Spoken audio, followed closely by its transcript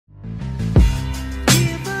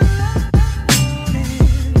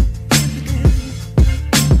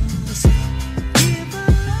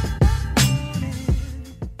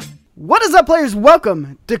What is up, players?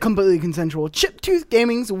 Welcome to Completely Consensual Chiptooth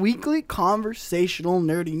Gaming's weekly conversational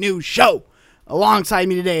nerdy news show. Alongside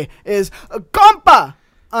me today is compa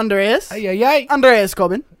Andres. Andres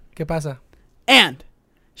Coben. ¿Qué pasa? And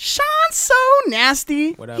Sean So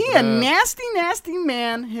Nasty. What up, He what a up? nasty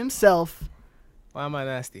man himself. Why am I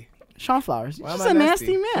nasty? Sean Flowers. You're Why am just I a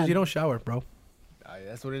nasty? nasty man. You don't shower, bro.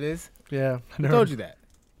 That's what it is? Yeah. I told you that.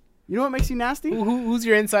 You know what makes you nasty? Who's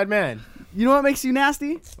your inside man? You know what makes you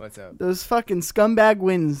nasty? What's up? Those fucking scumbag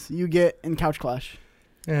wins you get in Couch Clash.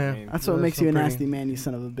 Yeah. I mean, That's what Those makes are you a pretty- nasty man, you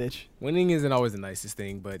son of a bitch. Winning isn't always the nicest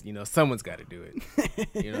thing, but, someone's got to do it.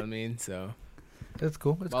 You know what I mean? So, That's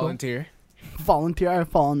cool. That's cool. volunteer. Volunteer, I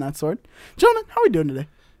fall on that sword. Gentlemen, how are we doing today?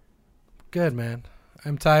 Good, man.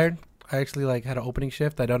 I'm tired. I actually had an opening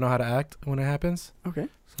shift. I don't know how to act when it happens, Okay.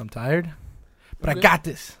 so I'm tired. But I Okay. got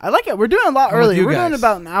this, I like it. We're doing a lot I'm with earlier. you We're doing guys.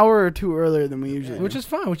 about an hour or two earlier than we usually which do. is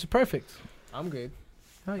fine, which is perfect. I'm good.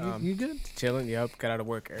 Oh, you, Um, you good? Chilling. Yep. Got out of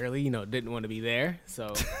work early. Didn't want to be there.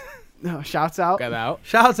 So, No, shouts out. got out.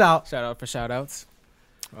 Shouts out. Shout out for shout outs.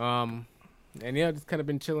 And yeah, just kind of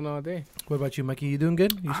been chilling all day. What about you, Mikey? You doing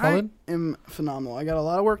good? You I solid? am phenomenal. I got a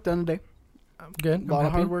lot of work done today. I'm good. A lot I'm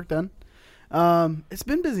of happy. hard work done. It's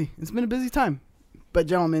been busy. It's been a busy time. But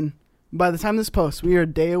gentlemen, by the time this posts, we are a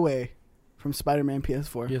day away from Spider-Man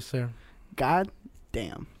PS4. Yes, sir. God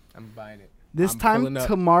damn. I'm buying it. This I'm time pulling up.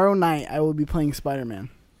 tomorrow night, I will be playing Spider-Man.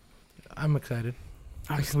 I'm excited.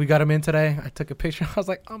 I- We got him in today. I took a picture. I was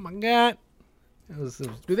like, oh my god. It was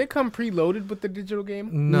Do they come preloaded with the digital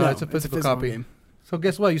game? no, it's a physical copy. game. So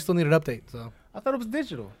guess what? You still need an update. So I thought it was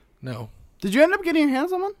digital. no. Did you end up getting your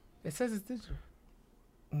hands on one? It says it's digital.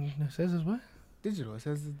 It says it's what? Digital. It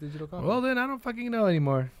says it's digital copy. Well, then I don't fucking know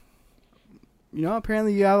anymore. You know,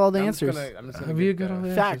 apparently you have all the I'm just answers. gonna Have you get, got all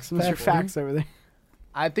the Facts, answers? Mr. Facts over there.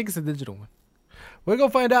 I think it's a digital one. We're gonna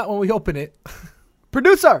find out when we open it.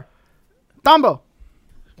 Producer, Tombo.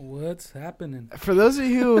 What's happening? For those of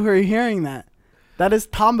you who are hearing that, that is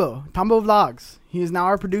Tombo. Tombo Vlogs. He is now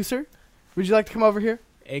our producer. Would you like to come over here?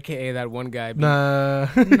 AKA that one guy. Nah.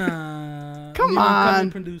 Nah. Come I'm even on.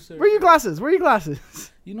 coming, producer. Where are your glasses? Where are your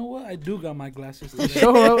glasses? You know what? I do got my glasses today.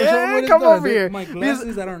 Show what it's Come done. over here. My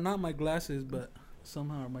glasses that are not my glasses, but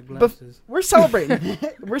somehow are my But- glasses. We're celebrating.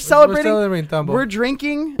 We're We're celebrating. celebrating Tambo. We're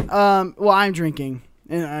drinking. Well, I'm drinking.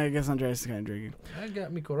 And I guess Andres is kind of drinking. I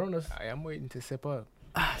got me Coronas. I am waiting to sip up.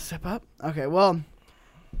 Sip up. Okay, well,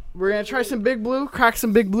 we're going to try some Big Blue. Crack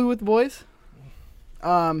some Big Blue with the boys.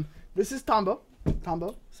 This is Tombo.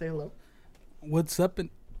 Tombo, say hello. What's up,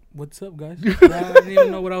 guys? I didn't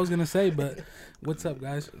even know what I was gonna say, but what's up,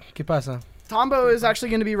 guys? ¿Qué pasa? Tombo is actually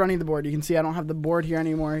going to be running the board. You can see I don't have the board here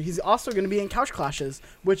anymore. He's also going to be in Couch Clashes,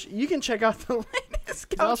 which you can check out the latest He's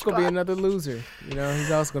Couch also gonna be Clash. another loser.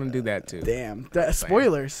 He's also gonna do that too. Damn.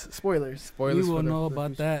 Spoilers. Spoilers. Spoilers We will for the- know for the about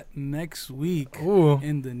future. that next week Ooh.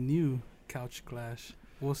 in the new Couch Clash.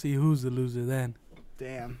 We'll see who's the loser then.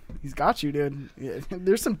 Damn. He's got you, dude. Yeah,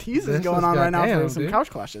 there's some teases This going is on right now for goddamn, some dude. Couch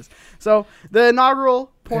Clashes. So, the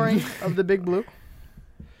inaugural pouring of the Big Blue.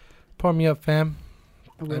 Pour me up, fam.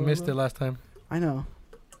 I missed it last time. I know.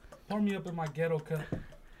 Pour me up in my ghetto cup.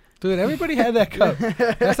 Dude, everybody had that cup.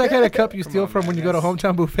 That's that kind of cup you Come steal on, from man, when you go to that's-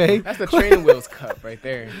 Hometown Buffet. That's the training wheels cup right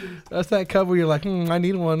there. That's that cup where you're like, I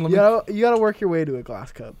need one. Let You gotta work your way to a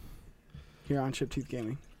glass cup here on Chiptooth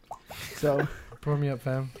Gaming. So, pour me up,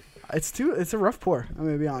 fam. it's a rough pour. I'm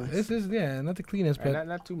gonna be honest. This is, not the cleanest, All right, but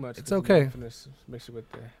not too much. it's 'cause okay. we're gonna mix it with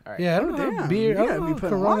the. All right. yeah, I don't Oh, know damn. beer. You I gotta don't be know putting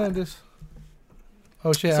a Corona lot. in this.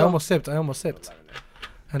 Oh shit! I So- almost sipped.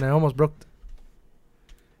 And I almost broke.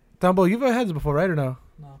 Dumbo, you've had this before, right or no?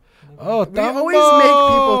 No. Oh, We always make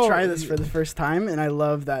people try this for the first time, and I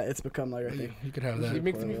love that it's become like a thing. You could have Have you that.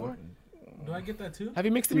 mixed it before? Do I get that too? Have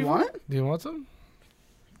you mixed it You before? want it? Do you want some?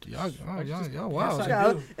 Y'all, wow. Yes, I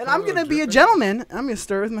Yeah, do. and I'm gonna be a gentleman. I'm gonna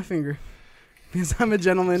stir with my finger because I'm a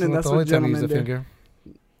gentleman, It's and not that's the what only time you use gentlemen the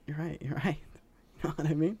do. finger. You're right. You're right. You know what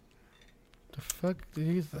I mean? The fuck?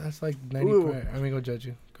 Dude, that's like 90. Ooh. I'm gonna go judge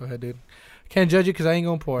you. Go ahead, dude. Can't judge you because I ain't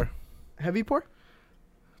gonna pour. Heavy pour.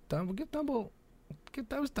 Dumbo, get Dumbo. Get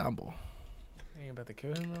that was Dumbo. I ain't about to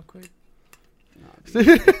kill him real quick.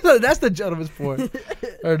 That's the gentleman's pour.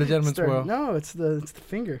 Or the gentleman's Stir. pour. No, it's the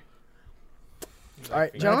finger. All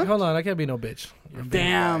right, Like, gentlemen. hold on, I can't be no bitch.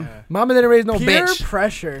 Damn. Yeah. Mama didn't raise no Pure bitch.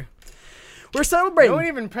 pressure. We're No celebrating. one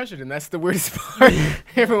even pressured him. That's the weirdest part.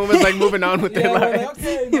 Everyone was like moving on with their Yeah, we're lives. like,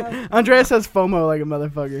 okay, man. Andreas has FOMO like a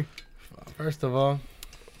motherfucker. First of all,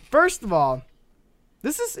 First of all,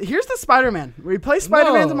 here's the Spider-Man. We play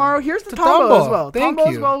Spider-Man No. tomorrow. Here's the to Tombo as well. Thank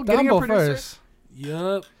Tombo you. as well. Getting a Dumbo producer. first.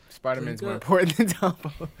 Yup. Spider-Man's Drink more up. important than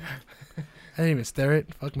Dumbo. I didn't even stare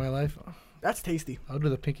it. Fuck my life. That's tasty. I'll do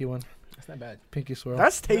the pinky one. That's not bad. Pinky swirl.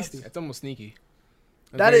 That's tasty. That's almost sneaky.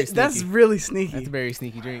 That's really sneaky. That's a very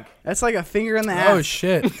sneaky drink. That's like a finger in the ass. Oh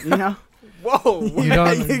shit! You know. Whoa! You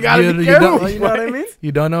don't. You gotta be careful. You know what I mean?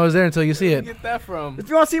 You don't know it's there until you see Where'd it. you get that from? If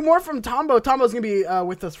you want to see more from Tombo, Tombo's going to be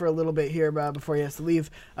with us for a little bit here before he has to leave.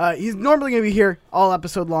 He's normally going to be here all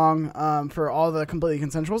episode long for all the Completely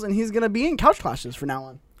Consensuals, and he's going to be in Couch Clashes from now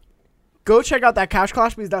on. Go check out that Couch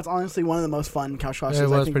Clash because that's honestly one of the most fun Couch Clashes. Yeah,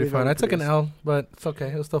 it I was think pretty we've fun. ever I took an produced. L, but it's okay.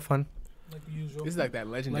 It was still fun. Like usual. This is like that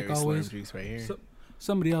legendary Like always. Slurm juice right here.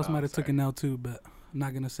 Somebody else might have sorry. taken L too, but I'm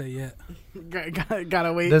not gonna say yet.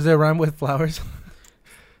 Gotta wait. Does it rhyme with flowers?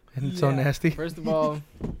 And it's so Yeah. nasty. First of all,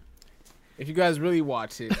 if you guys really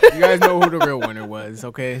watch it, you guys know who the real winner was.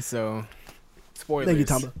 Okay, so spoilers. Thank you,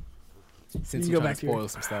 Tombo. Since You you go trying back to to your- spoil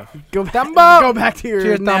some stuff. Go back to your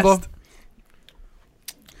Cheers, nest. Tombo.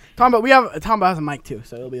 Tombo has a mic too,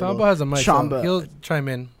 so it'll be a Tombo little has a mic, so Chamba. he'll chime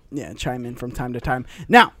in. chime in from time to time.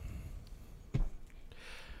 Now,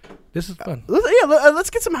 This is fun. let's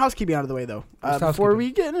get some housekeeping out of the way though What's before housekeeping?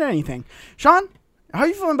 we get into anything. Sean, how are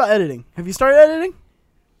you feeling about editing? Have you started editing?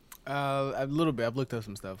 A little bit. I've looked up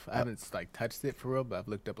some stuff. I haven't like touched it for real, but I've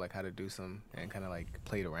looked up like how to do some and kind of like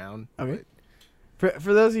played around. Okay.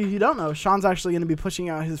 For those of you who don't know, Sean's actually going to be pushing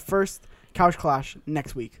out his first Couch Clash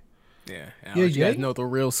next week. But, yeah. And Yeah, I'll let you guys yeah. know the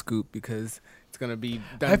real scoop because it's gonna be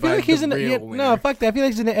done I feel by like he's the gonna. real Yeah, winner. no, fuck that. I feel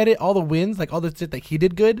like he's gonna edit all the wins, like all the shit that he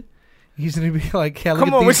did good. He's gonna be like, yeah, look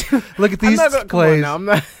Come at on, these, look at I'm these not gonna, come on plays. now. I'm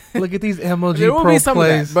not. Look at these MLG There will Pro be some of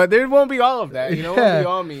plays. that, but there won't be all of that. You know, it Yeah. won't be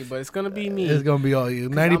all me, but it's gonna be me. It's gonna be all you.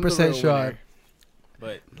 'Cause I'm the 90% real Sean. winner.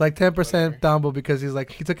 But Like 10% Tombo because he's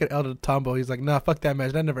like he took an L to Tombo. He's like, nah, fuck that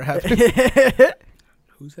match. That never happened.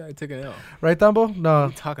 who said I took an L? Right, Tombo? What are No.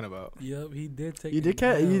 you talking about? Yep, he did take. You an did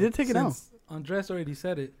L. you did take an L. Since Andres already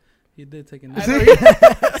said it. He did take an I L. know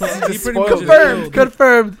So he pretty much Spoiled it. just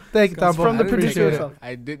Confirmed. Thank you, Comes Tombo. from the I producer appreciate it. himself.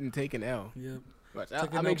 I didn't take an L. Yep. But Took an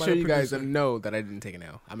I'll L make by sure the you guys producer. know that I didn't take an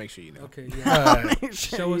L. I'll make sure you know. Okay. Yeah. Alright.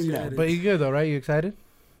 Show us your edits. But you good though, right? You excited?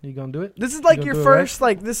 You gonna do it? This is like You your gonna do it, right? first,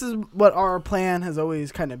 like, this is what our plan has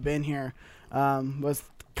always kind of been here, was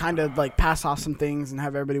kind of like pass off some things and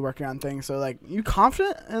have everybody working on things. So, like, you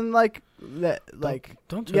confident in, like, that, like,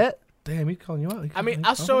 Don't you? yet? Damn, he's calling you out. I mean,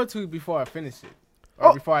 I'll show it to you before I finish it. Or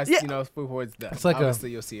Oh, before I, yeah. before it's done. It's like a- Obviously,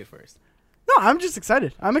 you'll see it first. No, I'm just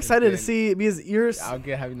excited. I'm excited to then- see because I'll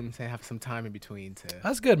get having them say have some time in between to.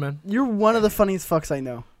 That's good, man. you're one of the funniest fucks I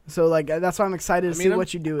know. So, like, that's why I'm excited to see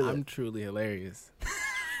what you do with I'm it. truly hilarious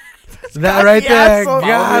That right there, Asshole. Follow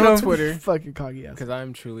got me on him. Twitter Fucking cocky ass. because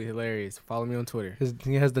I'm truly hilarious. Follow me on Twitter.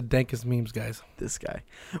 He has the dankest memes, guys. This guy.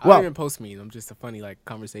 I Well- don't even post memes. I'm just a funny like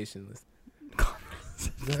conversationalist.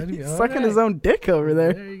 He's sucking his own dick over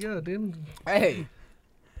there. There you go, dude. Hey,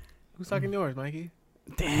 who's sucking yours, Mikey?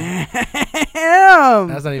 Damn.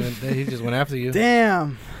 That's not even. He just went after you.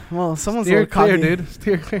 Damn. Well, someone's a Steer little clear, cocky. dude.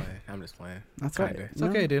 Steer clear. I'm just playing. That's Kinda. right. It's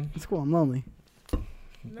okay, dude. It's cool. I'm lonely.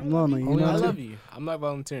 No, I'm lonely. Only You know I on what? love you. I'm not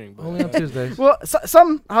volunteering, but Only on Tuesdays. Well,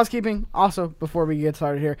 some housekeeping also before we get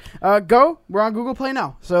started here. We're on Google Play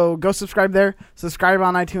now, so go subscribe there. Subscribe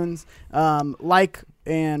on iTunes. Like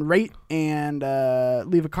and rate and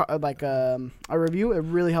leave a review. It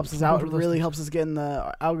really helps us out. It really helps us get in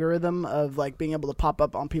the algorithm of like being able to pop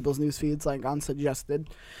up on people's news feeds like unsuggested.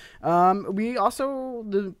 We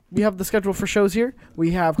also we have the schedule for shows here.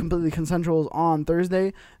 We have Completely Consensuals on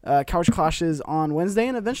Thursday, Couch Clashes on Wednesday,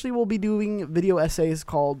 and eventually we'll be doing video essays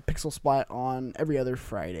called Pixel Splat on every other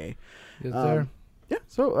Friday. Yes, sir. Yeah,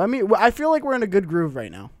 so I mean, I feel like we're in a good groove right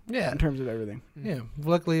now Yeah. in terms of everything. Yeah.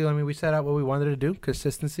 Luckily, I mean, we set out what we wanted to do.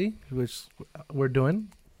 Consistency, which we're doing.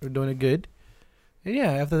 We're doing it good. And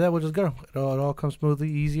yeah, after that, we'll just go. It all comes smoothly,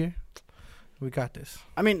 easier. We got this.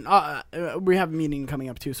 I mean, we have a meeting coming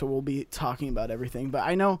up too, so we'll be talking about everything. But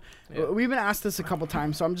I know Yeah. we've been asked this a couple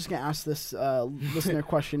times, so I'm just gonna ask this listener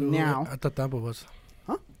question now. I thought Tampa was.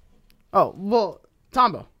 Oh well,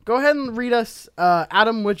 Tombo, go ahead and read us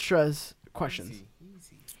Adam Wittstra's questions.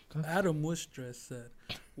 Adam Wistress said,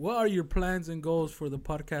 "What are your plans and goals for the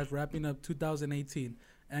podcast wrapping up 2018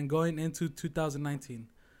 and going into 2019?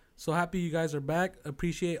 So happy you guys are back.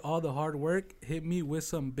 Appreciate all the hard work. Hit me with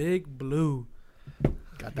some big blue."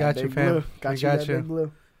 Got Got you, big fam. blue. Got We you, got that you. big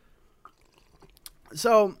blue.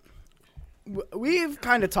 So we've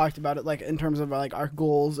kind of talked about it, like in terms of like our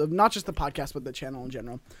goals of not just the podcast but the channel in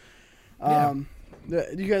general. Do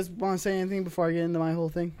you guys want to say anything before I get into my whole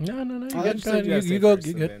thing? No. You, I'll got, just let you, guys you say go. first,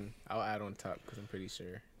 You and good. then I'll add on top because I'm pretty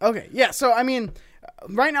sure. Okay, yeah. So I mean,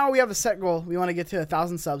 right now we have a set goal. We want to get to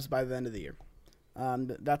 1,000 subs by the end of the year.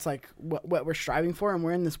 That's like what we're striving for, and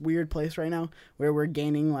we're in this weird place right now where we're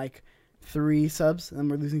gaining like 3 subs and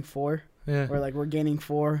we're losing 4. Yeah. Where like we're gaining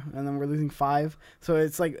 4 and then we're losing 5. So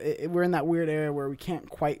it's like we're in that weird area where we can't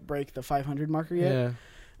quite break the 500 marker yet.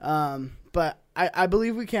 Yeah. But I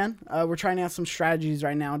believe we can. We're trying out some strategies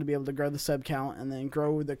right now to be able to grow the sub count and then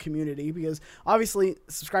grow the community, because obviously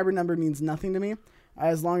subscriber number means nothing to me.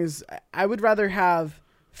 As long as I would rather have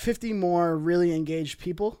 50 more really engaged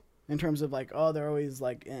people in terms of like, oh, they're always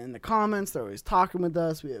like in the comments, they're always talking with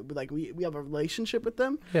us. We have a relationship with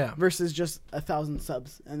them. Yeah. Versus just 1,000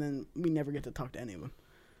 subs and then we never get to talk to any of them.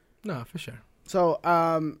 No, for sure. So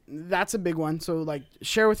that's a big one. So like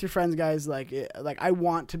share with your friends, guys. Like I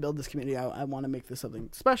want to build this community. I want to make this something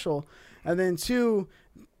special. And then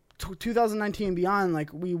 2019 and beyond,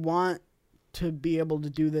 like we want to be able to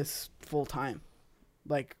do this full time,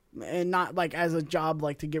 like, and not like as a job,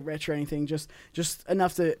 like to get rich or anything. Just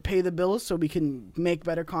enough to pay the bills so we can make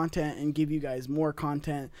better content and give you guys more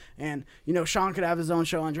content. And you know, Sean could have his own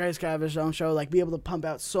show, Andreas could have his own show. Like be able to pump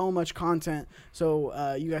out so much content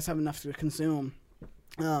so you guys have enough to consume.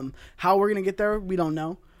 How we're gonna get there, we don't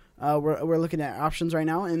know. We're looking at options right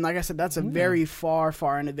now, and like I said, that's a very far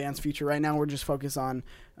in advanced future. Right now, we're just focused on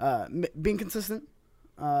being consistent,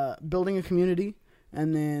 building a community,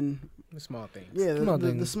 and then the small things. Yeah,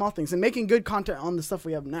 the small things, and making good content on the stuff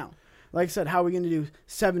we have now. Like I said, how are we going to do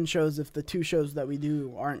 7 shows if the 2 shows that we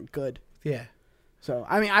do aren't good? Yeah. So,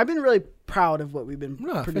 I mean, I've been really proud of what we've been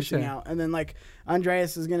producing sure. out. And then, like,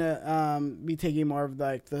 Andreas is going to be taking more of,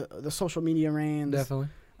 like, the social media reins. Definitely.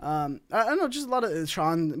 I don't know, just a lot of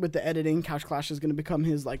Sean with the editing. Couch Clash is going to become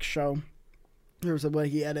his, like, show. There's a way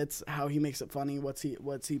he edits, how he makes it funny, what's he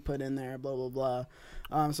put in there, blah, blah, blah.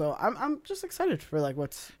 So I'm just excited for, like,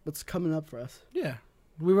 what's coming up for us. Yeah.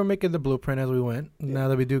 We were making the blueprint as we went. Yeah. Now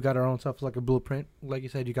that we do got our own stuff like a blueprint, like you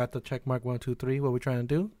said, you got the check mark 1, 2, 3. What we're trying to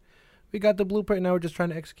do, we got the blueprint. Now we're just trying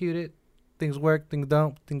to execute it. Things work, things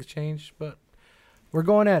don't, things change, but we're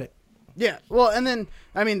going at it. Yeah, well, and then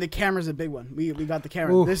I mean the camera's a big one. We got the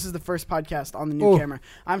camera. Ooh. This is the first podcast on the new camera.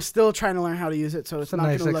 I'm still trying to learn how to use it, so it's not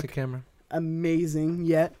nice, going to sexy look camera. amazing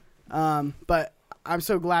yet. But I'm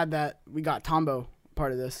so glad that we got Tombo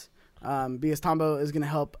part of this. Because Tombo is going to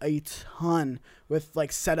help a ton with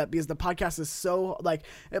like setup, because the podcast is so like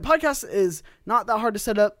a podcast is not that hard to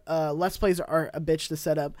set up. Let's plays are a bitch to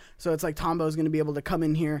set up. So it's like Tombo is going to be able to come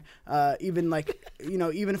in here. Even like, you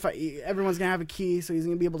know, even if everyone's going to have a key, so he's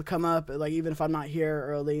going to be able to come up like, even if I'm not here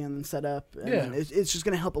early and then set up. And it's just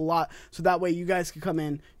going to help a lot. So that way you guys can come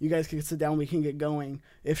in, you guys can sit down, we can get going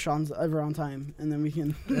if Sean's ever on time, and then we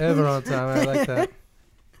can ever on time. I like that.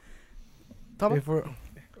 Tombo?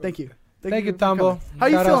 Thank you. Thank you, Tombo. How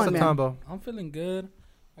you feeling, man? Tombo. I'm feeling good.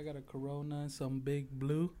 I got a Corona and some Big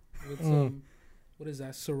Blue with some, what is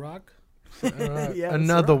that, Ciroc? Yeah,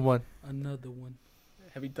 Another Ciroc. one. Another one.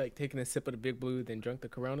 Have you like taken a sip of the Big Blue, then drunk the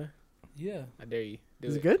Corona? Yeah. I dare you.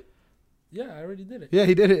 Is it good? Yeah, I already did it. Yeah,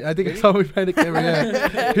 he did it. I think I saw him behind the camera.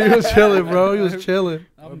 Yeah. He was chilling, bro. He was chilling.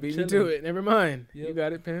 I'll beat you to it. Never mind. Yep. You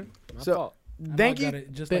got it, Pam. My So- fault. Thank I you. got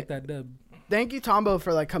it just like that dub. Thank you, Tombo,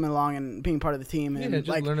 for like coming along and being part of the team and Yeah, just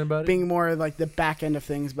like learning about being more like the back end of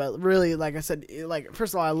things. But really, like I said, like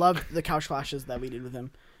first of all, I loved the couch clashes that we did with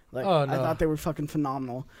him. Like Oh, no. I thought they were fucking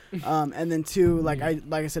phenomenal. And then 2, like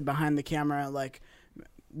I said, behind the camera, like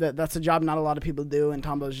that's a job not a lot of people do, and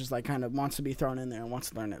Tombo's just like kind of wants to be thrown in there and wants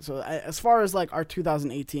to learn it. So as far as like our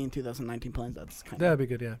 2018, 2019 plans, that's kind That'd of be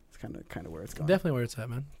good, yeah. it's kind of where it's going. Definitely where it's at,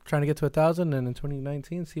 man. Trying to get to 1,000, and in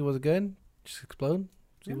 2019, see what's good. Just explode.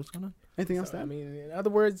 See what's going on. Anything else? So, to I add? mean, in other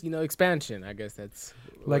words, expansion. I guess that's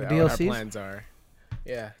Like what our DLCs? plans are.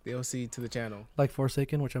 Yeah, DLC to the channel. Like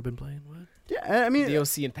Forsaken, which I've been playing. What? Yeah, I mean,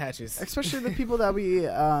 DLC and patches. especially the people that we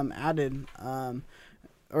added or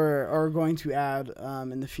are going to add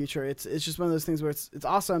in the future. It's just one of those things where it's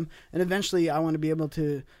awesome, and eventually I want to be able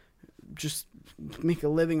to just make a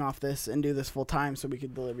living off this and do this full time so we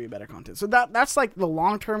could deliver you better content. So that's like the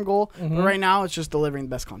long term goal. But right now it's just delivering the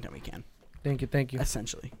best content we can. Thank you.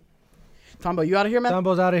 Essentially. Tombo, you out of here, man?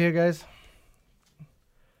 Tombo's out of here, guys.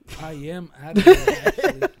 I am out of here,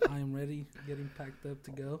 actually. I am ready, getting packed up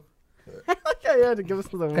to go. Yeah, to give us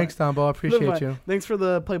the Thanks, Tombo. I appreciate you. Thanks for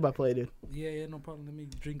the play-by-play, dude. Yeah, no problem. Let me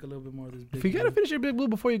drink a little bit more of this Big If you gotta Blue. finish your Big Blue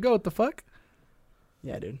before you go, what the fuck?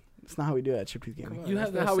 Yeah, dude. It's not how we do it at Chip Tooth Gaming. Come on. You That's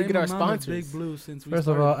have not that how we same get our amount of sponsors. Big Blue since we First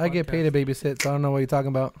of started all, the I get paid to podcast. babysit, so I don't know what you're talking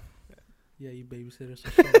about. Yeah, you babysitter. So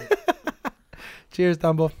shut up. Cheers,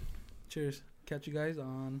 Tombo. Cheers. Catch you guys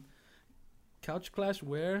on Couch Clash,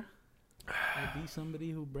 where I be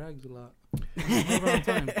somebody who brags a lot. Never on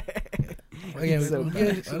time. Again, So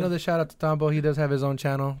another shout out to Tombo. He does have his own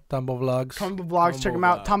channel, Tombo Vlogs. Tombo Vlogs, check Tombo him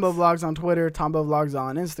out. Vlogs. Tombo Vlogs on Twitter, Tombo Vlogs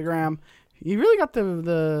on Instagram. You really got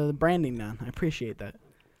the branding down. I appreciate that.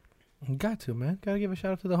 Got to, man. Gotta give a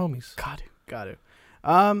shout out to the homies. Got to.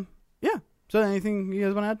 Yeah. So anything you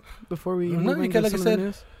guys want to add before we move No, into like I some of said, the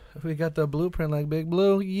news? we got the blueprint like Big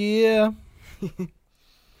Blue. Yeah. I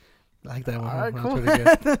like that one. All right, That's cool.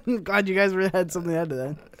 pretty good. Glad you guys had something to add to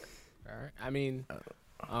that. All right. I mean,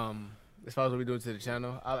 as far as what we do to the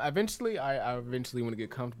channel, I eventually want to get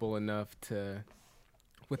comfortable enough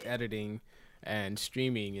with editing and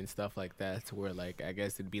streaming and stuff like that, to where like I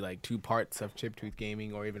guess it'd be like 2 parts of Chiptooth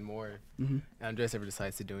Gaming or even more. Mm-hmm. Andres ever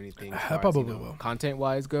decides to do anything, I probably will. Content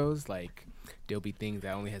wise goes, like there'll be things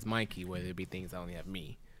that only has Mikey, where there'll be things that only have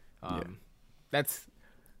me. That's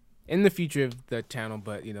in the future of the channel,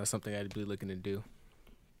 but something I'd be looking to do.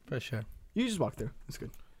 For sure. You just walk through. It's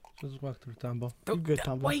good. Just walk through Tombo. You good,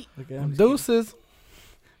 Tombo. Wait. Look at him. Deuces.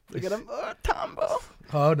 Look at him. Oh, Tombo.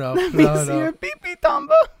 Oh, no. Let me No, see no. your pee-pee,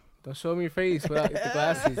 Tombo. Don't show me your face without the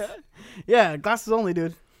glasses. Yeah, glasses only,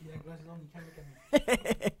 dude. Yeah, glasses only. Can't look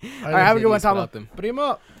at me. All right, have a good one, Idiots Tombo. without them.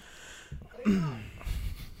 Primo.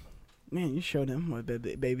 Man, you showed him what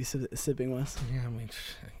baby sipping was. Yeah, I mean,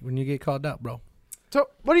 when you get called out, bro. So,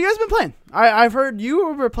 what have you guys been playing? I've heard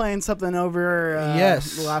you were playing something over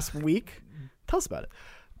Yes. the last week. Tell us about it.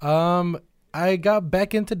 I got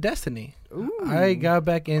back into Destiny. Ooh. I got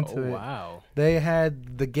back into it. Wow. They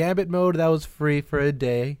had the Gambit mode that was free for a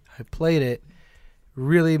day. I played it.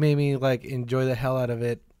 Really made me like enjoy the hell out of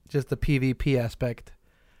it. Just the PvP aspect.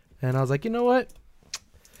 And I was like, you know what?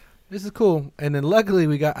 This is cool. And then luckily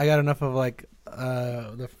I got enough of like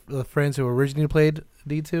the friends who originally played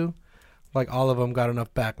D2. Like all of them got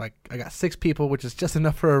enough back. Like I got 6 people, which is just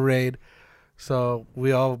enough for a raid. So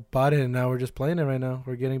we all bought it, and now we're just playing it right now.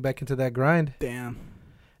 We're getting back into that grind. Damn.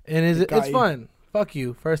 And Got it's you. fun. Fuck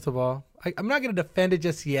you, first of all. I'm not going to defend it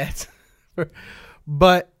just yet.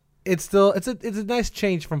 But it's still it's a nice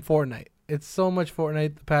change from Fortnite. It's so much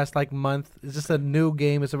Fortnite the past like month. It's just a new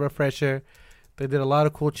game. It's a refresher. They did a lot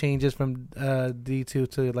of cool changes from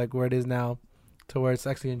D2 to like where it is now, to where it's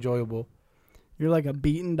actually enjoyable. You're like a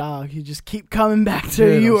beaten dog. You just keep coming back to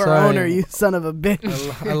Dude, you, I'm our sorry. owner, you son of a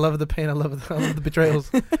bitch. I love the pain. I love the betrayals.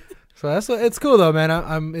 So it's cool though, man.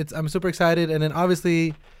 I'm super excited. And then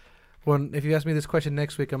obviously, if you ask me this question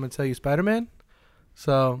next week, I'm gonna tell you Spider-Man.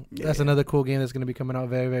 So that's another cool game that's gonna be coming out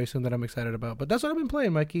very, very soon that I'm excited about. But that's what I've been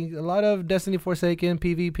playing, Mikey. A lot of Destiny Forsaken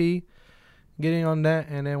PvP, getting on that.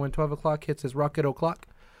 And then when 12 o'clock hits, it's Rocket O'Clock.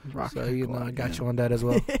 So I got you on that as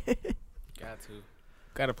well.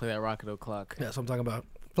 Gotta play that Rocket O'Clock. That's what I'm talking about.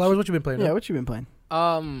 Flowers, what you been playing? Yeah, huh? what you been playing?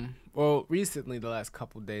 Well, recently, the last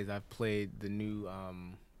couple days, I've played the new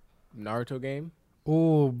Naruto game.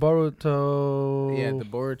 Ooh, Boruto. Yeah, the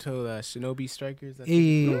Boruto Shinobi Strikers.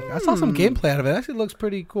 I saw some gameplay out of it. It actually looks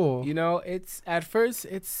pretty cool. It's at first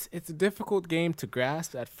it's a difficult game to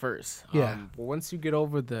grasp at first. Yeah. But once you get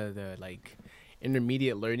over the like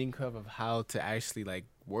intermediate learning curve of how to actually like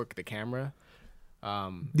work the camera.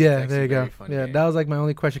 Yeah, there you go. Yeah, game. that was like my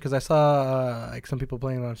only question because I saw like some people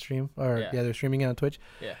playing it on stream or they're streaming it on Twitch.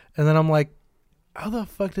 Yeah. And then I'm like, how the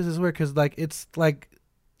fuck does this work? Because like it's like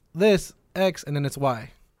this X and then it's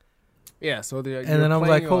Y. Yeah, so then I'm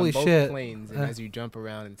like, holy shit. Planes, and as you jump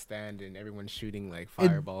around and stand, and everyone's shooting like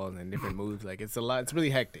fireballs and different moves, like it's a lot. It's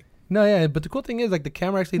really hectic. No, yeah, but the cool thing is like the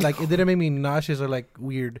camera actually like it didn't make me nauseous or like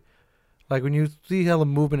weird. Like when you see hella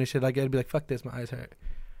movement and shit, like it'd be like, fuck this, my eyes hurt.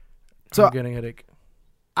 So I'm getting a headache.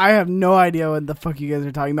 I have no idea what the fuck you guys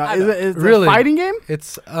are talking about. Is it Really? a fighting game?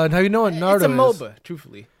 It's how you know what Naruto It's a is? MOBA,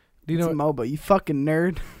 truthfully. Do you know It's a MOBA. You fucking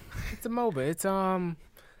nerd. It's a MOBA. It's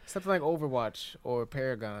something like Overwatch or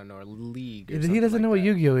Paragon or League. Or He something doesn't know like what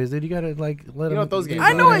that. Yu-Gi-Oh is, dude. You gotta like let him. You know what those games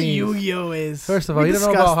I are. know what Let him- Yu-Gi-Oh is. First of all, We you don't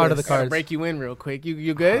know about discussed Heart of the this. Cards. Break you in real quick.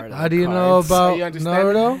 You good? Heart of How do you know Cards. about You understand?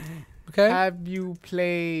 Naruto? Okay. Have you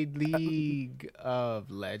played League of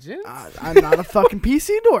Legends? I'm not a fucking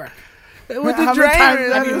PC dork. With How the many times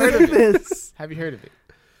dragon. have you heard heard of of this? Have you heard of it?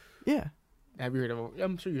 Yeah. Have you heard of it?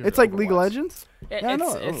 I'm sure you heard It's of like League of Overwatch. Legends. Yeah, I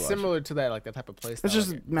know It's Overwatch. similar to that, like that type of play style. It's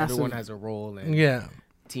just like massive. Everyone has a role and Yeah.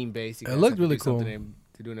 team base. You It guys looked have to really do something cool.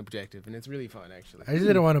 to do an objective, and it's really fun actually. I just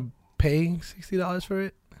didn't want to pay $60 for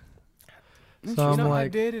it. So I'm I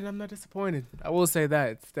like, did, and I'm not disappointed. I will say that.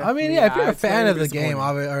 It's I mean, definitely- yeah, if you're a it's not fan of even the game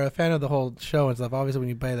disappointing. or a fan of the whole show and stuff, obviously when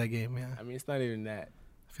you play that game, yeah, I mean, it's not even that.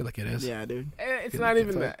 I feel like it is. Yeah, dude. It's Good not looking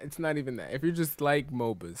even fight. that. It's not even that. If you're just like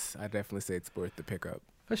MOBAs, I definitely say it's worth the pickup.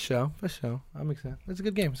 For sure. I'm excited. It's a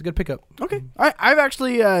good game. It's a good pickup. Okay. I've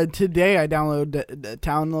actually today I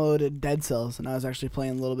downloaded Dead Cells, and I was actually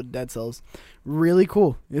playing a little bit of Dead Cells. Really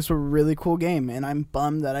cool. It's a really cool game, and I'm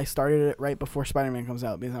bummed that I started it right before Spider-Man comes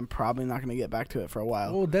out because I'm probably not going to get back to it for a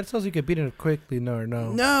while. Oh, Dead Cells you could beat it quickly. No.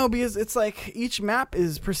 No, because it's like each map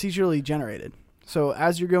is procedurally generated. So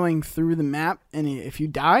as you're going through the map, and if you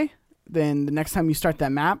die, then the next time you start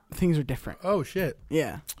that map, things are different. Oh shit!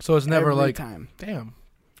 Yeah. So it's never Every like time. damn.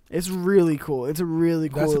 It's really cool. It's a really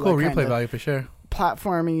cool. That's a cool like, replay value for sure.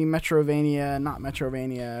 Platforming, Metrovania, not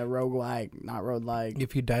Metrovania, roguelike, not roguelike.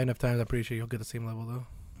 If you die enough times, I'm pretty sure you'll get the same level though.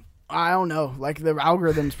 I don't know. Like the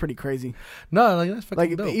algorithm's pretty crazy. No, like that's fucking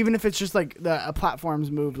Like dope. even if it's just like a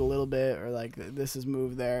platform's moved a little bit, or like this is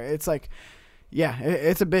moved there, it's like, yeah,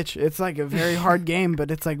 it's a bitch. It's like a very hard game, but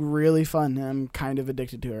it's like really fun. And I'm kind of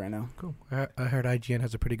addicted to it right now. Cool. I heard IGN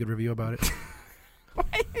has a pretty good review about it. Why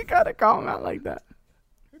you gotta call them out like that?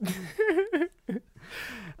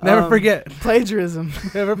 Never forget. Plagiarism.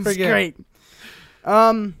 Never It's forget. great.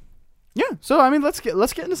 Yeah. So I mean, let's get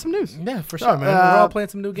into some news. Yeah, for So, sure, man. We're all playing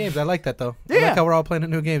some new games. I like that though. I Yeah. like how we're all playing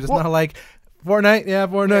new games. It's Well- not like Fortnite. Yeah,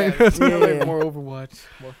 Fortnite. Yeah. More Overwatch,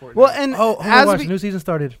 more Fortnite. Well, and Oh, as Overwatch. we, New season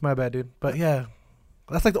started. My bad, dude. But yeah,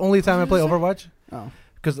 that's like the only time I play Overwatch oh,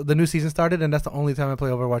 because the new season started, and that's the only time I play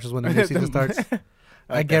Overwatch is when the new season starts.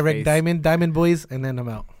 I like get that Rick face. Diamond Boys, and then I'm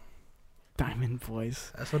out. Diamond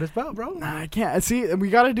Boys. That's what it's about, bro. Nah, I can't. See, we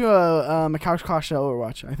got to do a couch Kasha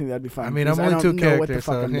Overwatch. I think that'd be fun. I mean, 'cause I'm only don't two know what the characters,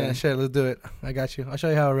 fuck so I'm yeah, doing. shit, let's do it. I got you. I'll show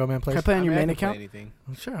you how a real man plays. Can I play on your main I can play account? anything.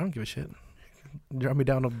 Sure, I don't give a shit. Drop me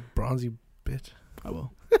down to bronze, you bitch. I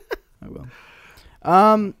will. I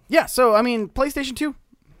will. Yeah. So I mean, PlayStation 2,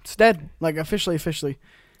 it's dead. Like officially.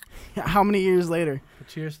 How many years later?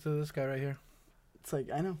 Cheers to this guy right here. It's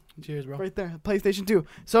like I know. Cheers, bro. Right there, PlayStation 2.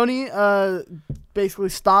 Sony basically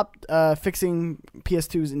stopped fixing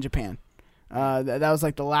PS2s in Japan. That was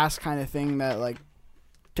like the last kind of thing that like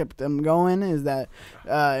kept them going. Is that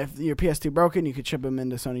if your PS2 broken, you could ship them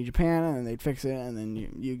into Sony Japan, and then they'd fix it, and then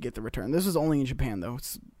you get the return. This was only in Japan though.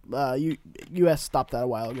 It's, U.S. stopped that a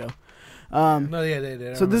while ago. No, yeah, they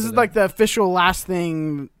did. So this is like the official last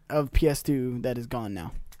thing of PS2 that is gone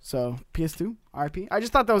now. So PS2, RIP. I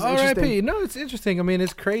just thought that was interesting. RIP. No, it's interesting. I mean,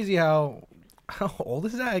 it's crazy how old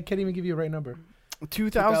is that? I can't even give you a right number.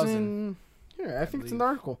 2000. Yeah, I think it's in the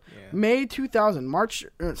article. Yeah. May 2000. March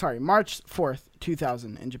 4th,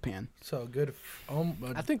 2000 in Japan. So good.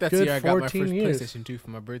 I think that's the good year I got my 14 first years. PlayStation 2 for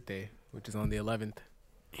my birthday, which is on the 11th.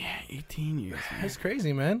 Yeah, 18 years. That's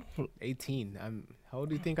crazy, man. 18. How old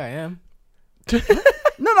do you think I am?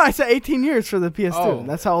 No, I said 18 years for the PS2. Oh.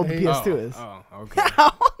 That's how old the PS2 is. Oh, okay.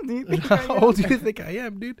 How old do you think I How am? old do you think I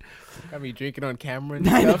am, dude? Got me drinking on camera and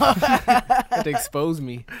I know. stuff. Had to expose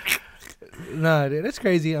me. Nah, dude, that's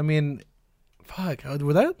crazy. I mean, fuck.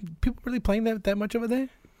 Were that people really playing that much over there?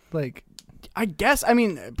 Like, I guess. I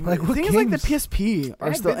mean, Like, the what thing is, like the games? PSP are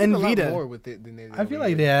They still did and a lot Vita. more with it than they did I feel over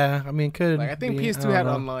like, here. yeah. I mean, could Like I think be, PS2 don't had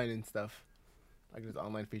know. online and stuff. Like there's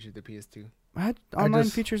online features to PS2. I had I online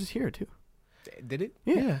just- features here too. Did it?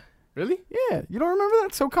 Yeah. Really? Yeah, you don't remember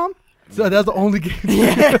that SOCOM? So that's the only game.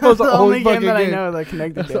 Yeah, that was the only game fucking that I know that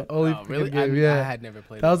connected That's to the it. only Oh, fucking really? game. I Yeah. had never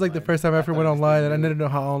played. That was like the online. first time I ever thought went it was online, and I new. didn't know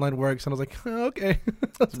how online works, and I was like, oh, okay.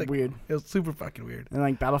 It's like, weird. it was super fucking weird. And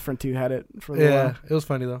like Battlefront 2 had it for a little Yeah, while. it was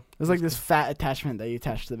funny though. It was like this fat attachment that you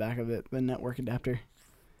attached to the back of it, the network adapter.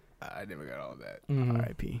 I never got all that. Mhm.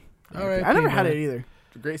 R.I.P. R.I.P., I never had man. it either.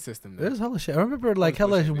 It's a great system. It Though. was hella shit. I remember like was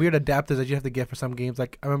hella pushing it. weird adapters that you have to get for some games.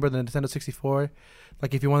 Like I remember the Nintendo 64.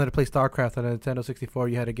 Like if you wanted to play StarCraft on a Nintendo 64,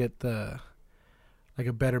 you had to get the like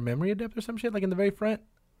a better memory adapter or some shit. Like in the very front.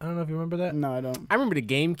 I don't know if you remember that. No, I don't. I remember the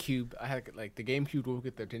GameCube. I had like the GameCube would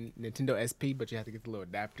get the Nintendo SP, but you had to get the little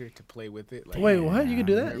adapter to play with it. Like, Wait, what? You could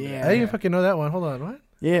do that? Yeah. I didn't even fucking know that one. Hold on, what?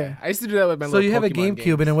 Yeah. I used to do that with my. So little you have a Pokemon GameCube,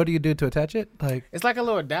 games. and then what do you do to attach it? Like, It's like a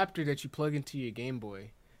little adapter that you plug into your Game Boy,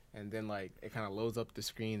 and then like it kind of loads up the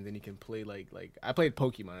screen. Then you can play like I played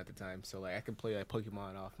Pokemon at the time, so like I could play like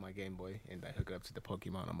Pokemon off my Game Boy, and I hook it up to the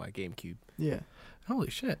Pokemon on my GameCube. Yeah. holy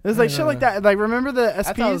shit! It was like shit like that. Like remember the I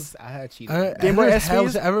thought SPs? I had cheated. Game Boy there's hell-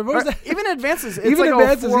 SPs? I remember Or that. even advances. It's Even like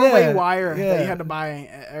advances, a four-way yeah. wire that Yeah. you had to buy,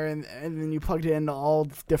 and then you plugged it into all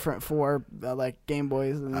different four like Game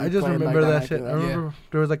Boys. And I you just played remember like that shit. I Yeah. remember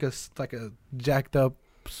there was like a jacked up,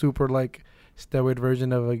 super like steroid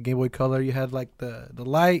version of a Game Boy Color. You had like the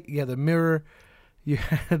light, you had the mirror, you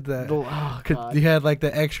had Oh, God. you had like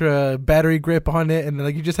the extra battery grip on it, and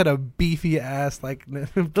like you just had a beefy ass like Game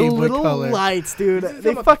The Boy little Color. lights, dude. Is this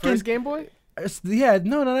They about fucking the first Game Boy. Yeah,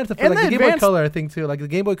 no, that's the And like the the Game Boy advanced- Color, I think too. Like the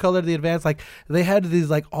Game Boy Color, the advanced, like they had these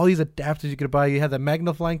like all these adapters you could buy. You had the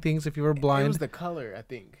magnifying things if you were It blind. was the color, I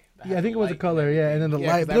think. That Yeah, I had think the it was the light color, yeah, and then the everything.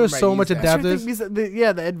 light. 'cause I There was remember so I much used that. Actually, I adapters.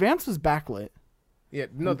 think the advance was backlit. Yeah,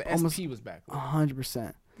 no, the Almost- SP was backlit.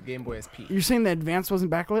 100%. The Game Boy SP. You're saying the advance wasn't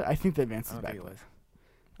backlit? I think the advance I is don't think it backlit. was.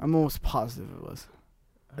 I'm almost positive it was.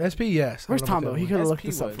 SP, yes. Where's Tombo? He could have looked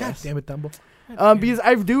this up. God damn it, Tombo. Because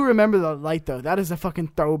I do remember the light though. That is a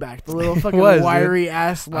fucking throwback. The little fucking wiry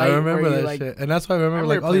ass light. I remember that like, shit, and that's why I remember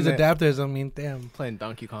like all these adapters. I mean, damn. Playing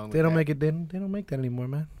Donkey Kong. They don't make it. They don't make that anymore,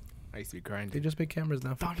 man. I used to be grinding. They just make cameras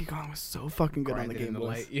now. Donkey Kong was so fucking good on the Game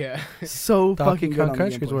Boy. Yeah. So Donkey fucking Kong good Country on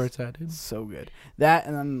the is Game where Boys. it's at, dude. So good. That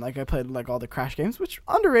and then like I played like all the Crash games, which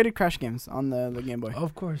underrated Crash games on the Game Boy.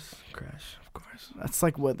 Of course, Crash. Of course. That's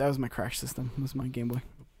like that was my Crash system. Was my Game Boy.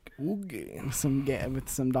 Okay. With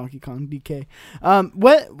some Donkey Kong DK.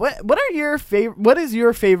 What are your favorite? What is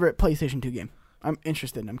your favorite PlayStation 2 game? I'm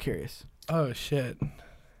interested. I'm curious. Oh shit.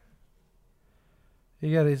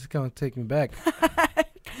 You gotta just come take me back.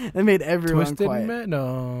 They made everyone Twisted quiet.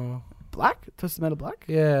 No. Black? Twisted Metal Black?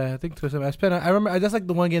 Yeah, I think Twisted. I remember. That's like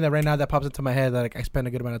the one game that right now that pops into my head that like I spent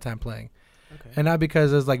a good amount of time playing. Okay. And not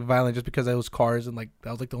because it was like violent, just because it was cars and like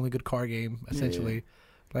that was like the only good car game essentially. Yeah.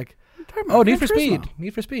 Like. Oh, Need for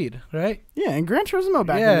Speed, right? Yeah, and Gran Turismo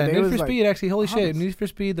back in the day. Need for Speed, actually, holy shit. Need for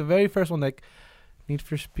Speed, the very first one, like, Need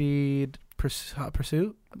for Speed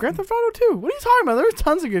Pursuit? Grand Theft Auto 2. What are you talking about? There were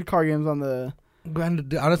tons of good car games on the...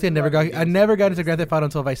 Honestly, I never got into Grand Theft Auto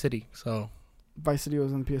until Vice City, so... Vice City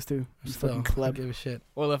was on the PS2. Still, I give a shit.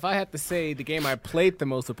 Well, if I had to say the game I played the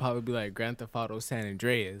most would probably be, like, Grand Theft Auto San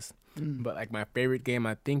Andreas. But, like, my favorite game,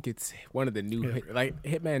 I think it's one of the new...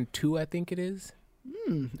 Hitman 2, I think it is.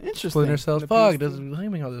 Interesting. Splinter Cell. Fuck, doesn't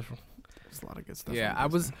all this. There's a lot of good stuff. Yeah,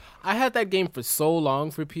 I had that game for so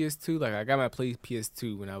long for PS2. Like I got my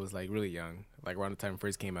PS2 when I was like really young, like around the time it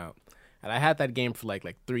first came out, and I had that game for like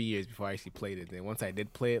 3 years before I actually played it. And once I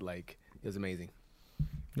did play it, like it was amazing.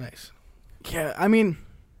 Nice. Yeah, I mean,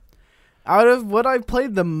 out of what I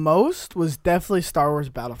played the most was definitely Star Wars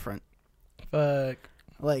Battlefront. Fuck.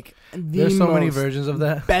 Like there's so many versions of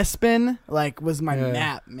that. Bespin was my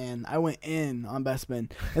map, man. I went in on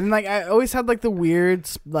Bespin, and then like I always had like the weird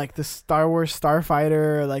like the Star Wars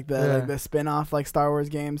Starfighter, like the spin-off like Star Wars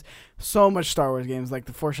games. So much Star Wars games, like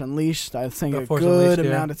the Force Unleashed. I was saying a good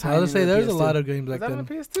amount of time. I was gonna say there's a lot of games like that. that on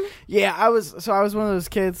PS2? Yeah, I was one of those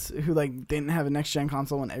kids who like didn't have a next gen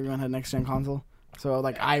console when everyone had a next gen console. So,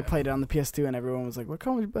 like, I played it on the PS2, and everyone was like, look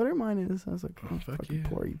how much better mine is. I was like, oh, fucking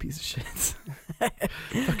poor, you piece of shit.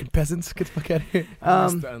 Fucking peasants. Get the fuck out of here.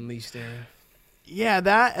 The Unleashed era. Yeah,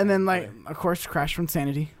 that, and then, like, of course, Crash from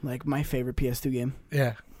Sanity, like, my favorite PS2 game.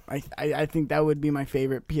 Yeah. I think that would be my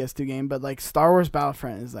favorite PS2 game, but, like, Star Wars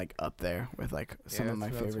Battlefront is, like, up there with, like, some of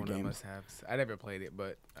my favorite games. I never played it,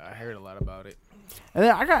 but I heard a lot about it. And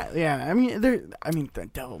then the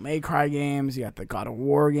Devil May Cry games, you got the God of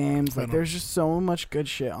War games. Like, there's just so much good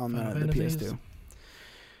shit on the PS2.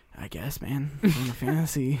 I guess, man. Final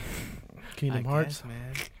Fantasy. Kingdom Hearts.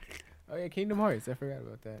 Man. Oh, yeah, Kingdom Hearts. I forgot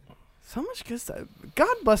about that. So much good stuff.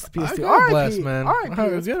 God bless the PS2. God bless, man.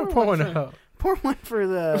 Pour one out. Pour one for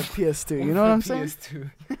the PS2. You know what I'm saying? PS2. You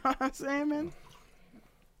know what I'm saying, man?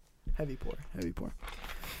 Heavy pour.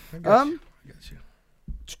 I got you.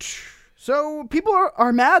 So people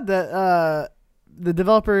are mad that the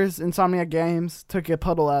developers Insomniac Games took a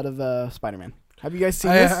puddle out of Spider-Man. Have you guys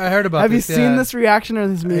seen this? I heard about this. Have you seen this this reaction or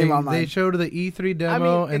this meme online? They showed the E3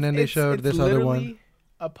 demo, and then they showed this other one.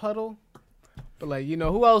 A puddle. But, like, you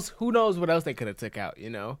know, who knows what else they could have took out, you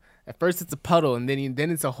know? At first it's a puddle, and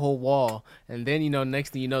then it's a whole wall, and then, you know,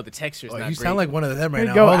 next thing you know, the texture's not great. You sound like one of them right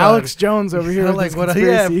now. Go, Alex Jones over here. Like what?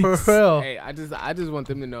 Yeah, for real. Hey, I just want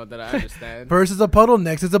them to know that I understand. First it's a puddle,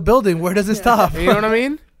 next it's a building. Where does it stop? You know what I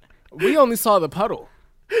mean? We only saw the puddle.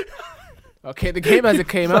 Okay, the game hasn't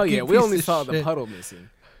came out yet. We only saw the puddle missing.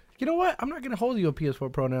 You know what? I'm not gonna hold you a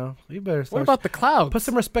PS4 Pro now. You better start. What about the clouds? Put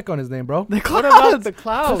some respect on his name, bro. The clouds. What about the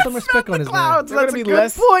clouds? Put some respect on his clouds. name. That's a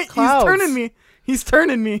good point. Clouds. He's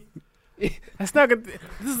turning me. That's not good.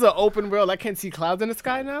 This is an open world. I can't see clouds in the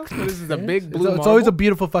sky now. So this is a big blue. It's always a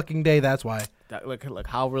beautiful fucking day. That's why. Look,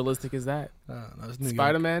 how realistic is that? No,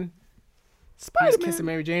 Spider-Man. He's kissing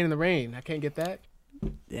Mary Jane in the rain. I can't get that.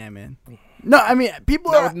 Yeah, man. No, I mean,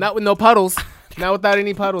 people are not with no puddles. Not without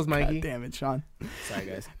any puddles, Mikey. God damn it, Sean. Sorry,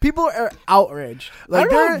 guys. People are outraged. Like, I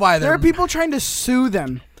don't know why there are people trying to sue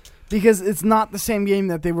them because it's not the same game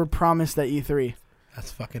that they were promised at E3. That's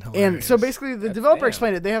fucking hilarious. And so basically, the developer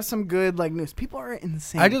explained it. They have some good like news. People are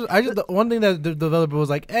insane. I just the one thing that the developer was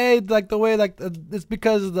like, hey, like the way it's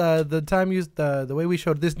because the time used the way we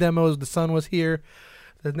showed this demo, the sun was here.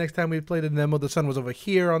 The next time we played the demo, the sun was over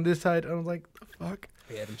here on this side. I was like, the fuck?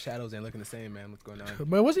 Yeah, them shadows ain't looking the same, man. What's going on?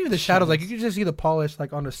 But it wasn't even the shadows. Like, you could just see the polish,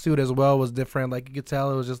 like, on the suit as well was different. Like, you could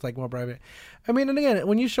tell it was just, like, more private. I mean, and again,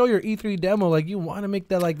 when you show your E3 demo, like, you want to make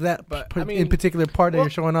that, like, that in particular part that you're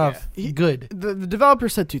showing off good. The developer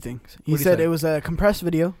said two things. He said it was a compressed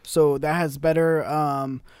video, so that has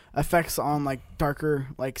better effects on, like, darker,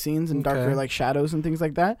 like, scenes and darker, like, shadows and things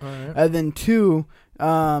like that. Right. And then two,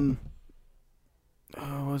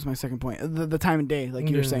 what was my second point? The time of day, like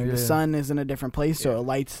you were saying. The sun is in a different place, so it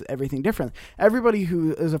lights everything different. Everybody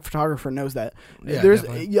who is a photographer knows that.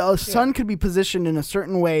 A sun could be positioned in a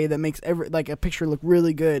certain way that makes a picture look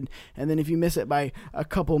really good, and then if you miss it by a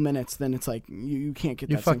couple minutes, then it's like you can't get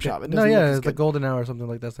that same shot. It's like golden hour or something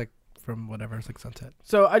like that's like from whatever. It's like sunset.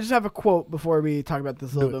 So I just have a quote before we talk about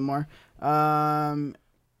this a little bit more.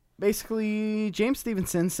 Basically, James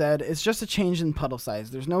Stevenson said, "It's just a change in puddle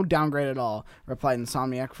size. There's no downgrade at all," replied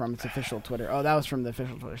Insomniac from its official Twitter. Oh, that was from the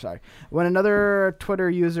official Twitter, sorry. When another Twitter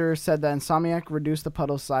user said that Insomniac reduced the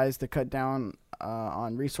puddle size to cut down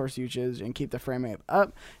on resource usage and keep the frame rate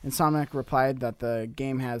up, Insomniac replied that the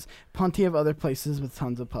game has plenty of other places with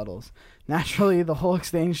tons of puddles. Naturally, the whole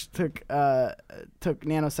exchange took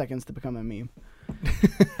nanoseconds to become a meme.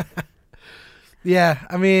 Yeah,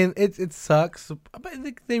 I mean, it sucks. But I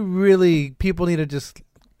think people need to just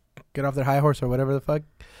get off their high horse or whatever the fuck.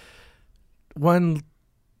 1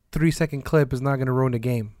 3-second clip is not going to ruin the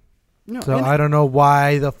game. No, so I don't know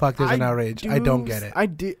why the fuck there's an outrage. I don't get it.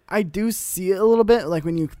 I do see it a little bit. Like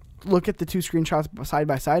when you look at the two screenshots side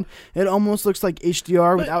by side, it almost looks like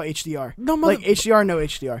HDR without HDR. Like HDR, no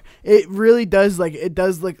HDR. It really does. Like it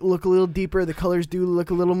does like look a little deeper. The colors do look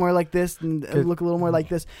a little more like this and look a little more like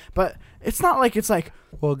this. But it's not like it's like,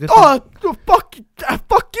 fuck you,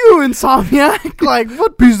 Insomniac. Like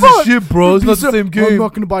what piece of shit, bro? It's not the same game. I'm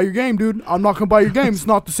not gonna buy your game, dude. I'm not gonna buy your game. It's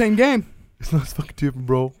not the same game. It's not fucking different,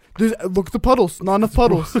 bro. Look at the puddles. Not enough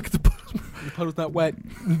puddles. Look at the puddles. The puddle's not wet.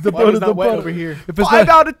 The puddle's not wet over here. 5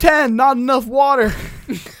 out of 10. Not enough water.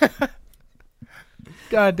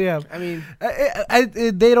 God damn. I mean,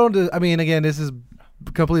 they don't. I mean, again, this is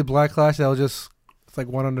complete backlash. That'll just it's like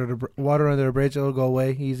water under the bridge. It'll go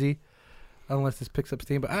away easy, unless this picks up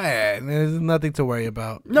steam. But there's nothing to worry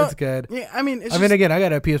about. No, it's good. Yeah, I mean, again, I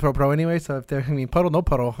got a PS4 Pro anyway, so if there, puddle, no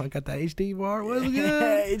puddle. I got that HDR. What's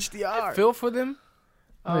good? HDR. I feel for them.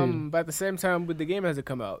 But at the same time, the game hasn't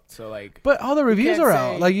come out, so like. But all the reviews are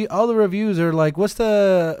out. Like all the reviews are like, what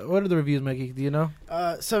are the reviews, Mikey? Do you know?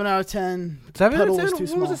 7 out of 10. 7 out of 10 was too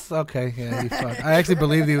small. Okay, yeah, you fuck. I actually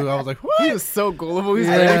believed you. I was like, what? He was so gullible. He's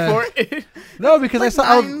ready for it. No, because like I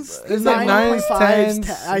saw. It's like 9s,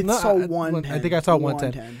 10s. I saw 110. I think I saw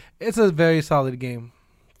 110. It's a very solid game,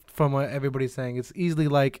 from what everybody's saying. It's easily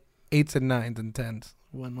like 8s and 9s and 10s.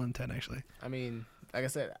 110 actually. I mean, like I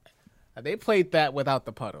said. They played that without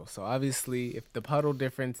the puddle, so obviously, if the puddle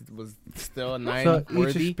difference was still a 9 so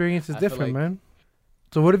each experience is different, man.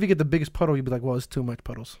 So what if you get the biggest puddle? You'd be like, well, it's too much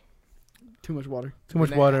puddles. Too much water. Too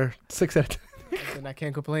much water. 6 out of 10. And I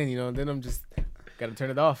can't complain, Then I'm just gotta turn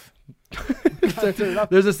it off.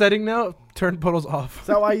 There's a setting now. Turn puddles off. Is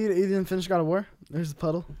that why you didn't finish God of War? There's a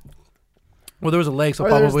puddle. Well, there was a lake, so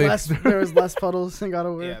probably there was less puddles in God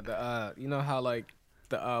of War. Yeah, you know how like.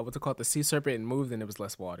 What's it called? The sea serpent moved and there was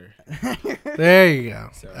less water. There you go.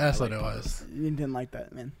 So that's what it was. You didn't like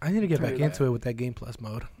that, man. I need to get back into it with that Game Plus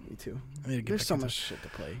mode. Me too. There's so much shit to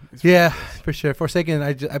play. Yeah, for sure. Forsaken,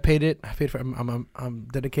 I paid it. I paid for. I'm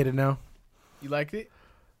dedicated now. You liked it?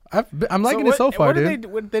 I'm liking it so far, dude.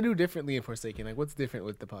 What did they do differently in Forsaken? Like, what's different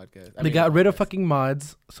with the podcast? They got rid of fucking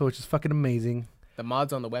mods, so it's just fucking amazing. The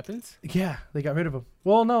mods on the weapons? Yeah, they got rid of them.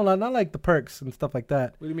 Well, no, not like the perks and stuff like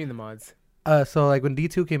that. What do you mean the mods? So like when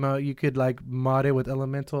D2 came out, you could like mod it with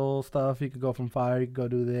elemental stuff. You could go from fire. You could go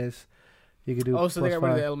do this. You could do. Oh, so they got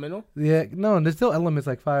rid of the elemental? Yeah, no, there's still elements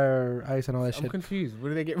like fire, ice, and all that shit. I'm confused. What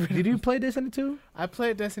did they get rid of? Did you play Destiny 2? I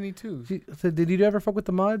played Destiny 2. So did you ever fuck with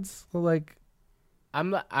the mods? Like,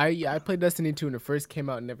 I played Destiny 2 when it first came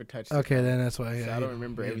out and never touched it. Okay, then that's why. Yeah, so I don't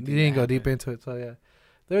remember everything. You didn't go deep into it, so yeah.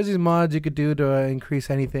 There's these mods you could do to increase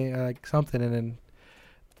anything, like something, and then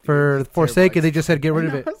for Forsaken, they just said get rid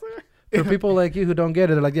of it. For people like you who don't get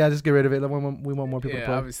it, they're like, yeah, just get rid of it. We want more people to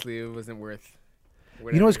play. Obviously, it wasn't worth.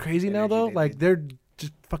 You know what's crazy now though? Like they're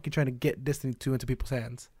just fucking trying to get Destiny 2 into people's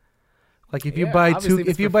hands. Like if you buy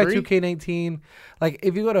 2K19, like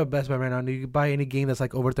if you go to Best Buy right now and you buy any game that's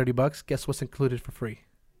like over $30, guess what's included for free?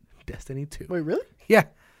 Destiny 2. Wait, really? Yeah,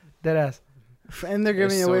 dead ass. And they're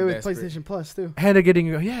giving it away with PlayStation Plus too. And they're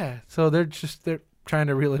getting so they're trying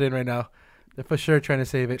to reel it in right now. They're for sure trying to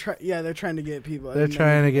save it. They're trying to get people. They're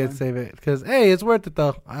trying to save it because hey, it's worth it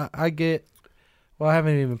though. I get Well, I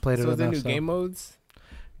haven't even played it. So is there enough, new game modes?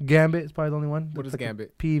 Gambit is probably the only one. What is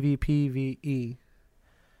Gambit? PvPvE.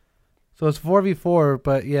 So it's 4v4,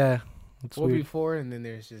 but yeah. 4v4, and then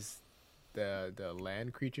there's just the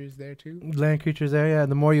land creatures there too. Land creatures there, yeah.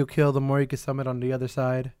 And the more you kill, the more you can summon on the other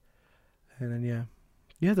side. And then, yeah.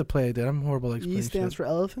 You have to play it, dude. I'm horrible at explaining E stands for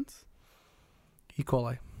elephants? E.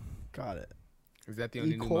 coli. Got it. Is that the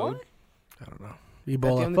only E. new coli? mode? I don't know. the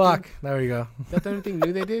Ebola. only Fuck. thing? There we go. Is that the only thing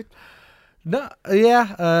new they did? No,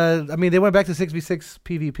 yeah. I mean, they went back to 6v6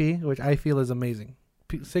 PvP, which I feel is amazing.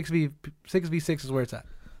 6v6 is where it's at.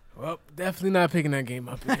 Well, definitely not picking that game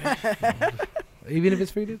up again. Even if it's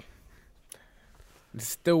free, dude?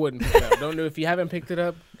 Still wouldn't pick it up. Don't do it. If you haven't picked it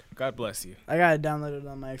up, God bless you. I got it downloaded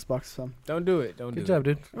on my Xbox, so. Don't do it. Don't Good do job,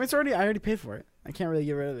 it. dude. I mean, I already paid for it. I can't really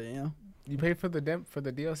get rid of it, you know? You paid for the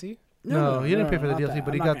DLC? No, you didn't pay for the not DLC, that. but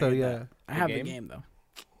I'm he not got gonna the, get yeah. that. I have the game? game, though.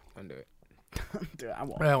 Don't do it. Dude, I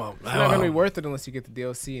won't. It's not gonna be worth it unless you get the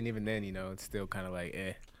DLC, and even then, it's still kind of like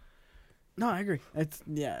eh. No, I agree.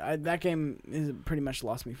 That game is pretty much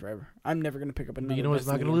lost me forever. I'm never gonna pick up another. But you know what's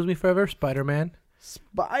not Destiny going to lose me forever? Spider-Man.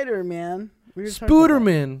 Spider-Man. We were talking about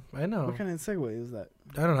Spooderman. I know. that. What kind of segue is that?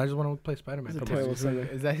 I don't know. I just want to play Spider-Man. It's a terrible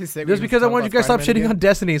segue. Is that his segue? Just because I want you guys to stop shitting on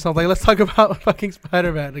Destiny. So I'm like, let's talk about fucking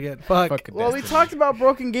Spider-Man again. Fuck. Well, we talked about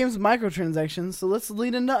broken games with microtransactions, so let's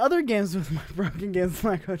lead into other games with broken games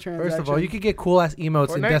with microtransactions. First of all, you could get cool-ass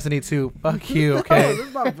emotes in Fortnite? Destiny 2. Fuck you, No, okay? this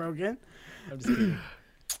is not broken. I'm just kidding.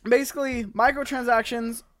 Basically,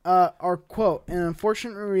 microtransactions are, quote, an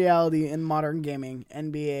unfortunate reality in modern gaming,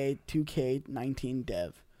 NBA 2K19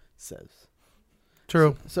 dev says.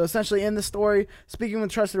 True. So essentially in the story, speaking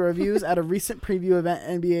with trusted reviews at a recent preview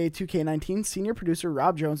event NBA 2K19, senior producer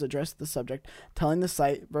Rob Jones addressed the subject, telling the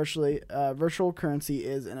site virtual currency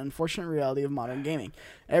is an unfortunate reality of modern gaming.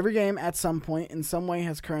 Every game at some point in some way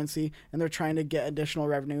has currency, and they're trying to get additional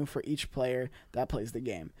revenue for each player that plays the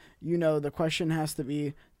game. The question has to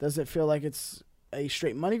be, does it feel like it's a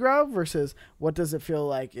straight money grab versus what does it feel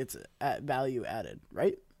like it's at value added,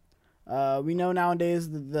 right? We know nowadays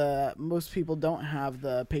that most people don't have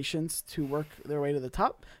the patience to work their way to the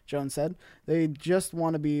top, Jones said. They just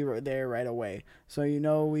want to be there right away. So,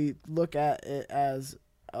 we look at it as,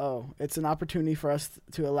 it's an opportunity for us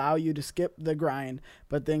to allow you to skip the grind,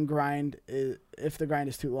 but then grind if the grind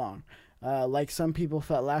is too long. Like some people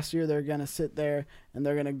felt last year, they're going to sit there and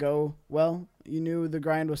they're going to go, well, you knew the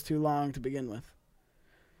grind was too long to begin with.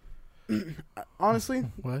 Honestly,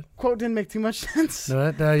 What? quote didn't make too much sense.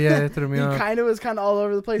 No, yeah, it threw me He off. was kind of all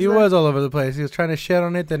over the place. He there. was all over the place. He was trying to shit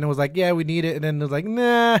on it, then it was like, yeah, we need it, and then it was like,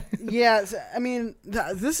 nah. Yeah, I mean,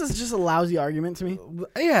 this is just a lousy argument to me.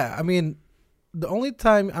 Yeah, I mean, the only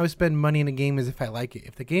time I would spend money in a game is if I like it.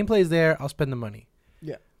 If the gameplay is there, I'll spend the money.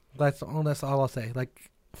 Yeah. That's all I'll say.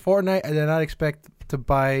 Like, Fortnite, I did not expect to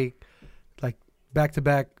buy, like,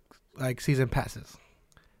 back-to-back, like, season passes.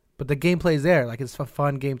 But the gameplay's there. Like, it's a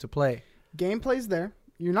fun game to play. Gameplay's there.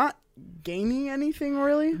 You're not gaining anything,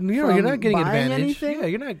 really. You're not getting buying advantage. anything. Yeah,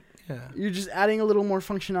 you're not. Yeah. You're just adding a little more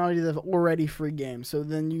functionality to the already free game. So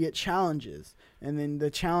then you get challenges. And then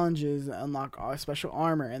the challenges unlock special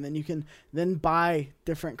armor. And then you can then buy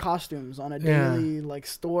different costumes on a daily like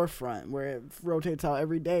storefront where it rotates out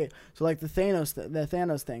every day. So like the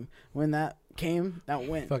Thanos thing. When that came, that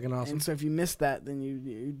went. Fucking awesome. And so if you missed that, then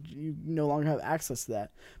you no longer have access to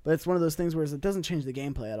that. But it's one of those things where it doesn't change the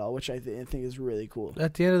gameplay at all, which I think is really cool.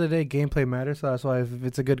 At the end of the day, gameplay matters. So that's why if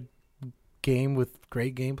it's a good game with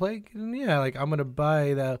great gameplay, yeah, like I'm gonna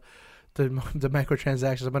buy the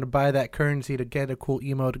microtransactions. I'm gonna buy that currency to get a cool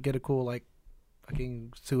emote, to get a cool like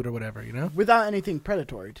fucking suit or whatever, Without anything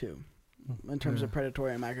predatory too, in terms of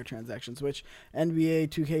predatory and microtransactions, which NBA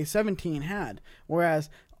 2K17 had. Whereas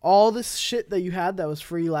all this shit that you had that was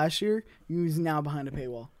free last year, is now behind a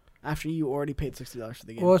paywall after you already paid $60 for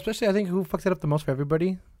the game. Well, especially I think who fucked it up the most for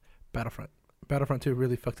everybody, Battlefront. Battlefront 2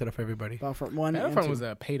 really fucked it up for everybody. Battlefront 1 and Battlefront 2. was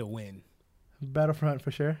a pay to win. Battlefront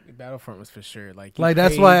for sure. Battlefront was for sure. Like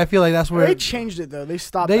That's why I feel like that's where They changed it though. They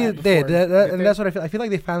stopped they that did, before. and that's what I feel. I feel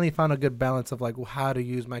like they finally found a good balance of like how to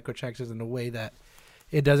use microtransactions in a way that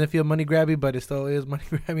it doesn't feel money grabby, but it still is money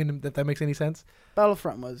grabby. If that makes any sense.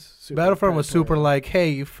 Battlefront was super Battlefront was super predatory. like, hey,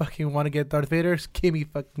 you fucking want to get Darth Vader? Give me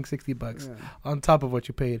fucking $60 Yeah. on top of what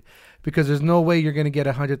you paid, because there's no way you're gonna get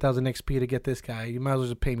 100,000 XP to get this guy. You might as well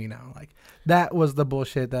just pay me now. Like that was the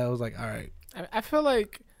bullshit. That was like, all right. I feel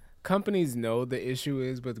like companies know the issue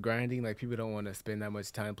is with grinding. Like people don't want to spend that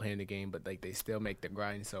much time playing the game, but like they still make the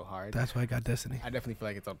grind so hard. That's why I got Destiny. I definitely feel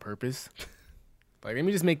like it's on purpose. Like let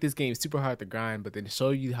me just make this game super hard to grind, but then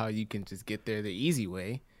show you how you can just get there the easy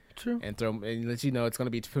way. True. And let you know it's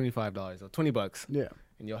gonna be $25 or $20. Yeah.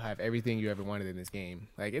 and you'll have everything you ever wanted in this game.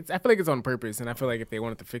 Like I feel like it's on purpose, and I feel like if they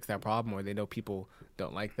wanted to fix that problem, or they know people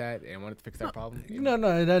don't like that and wanted to fix that problem, no,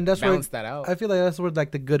 and that's balance that out. I feel like that's where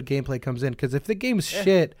like the good gameplay comes in. Because if the game's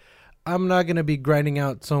shit, I'm not gonna be grinding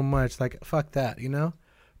out so much. Like fuck that, you know.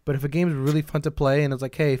 But if a game's really fun to play, and it's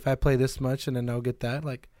like, hey, if I play this much, and then I'll get that,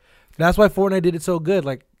 like, that's why Fortnite did it so good.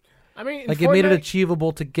 Like, I mean, like it made it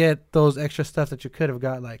achievable to get those extra stuff that you could have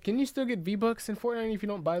got. Like, can you still get V-Bucks in Fortnite if you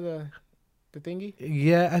don't buy the thingy?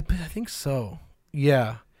 Yeah, I think so.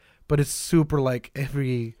 Yeah, but it's super like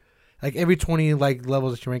every 20 like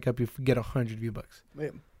levels that you rank up, you get 100 V-Bucks.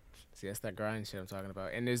 Wait. See, that's that grind shit I'm talking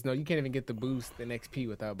about. And you can't even get the boost in XP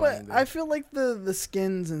without buying. But I feel like the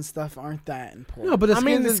skins and stuff aren't that important. No, but the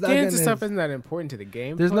skins and stuff isn't that important to the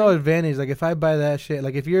game. There's no advantage. Like if I buy that shit,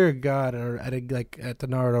 like if you're a god or at the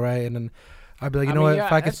Naruto, right, and then I'd be like, you know what?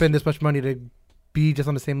 If I could spend this much money to be just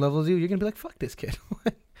on the same level as you, you're gonna be like, fuck this kid.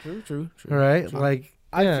 True. Right? True. Like.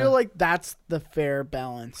 I feel like that's the fair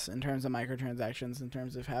balance in terms of microtransactions, in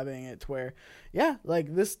terms of having it to where,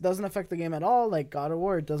 like this doesn't affect the game at all. Like God of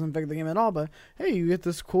War, it doesn't affect the game at all. But hey, you get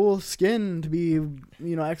this cool skin to be,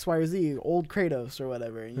 X, Y, or Z, old Kratos or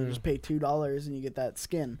whatever, and you just pay $2 and you get that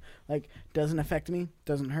skin. Like doesn't affect me,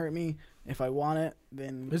 doesn't hurt me. If I want it,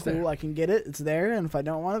 then it's cool, I can get it. It's there, and if I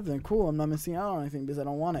don't want it, then cool, I'm not missing out on anything because I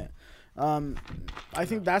don't want it. I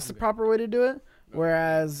think that's the proper way to do it.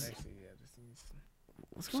 Whereas.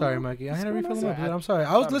 Sorry, Mikey. I had to refill them up. I'm sorry.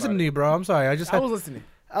 I was listening to you, bro. I'm sorry. I was listening.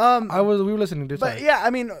 We were listening to. But yeah,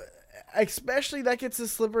 I mean, especially that gets a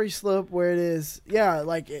slippery slope where it is. Yeah,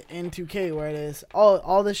 like in 2K where it is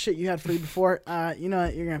all this shit you had free before. You know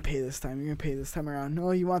what? You're gonna pay this time. You're gonna pay this time around.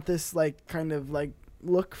 No, you want this like kind of like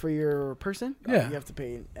look for your person. Yeah. You have to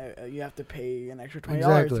pay. You have to pay an extra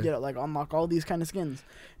 $20 to get it. Like unlock all these kind of skins.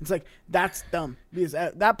 It's like that's dumb because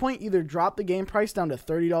at that point either drop the game price down to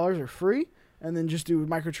 $30 or free. And then just do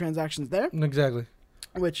microtransactions there. Exactly.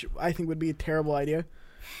 Which I think would be a terrible idea.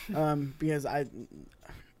 Because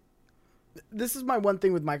this is my one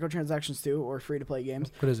thing with microtransactions too, or free-to-play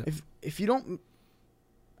games. What is it? If you don't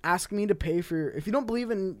ask me to pay for... If you don't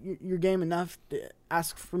believe in your game enough to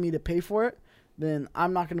ask for me to pay for it, then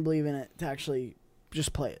I'm not going to believe in it to actually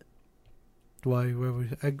just play it. Why?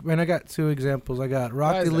 When I got two examples. I got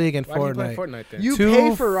Rocket League and Fortnite. Fortnite then? You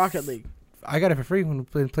pay for Rocket League. I got it for free when we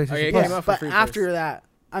played PlayStation Plus. But after that,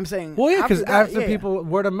 I'm saying... Well, yeah, because after people,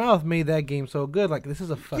 word of mouth made that game so good. Like, this is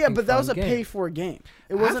a fucking Yeah, but that was a game. pay-for game.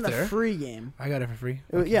 It wasn't a free game. I got it for free.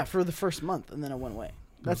 Yeah, for the first month, and then it went away.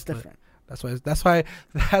 That's different. That's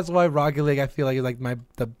why Rocket League I feel like is like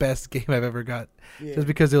the best game I've ever got. Yeah. Just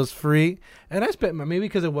because it was free. And I spent maybe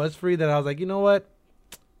because it was free that I was like, you know what?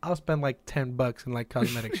 I'll spend like $10 in like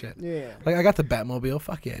cosmetic shit. Yeah. Like I got the Batmobile.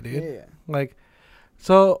 Fuck yeah, dude. Yeah. Like,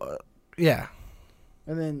 so... yeah.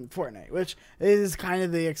 And then Fortnite, which is kind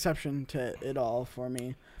of the exception to it all for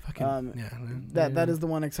me. That is the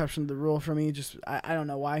one exception to the rule for me. Just I don't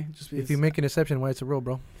know why. Just because if you make an exception, why it's a rule,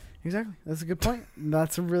 bro? Exactly. That's a good point.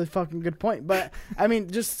 That's a really fucking good point. But I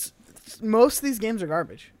mean, just most of these games are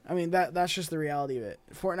garbage. I mean that's just the reality of it.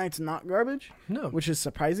 Fortnite's not garbage. No. Which is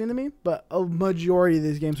surprising to me. But a majority of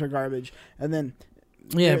these games are garbage. And then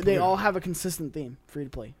they all have a consistent theme: free to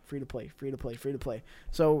play, free to play, free to play, free to play.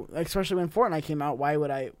 So, especially when Fortnite came out, why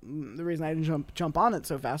would I? The reason I didn't jump on it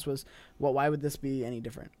so fast was, well, why would this be any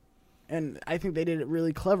different? And I think they did it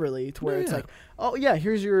really cleverly to where it's like, oh yeah,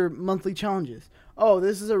 here's your monthly challenges. Oh,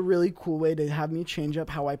 this is a really cool way to have me change up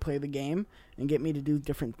how I play the game and get me to do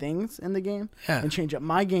different things in the game and change up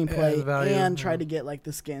my gameplay and try to get like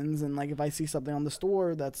the skins. And like if I see something on the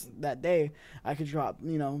store that's that day, I could drop,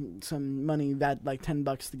 some money, that like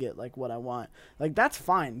 $10 to get like what I want. Like that's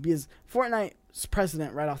fine because Fortnite's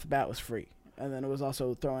precedent right off the bat was free. And then it was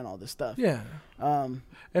also throwing all this stuff. Yeah. And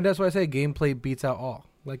that's why I say gameplay beats out all.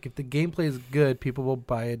 Like if the gameplay is good, people will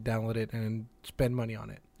buy it, download it, and spend money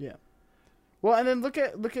on it. Yeah. Well, and then look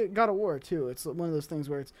at God of War too. It's one of those things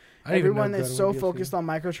where it's everyone is so focused on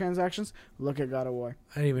microtransactions. Look at God of War.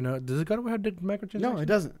 I didn't even know. Does God of War have microtransactions? No, it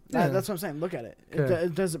doesn't. Yeah. That's what I'm saying. Look at it.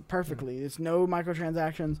 It does it perfectly. It's no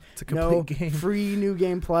microtransactions. It's a complete game. Free new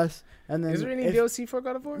game plus. And then is there any DLC for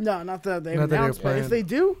God of War? No, not that they've announced. But if they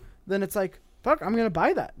do, then it's like, fuck, I'm gonna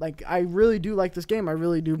buy that. Like, I really do like this game. I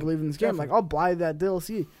really do believe in this game. Like, I'll buy that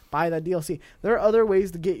DLC. There are other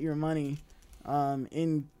ways to get your money,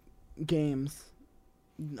 in games,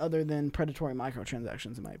 other than predatory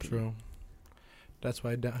microtransactions, in my opinion. True. That's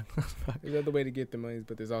why I don't. There's other way to get the monies,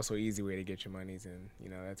 but there's also an easy way to get your monies, and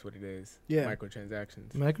that's what it is. Yeah.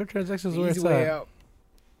 Microtransactions. Microtransactions are easy way out. out.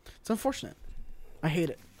 It's unfortunate. I hate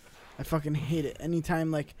it. I fucking hate it.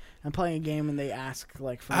 Anytime like I'm playing a game and they ask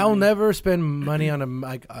like for I'll money. never spend money on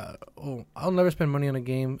I'll never spend money on a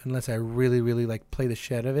game unless I really, really like play the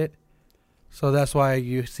shit out of it. So that's why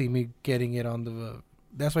you see me getting it on the.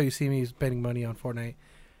 That's why you see me spending money on Fortnite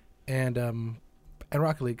and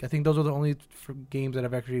Rocket League. I think those are the only games that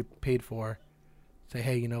I've actually paid for. Say,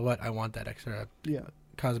 hey, you know what? I want that extra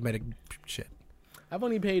cosmetic shit. I've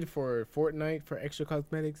only paid for Fortnite for extra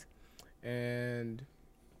cosmetics, and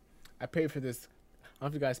I paid for this. I don't know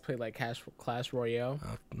if you guys played like Clash Royale.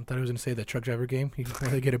 I thought I was gonna say the truck driver game. You can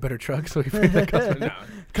really get a better truck, so you pay that custom. No,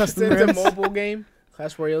 Custom it's a rims. mobile game.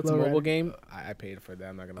 Clash Royale, it's a Low mobile rent. game. I paid for that.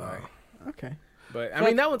 I'm not gonna lie. Okay. But I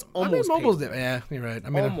mean, that one's almost. mobile's paid for. yeah, you're right. I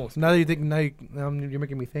mean, Almost. now that you think, you're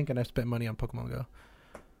making me think, and I spent money on Pokemon Go.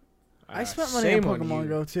 I spent money on Shame Pokemon you.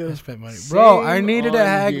 Go I too. spent money, bro. I Shame needed to on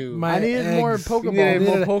hack you. my. I needed eggs. more You Pokeballs. needed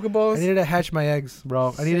more I Pokeballs. needed to hatch my eggs,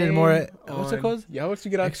 bro. I needed Shame more. What's it on- called? Yeah, how much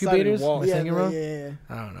you get outside Excubators? and walk? Yeah. Singing room? yeah.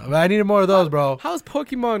 I don't know, but I needed more of those, bro. How's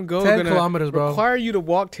Pokemon Go 10 gonna kilometers, bro. require you to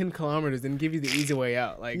walk 10 kilometers and give you the easy way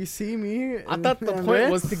out? Like, You see me? I thought the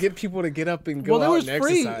point was to get people to get up and go Well, it out was and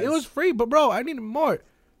free. exercise. It was free, but bro, I needed more.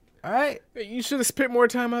 All right. You should have spent more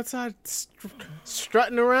time outside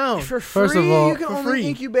strutting around. for free. First of all- you can For only free.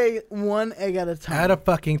 incubate one egg at a time. At a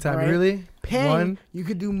fucking time, Right. really? Paying, One. you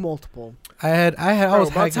could do multiple. I Bro, was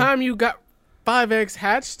by the hacking. time you got 5 eggs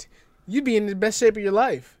hatched, you'd be in the best shape of your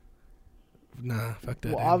life. Nah, fuck that.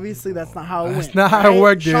 Well, dude. obviously that's not how it That's went. not how it right,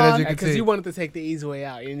 worked, dude, as Sean? you can Because see. you wanted to take the easy way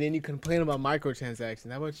out, and then you complain about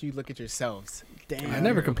microtransactions. How about you look at yourselves? Damn. I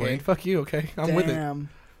never Okay. complained. Fuck you, okay? I'm with it. Damn.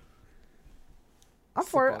 I'm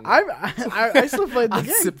Sip for it. on I still played the I'll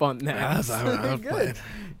game. sip on that. I was Good. playing.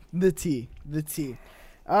 The T.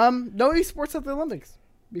 No esports at the Olympics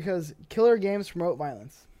because killer games promote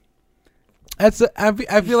violence. I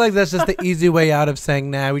feel like that's just the easy way out of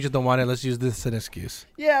saying, nah, we just don't want it. Let's use this as an excuse.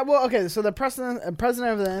 Yeah, well, okay. So the president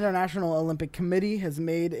of the International Olympic Committee has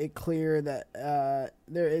made it clear that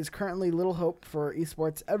there is currently little hope for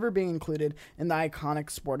esports ever being included in the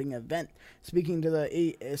iconic sporting event. Speaking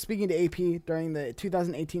to AP during the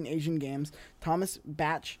 2018 Asian Games, Thomas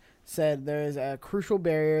Bach said there is a crucial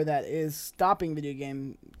barrier that is stopping video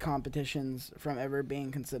game competitions from ever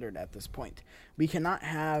being considered at this point. We cannot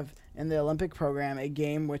have in the Olympic program a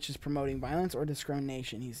game which is promoting violence or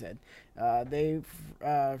discrimination, he said.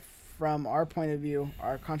 From our point of view,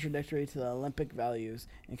 are contradictory to the Olympic values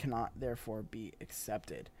and cannot therefore be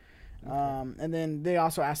accepted. And then they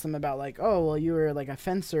also asked them about like, oh, well, you were like a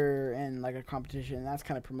fencer in like a competition, and that's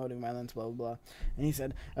kind of promoting violence, blah, blah, blah. And he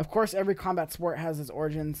said, of course, every combat sport has its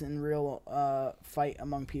origins in real fight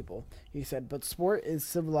among people. He said, but sport is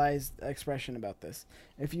civilized expression about this.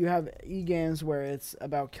 If you have e-games where it's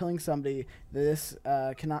about killing somebody, this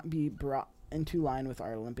cannot be brought into line with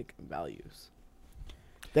our Olympic values.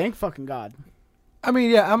 Thank fucking God. I mean,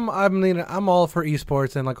 yeah, I'm all for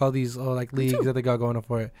esports and like all these like leagues that they got going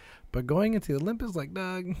for it. But going into the Olympics, like,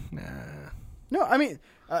 dog, nah. No, I mean,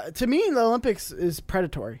 to me, the Olympics is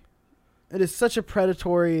predatory. It is such a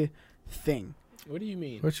predatory thing. What do you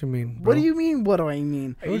mean? What you mean? What Bro? do you mean? What do I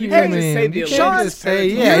mean? Hey, You can't mean? just say the You Olympics can't just is say,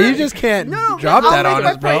 predatory. yeah, you just can't No, drop I'll that make on my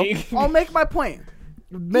us, bro. point. I'll make my point.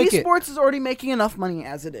 Make it. Esports is already making enough money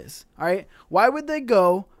as it is. All right. Why would they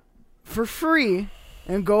go for free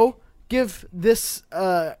and go give this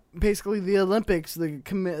basically the Olympics, the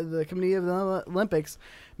committee of the Olympics,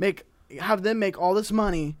 have them make all this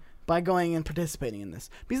money by going and participating in this?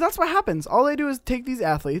 Because that's what happens. All they do is take these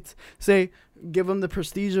athletes, give them the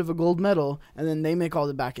prestige of a gold medal, and then they make all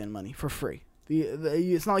the back end money for free.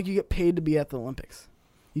 It's not like you get paid to be at the Olympics.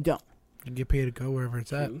 You don't. You get paid to go wherever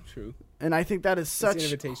it's at. True. And I think that is It's such an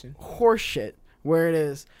invitation. horseshit where it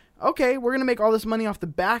is, okay, we're going to make all this money off the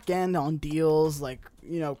back end on deals like,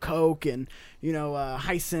 Coke and,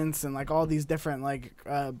 Hisense and like all these different like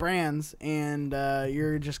brands. And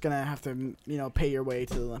you're just going to have to, pay your way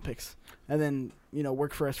to the Olympics and then,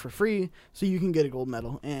 work for us for free so you can get a gold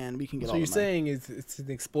medal and we can get So all you're the money. saying it's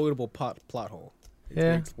an exploitable plot hole. It's Yeah.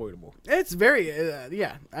 very exploitable. It's very,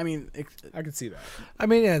 yeah. I mean, I can see that. I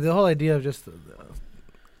mean, yeah, the whole idea of just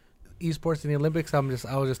esports in the Olympics, I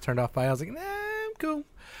was just turned off by. I was like, nah, I'm cool.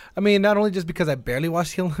 I mean, not only just because I barely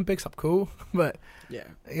watch the Olympics, I'm cool, but yeah.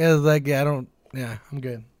 it's like, I'm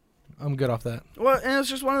good. I'm good off that. Well, and it's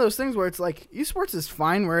just one of those things where it's like esports is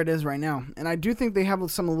fine where it is right now, and I do think they have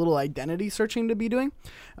some little identity searching to be doing,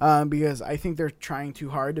 because I think they're trying too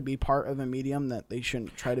hard to be part of a medium that they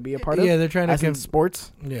shouldn't try to be a part of. Yeah, they're trying to as in give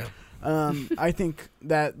sports. Yeah. I think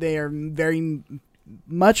that they are very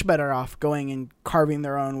much better off going and carving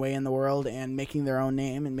their own way in the world and making their own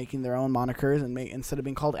name and making their own monikers and instead of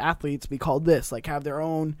being called athletes, be called this. Like have their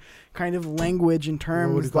own kind of language in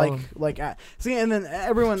terms see. And then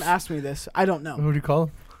everyone asked me this. I don't know. What do you call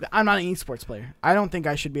them? I'm not an esports player. I don't think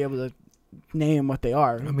I should be able to name what they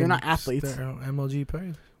are. They're not athletes. They're MLG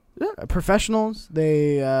players. Yeah, professionals.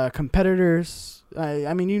 They competitors.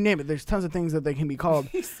 I mean, you name it. There's tons of things that they can be called.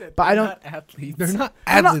 But I don't. Not athletes. They're not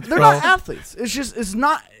athletes. They're not athletes. It's just it's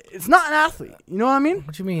not an athlete. You know what I mean?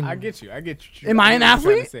 What you mean? I get you. Am I an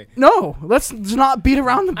athlete? No. Let's not beat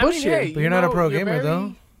around the bush here. But you're not a pro gamer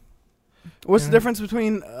though. What's the difference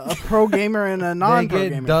between a pro gamer and a non-pro gamer?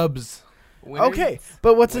 They get dubs. Winners, okay,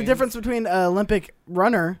 but what's the difference between an Olympic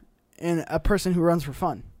runner and a person who runs for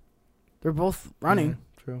fun? They're both running.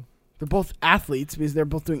 Yeah, true. They're both athletes because they're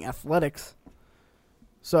both doing athletics.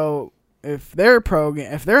 So if they're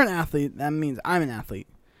if they're an athlete, that means I'm an athlete,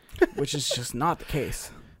 which is just not the case.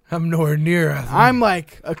 I'm nowhere near athlete. I'm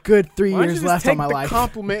like a good 3 years left on my life.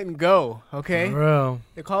 Compliment and go, okay? Bro.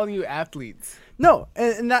 They're calling you athletes. No,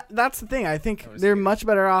 and that's the thing. I think they're much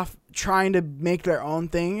better off trying to make their own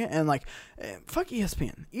thing and like, fuck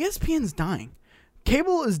ESPN. ESPN's dying.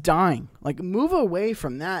 Cable is dying. Like, move away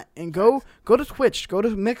from that and go to Twitch, go to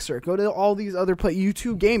Mixer, go to all these other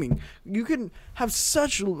YouTube gaming. You can have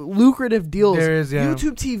such lucrative deals. There is, yeah.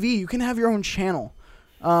 YouTube TV, you can have your own channel.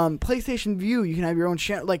 PlayStation View, you can have your own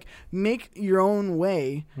channel. Like, make your own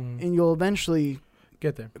way, and you'll eventually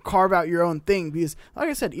get there. Carve out your own thing because, like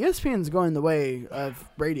I said, ESPN's going the way of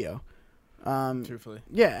radio. Truthfully.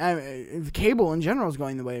 Yeah, cable in general is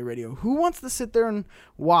going the way of radio. Who wants to sit there and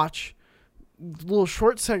watch little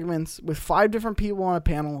short segments with 5 different people on a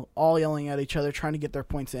panel all yelling at each other trying to get their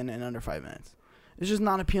points in under 5 minutes? It's just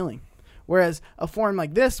not appealing. Whereas a forum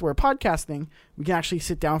like this, where podcasting, we can actually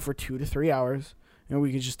sit down for 2 to 3 hours and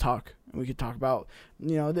we could just talk. And we could talk about,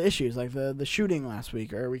 the issues like the shooting last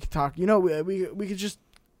week, or we could talk, we could just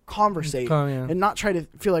conversate and not try to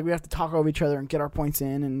feel like we have to talk over each other and get our points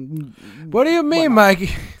in. And what do you mean,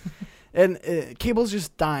 Mikey? And cable's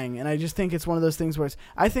just dying. And I just think it's one of those things where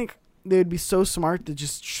I think they would be so smart to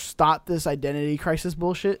just stop this identity crisis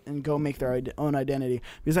bullshit and go make their own identity.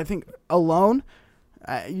 Because I think alone,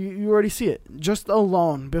 you already see it. Just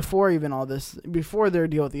alone, before even all this, before their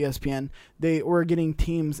deal with ESPN, they were getting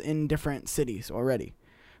teams in different cities already.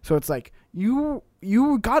 So it's like, you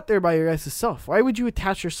got there by your guys' self. Why would you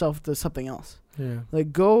attach yourself to something else? Yeah.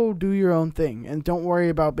 Like, go do your own thing. And don't worry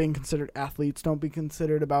about being considered athletes. Don't be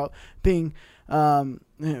considered about being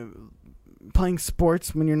playing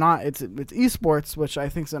sports when you're not. It's esports, which I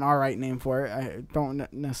think is an alright name for it. I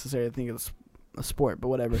don't necessarily think it's a sport, but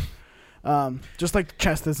whatever. Just like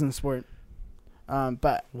chess isn't a sport.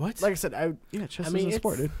 But what? Like I said, chess is a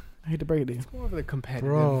sport, dude. I hate to break it to you. It's more of the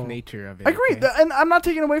competitive nature of it. I agree. Okay? And I'm not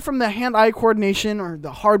taking away from the hand-eye coordination or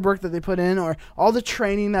the hard work that they put in or all the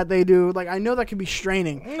training that they do. Like, I know that can be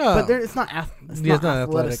straining. No. But it's not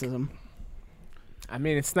athleticism. I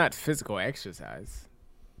mean, it's not physical exercise.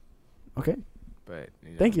 Okay. But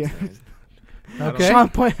thank you. Okay. Sean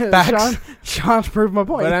proved my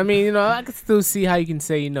point. But I mean, I could still see how you can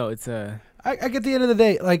say, it's a. I at the end of the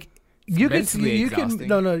day, like, you could exhausting.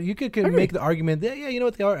 make the argument that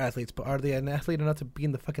they are athletes, but are they an athlete enough to be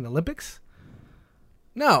in the fucking Olympics?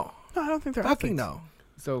 No, I don't think they're fucking athletes. No.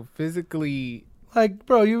 So physically, like,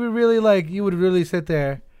 bro, you would really sit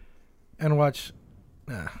there and watch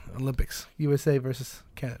Olympics, USA versus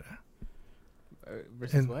Canada.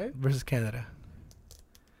 What? Versus Canada.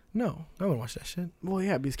 No, I wouldn't watch that shit. Well,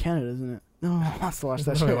 yeah, because Canada, isn't it? No one wants to watch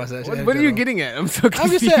that shit. What are you getting at? I'm so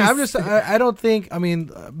confused. I'm just saying. I don't think. I mean,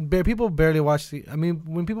 people barely watch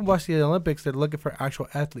when people watch the Olympics, they're looking for actual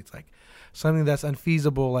athletes, like something that's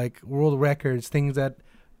unfeasible, like world records, things that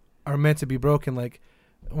are meant to be broken. Like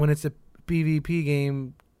when it's a PvP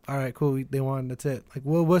game, all right, cool, they won. That's it. Like,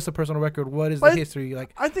 what's the personal record? What is the history?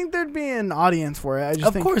 Like, I think there'd be an audience for it. I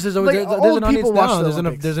just think, course, there's an audience now.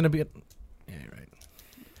 There's gonna be.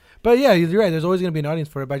 But yeah, you're right. There's always going to be an audience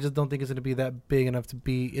for it, but I just don't think it's going to be that big enough to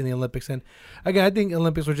be in the Olympics. And again, I think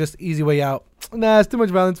Olympics were just easy way out. Nah, it's too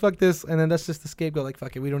much violence. Fuck this. And then that's just the scapegoat. Like,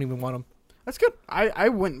 fuck it. We don't even want them. That's good. I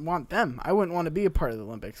wouldn't want them. I wouldn't want to be a part of the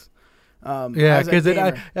Olympics. Yeah, because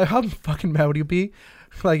how fucking mad would you be?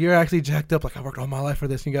 Like, you're actually jacked up. Like, I worked all my life for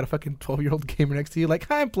this. And you got a fucking 12-year-old gamer next to you.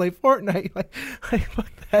 Like, I play Fortnite. Like,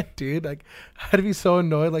 fuck that, dude. Like, I'd be so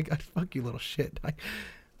annoyed. Like, fuck you, little shit. Like,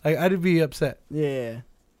 I'd be upset. Yeah.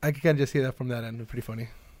 I can kind of just see that from that end. It's pretty funny.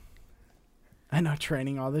 I know,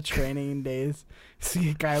 all the training days. See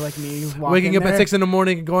a guy like me waking up at 6 a.m.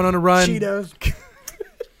 and going on a run. Cheetos.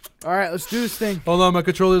 All right, let's do this thing. Hold on, my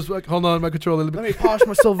controller's. Hold on, my controller. Let me polish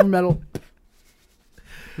my silver medal.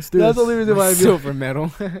 Let's do That's this. the only reason why I Silver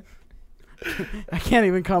medal. I can't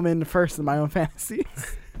even come in first in my own fantasy.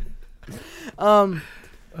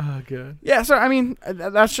 Oh god. Yeah, so I mean,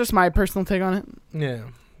 that's just my personal take on it. Yeah.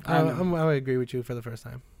 I agree with you for the first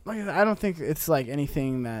time. Like, I don't think it's like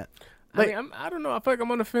anything that. Like, I don't know. I feel like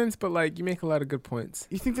I'm on the fence, but like you make a lot of good points.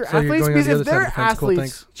 you think they're So you're athletes? going on Because the if other side of they're the fence, cool, athletes,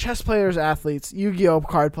 thanks. chess players are athletes, Yu-Gi-Oh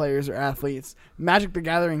card players are athletes, Magic the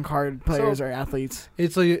Gathering card players are athletes.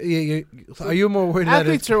 It's so so are you more worried that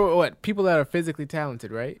Athletes it's are what? People that are physically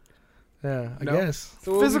talented, right? yeah, I No. guess.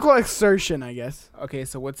 So what Physical exertion, I guess. okay,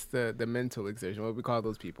 so what's the mental exertion? What do we call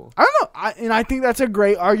those people? I don't know, I think that's a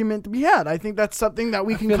great argument to be had. I think that's something that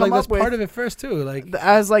we I can feel come like that's up with part of it first too. Like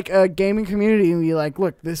as like a gaming community and be like,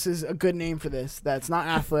 look, this is a good name for this. That's not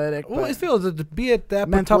athletic. well, but it feels to be at that top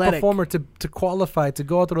Mental-etic. performer to qualify to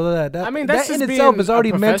go through that. I mean, that's that in just itself being is already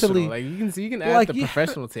a professional. mentally. Like you can add Like, the you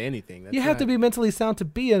professional to anything. That's You have to not- be mentally sound to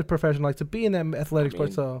be a professional, like to be in that athletic sport.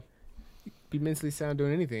 mean, So be mentally sound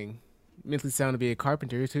doing anything. Mentally sound to be a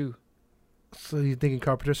carpenter too. you thinking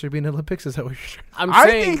carpenters should be in the Olympics? Is that what you're saying? I'm I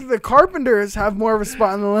saying. think the Carpenters have more of a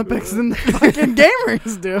spot in the Olympics than the fucking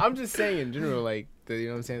gamers do. I'm just saying in general, like you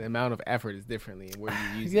know what I'm saying. The amount of effort is differently, and where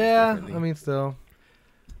you use it. Yeah, is differently. I mean, still.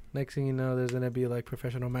 Next thing you know, there's gonna be like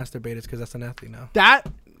professional masturbators because that's an athlete now. That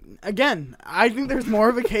again, I think there's more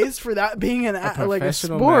of a case for that being an a like a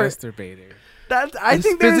professional sport. masturbator. That I It's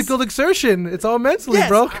think there's physical exertion. It's all mentally, yes,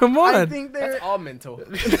 bro. Come on. I think there That's all mental.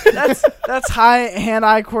 that's high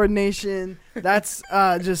hand-eye coordination. That's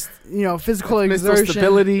just physical Mental exertion.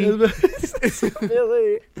 stability,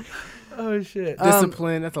 Stability. Oh shit.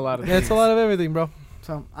 discipline. That's a lot of. Yeah, it's a lot of everything, bro.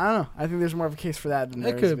 So I don't know. I think there's more of a case for that than It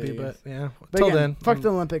there is could be, video but games. yeah. But Till again, then, fuck the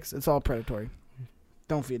Olympics. It's all predatory.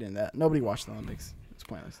 Don't feed in that. Nobody watched the Olympics. It's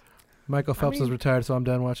pointless. Michael Phelps is mean- retired, so I'm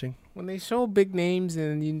done watching. When they show big names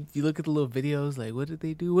and you look at the little videos, like what did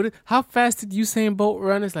they do? How fast did Usain Bolt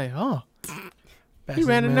run? It's like, oh, he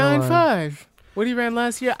ran a 9.5. What he ran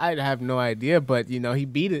last year? I have no idea, but he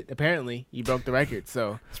beat it. Apparently, he broke the record.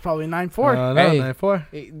 So It's probably 9.4 No, Hey.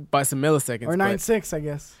 9.4. by some milliseconds. or but 9.6, I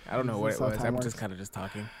guess. I don't know what it That's how was. time I'm works. just kind of just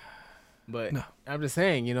talking. But No. I'm just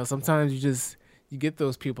saying, sometimes you get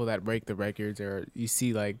those people that break the records, or I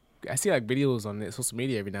see videos on social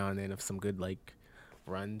media every now and then of some good like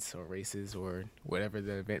runs or races or whatever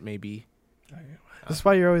the event may be. That's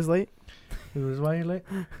why you're always late. This is why you're late.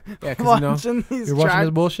 Yeah, because Watching these You're watching tracks.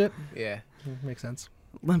 this bullshit. yeah, Makes sense.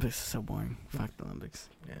 Olympics is so boring. Fuck the Olympics.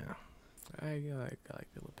 Yeah. I like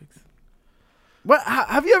the Olympics. What?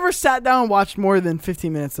 Have you ever sat down and watched more than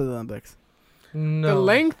 15 minutes of the Olympics? No. The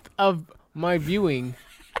length of my viewing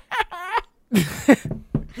That's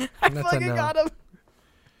a Fucking no. got him.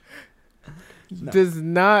 No. does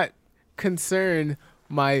not concern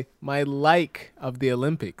my like of the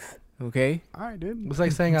Olympics. Okay, All right, dude. It's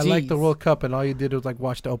like saying I like the Jeez. World Cup and all you did was like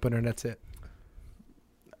watch the opener and that's it.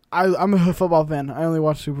 I'm a football fan. I only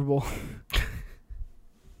watch Super Bowl.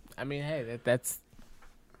 I mean, hey, that's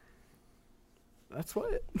That's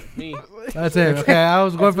what. me. That's it. Okay, I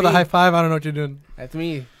was going That's for the me. high five. I don't know what you're doing. That's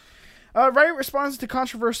me. Reddit responds to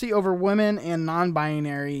controversy over women and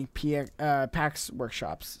non-binary PAX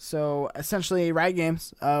workshops. So essentially, Riot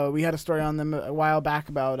Games, we had a story on them a while back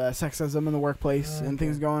about sexism in the workplace and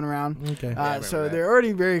things going around. Okay. I remember So that. they're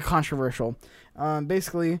already very controversial.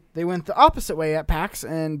 Basically, they went the opposite way at PAX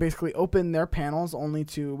and basically opened their panels only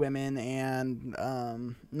to women and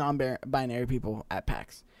non-binary people at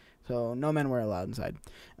PAX. So no men were allowed inside.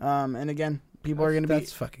 And again, people are going to be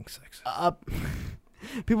That's fucking sexist. up.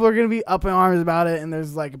 People are going to be up in arms about it, and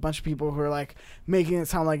there's like a bunch of people who are like making it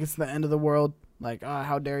sound like it's the end of the world. Like,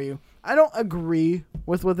 how dare you? I don't agree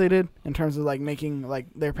with what they did in terms of like making like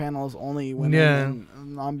their panels only women Yeah.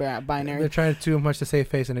 and non-binary. They're trying too much to save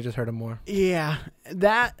face and it just hurt them more. Yeah,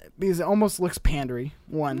 that because it almost looks pandery.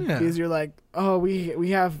 One, Yeah. because you're like, oh, we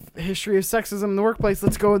have a history of sexism in the workplace.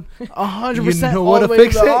 Let's go 100%. You know all what'll the way to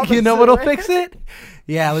fix the it? You know what'll opposite way. fix it?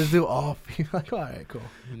 Yeah, let's do all. Like, all right, cool.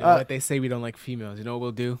 You know Uh, what they say we don't like females. You know what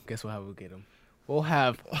we'll do? Guess what? How we'll get them? We'll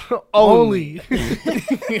have Only.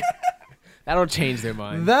 That'll change their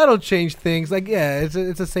mind. That'll change things. Like, yeah, it's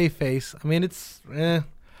a safe face. I mean, I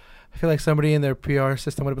feel like somebody in their PR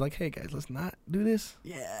system would have been like, hey, guys, let's not do this.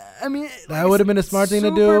 Yeah, I mean That would have been a smart thing to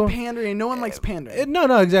super do. pandering. No one likes pandering.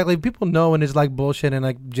 No, exactly. People know when it's like bullshit and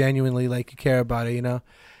like genuinely like you care about it, you know?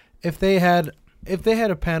 If they had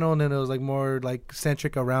a panel and then it was like more like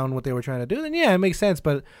centric around what they were trying to do, then yeah, it makes sense.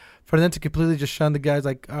 But for them to completely just shun the guys,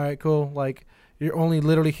 like, all right, cool, like you're only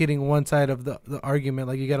literally hitting one side of the argument.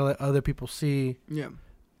 Like you gotta let other people see. Yeah.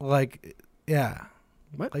 Like, yeah.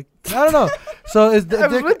 What? Like I don't know. So is I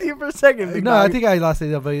was with you for a second. Big no, I dog. think I lost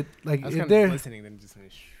it. But like I was if kind they're of listening, then just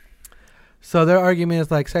So their argument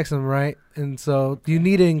is like sexism, right? And so you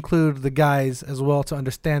need to include the guys as well to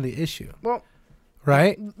understand the issue. Well,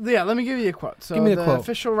 right? Yeah, let me give you a quote. So give me the quote.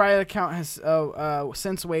 official Riot account has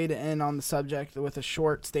since weighed in on the subject with a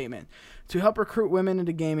short statement. To help recruit women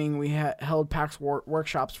into gaming, we held PAX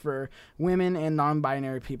workshops for women and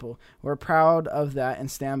non-binary people. We're proud of that and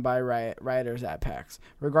stand by rioters at PAX.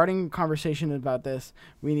 Regarding conversation about this,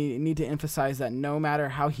 we need to emphasize that no matter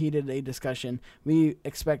how heated a discussion, we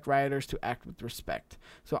expect rioters to act with respect.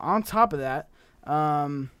 So on top of that,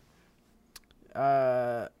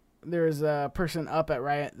 there's a person up at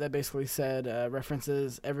Riot that basically said,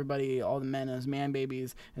 references everybody, all the men as man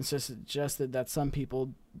babies, and suggested that some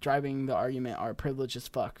people driving the argument are privileged as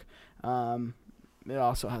fuck. It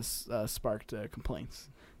also has sparked complaints.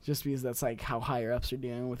 Just because that's like how higher ups are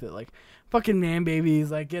dealing with it. Like, fucking man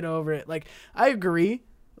babies, like, get over it. Like, I agree.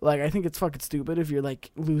 Like, I think it's fucking stupid if you're, like,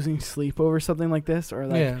 losing sleep over something like this. Or,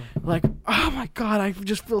 like, oh, my God, I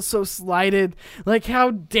just feel so slighted. Like, how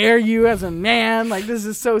dare you as a man? Like, this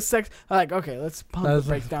is so Like, okay, let's pump the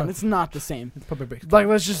brakes down. It's not the same. Like,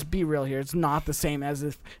 let's just be real here. It's not the same as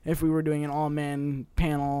if we were doing an all-man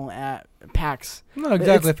panel at PAX. No,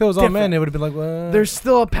 exactly. If it was all men, it would have been like, what? There's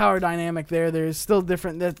still a power dynamic there. There's still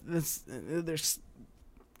different... It's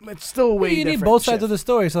still way different. You need both sides of the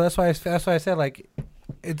story. So that's why I said, like...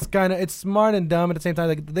 It's smart and dumb at the same time.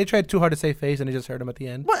 Like, they tried too hard to save face and it just hurt them at the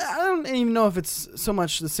end. Well, I don't even know if it's so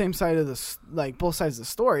much the same side of the like both sides of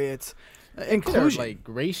the story. It's inclusion. Like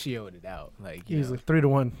ratioed it out, like easily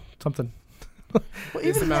 3-1 something. Well,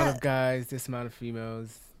 this amount of guys, this amount of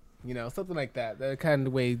females, something like that. The kind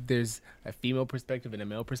of way there's a female perspective and a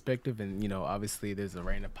male perspective, and obviously there's a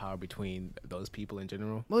reign of power between those people in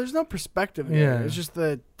general. Well, there's no perspective there. Yeah. It's just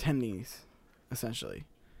the attendees, essentially.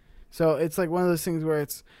 So it's like one of those things where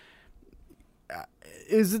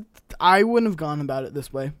I wouldn't have gone about it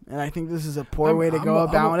this way, and I think this is a poor way to go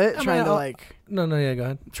about it. Go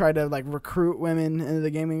ahead. Try to like recruit women into the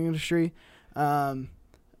gaming industry.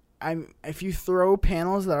 If you throw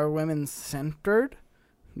panels that are women centered,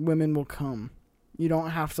 women will come. You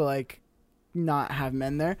don't have to like not have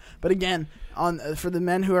men there. But again, for the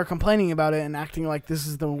men who are complaining about it and acting like this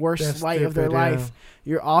is the worst light of their life,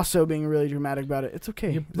 you're also being really dramatic about it. It's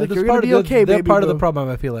okay. You're gonna be okay, baby. They're part of the problem,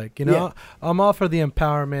 I feel like. I'm all for the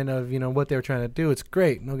empowerment of, what they were trying to do. It's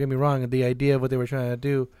great. Don't get me wrong. The idea of what they were trying to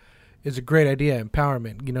do is a great idea.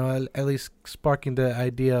 Empowerment. At least sparking the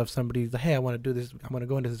idea of somebody, hey, I want to do this. I want to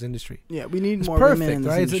go into this industry. Yeah, we need more women in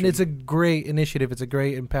this industry. It's a great initiative. It's a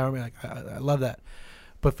great empowerment. Like, I love that.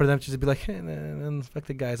 But for them to just be like, hey, fuck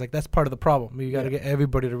the guys, like, that's part of the problem. You got to get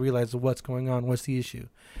everybody to realize what's going on, what's the issue.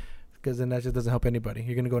 Because then that just doesn't help anybody.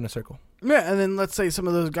 You're going to go in a circle. Yeah, and then let's say some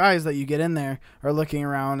of those guys that you get in there are looking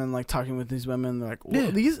around and, like, talking with these women. They're like,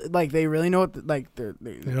 well, these, like, they really know what, they're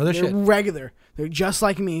shit. Regular. They're just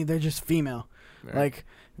like me. They're just female. Right. Like,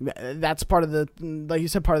 that's part of like you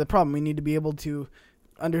said, part of the problem. We need to be able to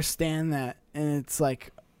understand that. And it's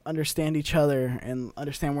like... understand each other and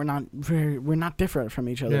understand we're not different from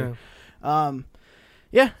each other. I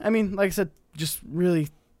mean, like I said, just really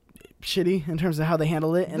shitty in terms of how they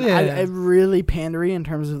handled it, and I really pandery in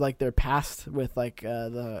terms of like their past with like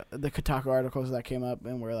the Kotaku articles that came up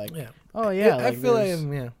and were like, I feel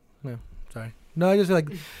like sorry, no, I just like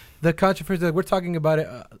the controversy. Like, we're talking about it,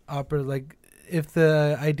 like. If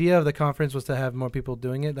the idea of the conference was to have more people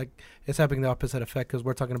doing it, like, it's having the opposite effect because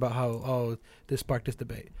we're talking about how, this sparked this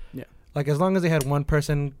debate. Yeah. Like, as long as they had one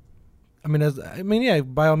person,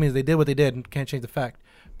 by all means, they did what they did and can't change the fact.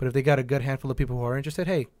 But if they got a good handful of people who are interested,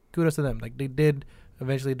 hey, kudos to them. Like, they did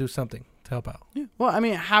eventually do something to help out. Yeah. Well, I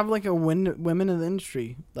mean, have, like, women in the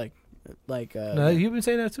industry. No, you've been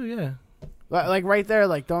saying that too, yeah. Like, right there,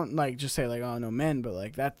 like, don't, like, just say, like, oh, no men, but,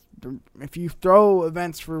 like, that's... If you throw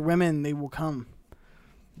events for women, they will come.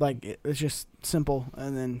 Like, it's just simple,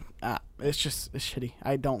 and then it's shitty.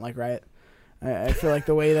 I don't like Riot. I feel like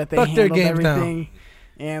the way that they handled everything,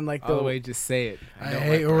 and like the way, just say it. I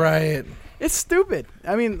hate Riot. It's stupid.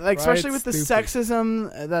 I mean, like, especially with the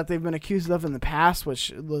sexism that they've been accused of in the past,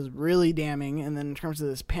 which was really damning, and then in terms of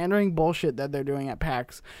this pandering bullshit that they're doing at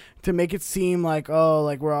PAX to make it seem like, oh,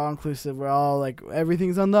 like, we're all inclusive, we're all like,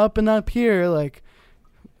 everything's on the up and up here, like.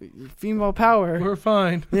 Female power. We're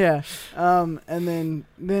fine. Yeah. And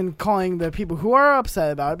then calling the people who are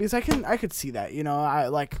upset about it, because I could see that, I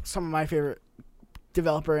like some of my favorite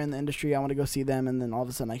developer in the industry. I want to go see them, and then all of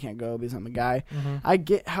a sudden I can't go because I'm a guy. Mm-hmm. I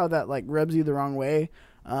get how that like rubs you the wrong way.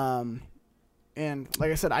 And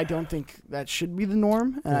like I said, I don't think that should be the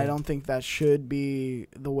norm, and I don't think that should be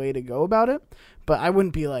the way to go about it. But I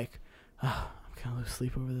wouldn't be like, I'm gonna lose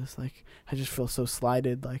sleep over this. Like, I just feel so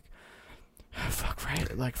slighted. Like, fuck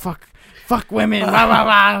Reddit, like fuck women, blah blah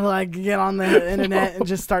blah. Like get on the internet and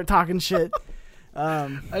just start talking shit. I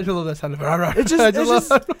just love that sound of it's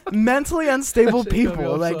just mentally unstable That shit got me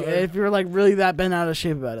people. all like sorry. if you're like really that bent out of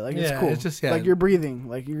shape about it, like it's Yeah, cool. it's just, yeah. like you're breathing,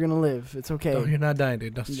 like you're gonna live. It's okay. No, you're not dying,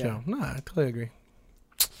 dude. That's the Yeah. show. Nah, I totally agree.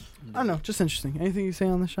 I don't know, just interesting. Anything you say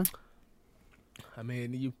on this show? I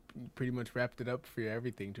mean, you pretty much wrapped it up for your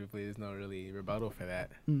everything. Truthfully, there's no really rebuttal for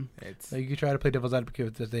that. It's Like, you try to play devil's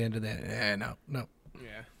advocate at the end of that. No.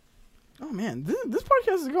 yeah. Oh man, this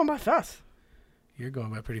podcast is going by fast. You're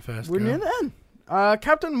going by pretty fast. We're girl. near the end.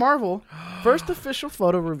 Captain Marvel, first official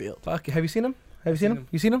photo revealed. Fuck, have you seen him? Have you seen seen him? him.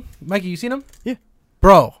 You seen him? Mikey, you seen him? Yeah.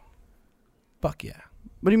 Bro. Fuck yeah.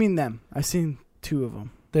 What do you mean them? I've seen 2 of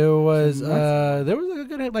them. There was What? like a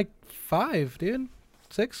good like 5, dude.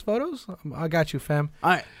 6 photos. I got you, fam.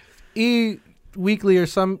 All right. E Weekly or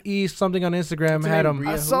something on Instagram What's her had name, him.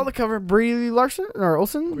 Bria? I saw the cover. Brie Larson or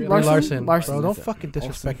Olsen? Brie Larson. Bro, don't that's it. fucking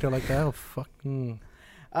disrespect her like that. Oh, fuck.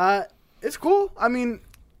 It's cool. I mean,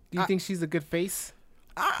 Do you think she's a good face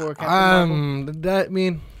for Captain Marvel? That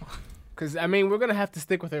mean Because I mean, we're gonna have to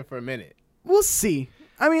stick with her for a minute. we'll see.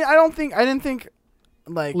 I mean, I didn't think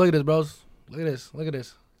like. look at this, bros. Look at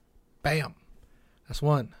this. Bam. That's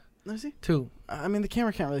 1. Let me see. 2. I mean, the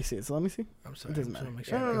camera can't really see it, so let me see. I'm sorry. It doesn't I'm matter. sorry, make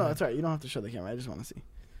sure No, I- it's alright. You don't have to show the camera. I just want to see.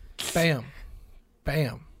 Bam.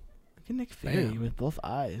 Look at Nick Fury Bam. with both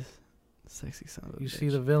eyes. Sexy son of a You bitch. see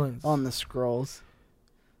the villains. on the scrolls.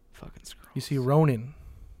 Fucking scrolls. You see Ronin.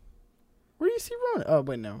 Where do you see Ronan? Oh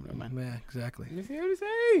wait, no, never mind. Yeah, exactly. You see what I'm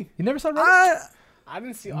saying? You never saw Ronin? I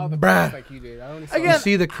didn't see all the Bruh. parts like you did. I only saw Again- You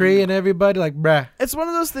see the Kree and everybody, like, bruh. It's one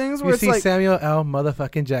of those things where You it's see like Samuel L.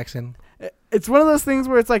 motherfucking Jackson. it's one of those things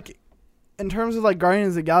where it's like, in terms of like Guardians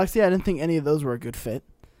of the Galaxy, I didn't think any of those were a good fit,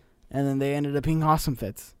 and then they ended up being awesome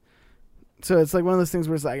fits. So it's like one of those things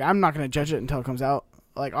where it's like I'm not gonna judge it until it comes out.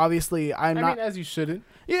 Like obviously I not. mean, as you shouldn't.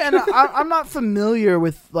 Yeah, and I'm not familiar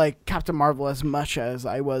with like Captain Marvel as much as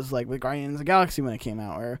I was like with Guardians of the Galaxy when it came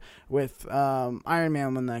out, or with Iron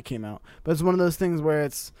Man when that came out. But it's one of those things where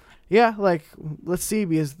it's like let's see,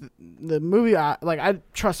 because the movie I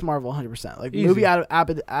trust Marvel 100%. Like Easy. movie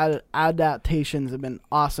adaptations have been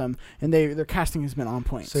awesome, and their casting has been on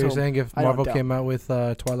point. So, you're saying if I don't Marvel doubt. came out with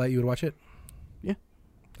Twilight, you would watch it? Yeah.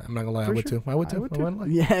 I'm not gonna lie, For I would sure. too. I would too. too. Like,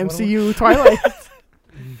 Yeah, I would MCU Twilight.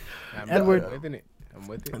 Edward. Edward. I'm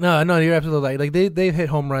with it. No, you're absolutely right. Like they've hit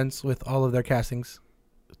home runs with all of their castings.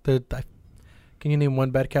 Can you name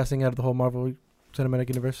one bad casting out of the whole Marvel Cinematic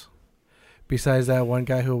Universe? Besides that one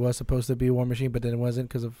guy who was supposed to be War Machine, but then wasn't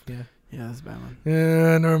because of Yeah, that's a bad one.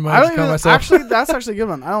 Yeah, never mind. I don't Just call even, myself. actually. That's actually a good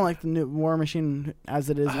one. I don't like the new War Machine as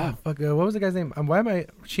it is now. Fuck. What was the guy's name? Why am I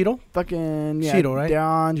Cheeto? Fucking Cheadle, right?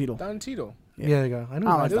 Don Cheadle. Don Cheadle. Yeah. Yeah, there you go. I know.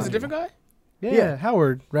 Oh, his It was last a name. different guy. Yeah, Yeah.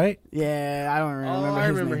 Howard, right? Yeah, I don't remember. I his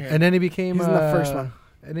remember name. him. And then he became He's in the first one.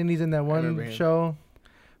 And then he's in that remember one him. show.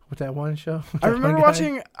 With that one show. with I that remember one guy.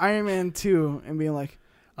 watching Iron Man 2 and being like,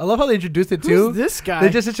 I love how they introduced it "Who's too. this guy? They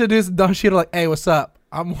just introduced Don Cheadle like, "Hey, what's up?"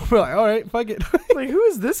 We're like, "All right, fuck it." like, who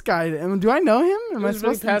is this guy? Do I know him? It Am I was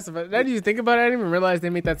really supposed to? passive. Then you think about it, I didn't even realize they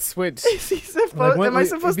made that switch. Is he supposed? Like, am I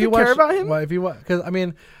supposed to care about him? Well, if you because I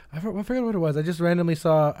mean, I forgot what it was. I just randomly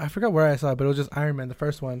saw. I forgot where I saw it, but it was just Iron Man, the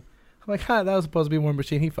first one. I'm like, that was supposed to be War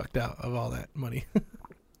Machine. He fucked out of all that money.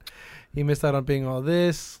 He missed out on being all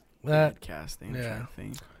this, that. Bad casting. Yeah. I'm trying to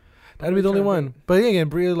think. That'd be the only one. But again,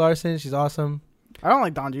 Brie Larson, she's awesome. I don't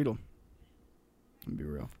like Don Cheadle. To be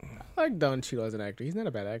real. I like Don Cheadle as an actor. He's not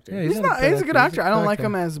a bad actor. Yeah, He's not not. bad He's a good actor. actor. I don't like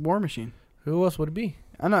him as War Machine. Who else would it be?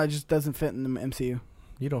 I know it just doesn't fit in the MCU.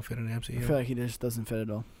 You don't fit in the I MCU. feel like he just doesn't fit at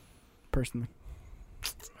all. Personally,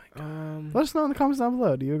 Um, let us know in the comments down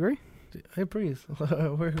below. Do you agree? Hey, please.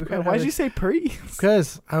 Why'd you say Pre?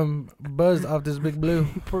 Because I'm buzzed off this big blue.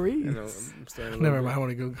 Pre. you know, I'm starting to Never look- mind. I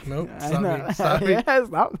want to go. Nope. I Stop know. me. Stop me. Yeah,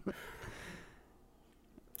 stop.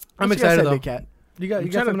 I'm What you gotta excited say, though. Big Cat? You got I'm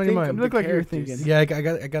you got trying to something on your think mind. of You look the like you were characters. thinking. Yeah,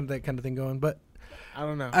 I got that kind of thing going. But I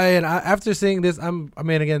don't know. after seeing this, I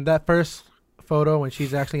mean, again, that first photo when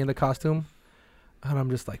she's actually in the costume, and I'm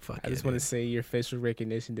just like, fuck I it. just want to say your facial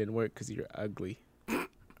recognition didn't work because you're ugly.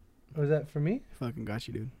 Was that for me? Fucking got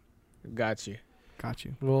you, dude. Got you. Got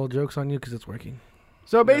you. Well, joke's on you because it's working.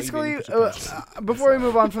 So No, you basically, didn't put your pants on. before we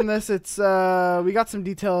move on from this, it's we got some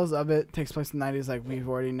details of it. Takes place in the 90s, like we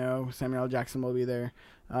already know. Samuel L. Jackson will be there.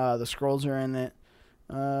 The Skrulls are in it.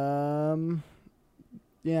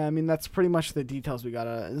 Yeah, I mean that's pretty much the details we got.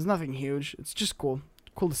 There's nothing huge. It's just cool.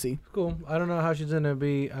 Cool to see. Cool. I don't know how she's gonna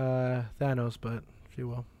be Thanos, but she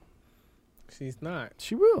will. She's not.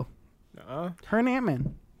 She will. Uh-uh. Her and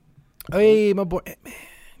Ant-Man. Hey, my boy.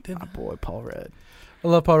 My boy Paul Rudd. I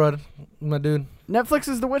love Paul Rudd, my dude.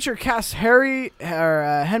 Netflix's The Witcher casts Henry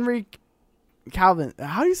Calvin.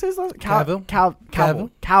 How do you say his last? Cavill.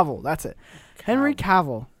 Cavill. That's it. Henry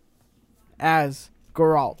Cavill as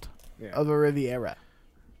Geralt of the Riviera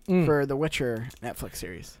for the Witcher Netflix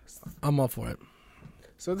series. I'm all for it.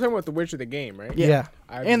 So they're talking about the Witcher the game, right? Yeah.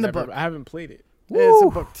 And the book. I haven't played it. It's a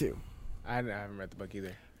book too. I haven't read the book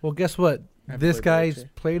either. Well, guess what? This guy's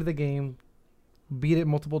played the game, beat it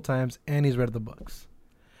multiple times, and he's read the books.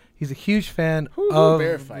 He's a huge fan of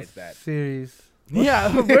verified that series. Yeah,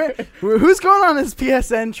 who's going on his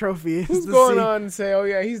PSN trophy? Who's going on and say, "Oh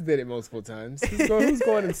yeah, he's did it multiple times"? Who's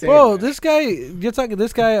going and saying? Whoa, this guy! You're talking.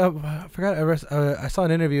 This guy. I forgot. I saw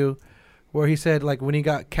an interview where he said like when he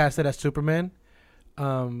got casted as Superman,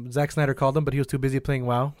 Zack Snyder called him, but he was too busy playing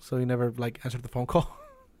WoW, so he never like answered the phone call.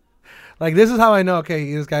 Like this is how I know.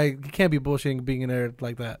 Okay, this guy he can't be bullshitting being in there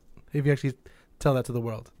like that. If you actually tell that to the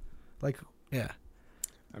world, like yeah.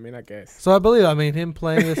 I mean, I guess. So I believe. I mean, him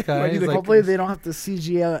playing this guy. Hopefully, they don't have to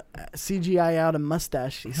CGI out a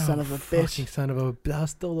mustache. You son of a bitch. Son of a.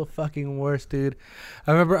 That's still the fucking worst, dude.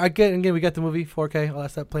 I remember. We got the movie 4K. All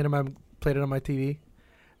that stuff played it on my TV,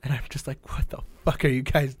 and I'm just like, what the fuck are you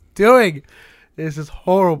guys doing? This is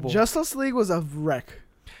horrible. Justice League was a wreck.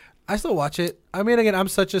 I still watch it. I mean, again, I'm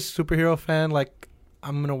such a superhero fan. Like,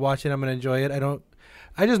 I'm gonna watch it. I'm gonna enjoy it.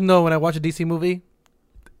 I just know when I watch a DC movie,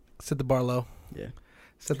 set the bar low. Yeah.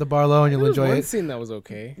 Set the bar low and you'll enjoy it. One scene that was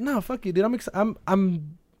okay. No, fuck you, dude.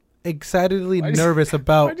 I'm excitedly nervous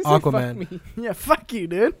about Aquaman. Yeah, fuck you,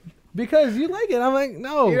 dude. Because you like it. I'm like,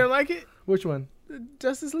 no. You don't like it? Which one?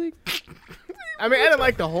 Justice League. I mean, I didn't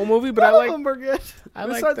like the whole movie, but I like. Them were good. I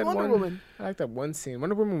like that Wonder Woman. I like that one scene.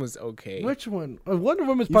 Wonder Woman was okay. Which one? Wonder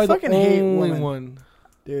Woman's probably the only one.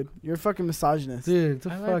 Dude, you're a fucking misogynist. Dude,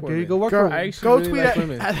 the fuck? Like go work for. Go tweet at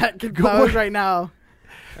that kid right now.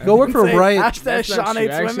 Go work for Riot. Hashtag Sean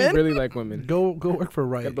hates women. I actually really like women. Go work for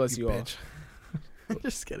Riot. God bless you all.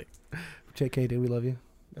 Just kidding. JK, dude, we love you.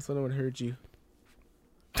 That's when no one heard you.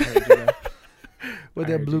 With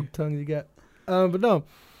that blue tongue you got. But no.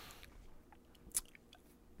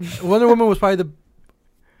 Wonder Woman was probably the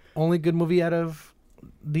only good movie out of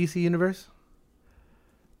DC Universe.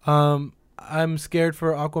 I'm scared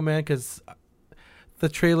for Aquaman because the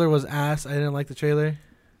trailer was ass. I didn't like the trailer.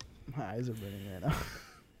 My eyes are burning right now.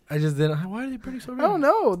 I just didn't. Why are they burning so red? I don't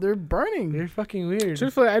know. They're burning. They're fucking weird.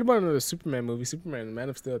 Truthfully, I'd want another Superman movie. Superman, Man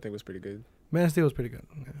of Steel, I think was pretty good. Man of Steel was pretty good.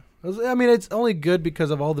 Yeah. I mean, it's only good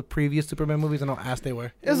because of all the previous Superman movies and how ass they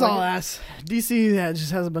were. It's all ass. DC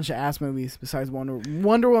just has a bunch of ass movies besides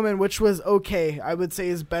Wonder Woman, which was okay. I would say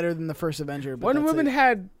is better than the first Avenger. But Wonder Woman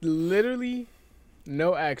had literally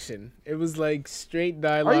no action. It was like straight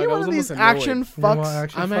dialogue. Are you one of these action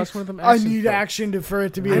fucks? I'm actually one of them. I need action for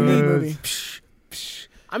it to be a good movie.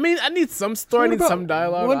 I mean, I need some story. I need some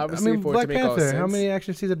dialogue. Obviously, for Black it to make all Panther. sense. How many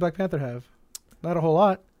action scenes did Black Panther have? Not a whole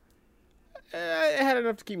lot. It had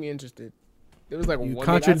enough to keep me interested. It was like you one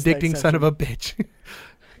contradicting son of a bitch.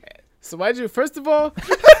 So why'd you? First of all,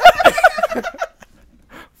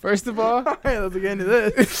 all right, let's get into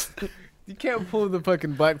this. You can't pull the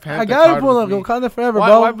fucking Black Panther. I gotta pull up Wakanda Forever,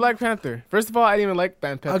 bro. Why Black Panther? First of all, I didn't even like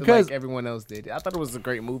Black Panther like everyone else did. I thought it was a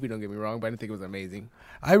great movie. Don't get me wrong, but I didn't think it was amazing.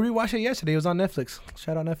 I rewatched it yesterday. It was on Netflix.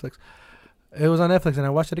 Shout out Netflix. It was on Netflix, and I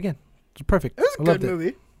watched it again. It's perfect. It was a good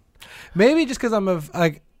movie. Maybe just because I'm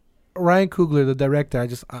like Ryan Coogler, the director.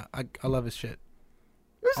 I love his shit.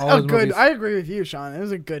 It was good. Movies. I agree with you, Sean. It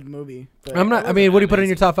was a good movie. I'm not. I mean, what do you put in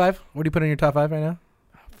your top 5? What do you put in your top 5 right now?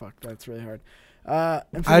 Oh, fuck, that's really hard. I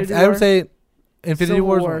would say Infinity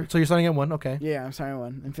War. So you're starting at 1, okay? Yeah, I'm starting at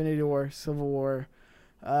 1. Infinity War, Civil War,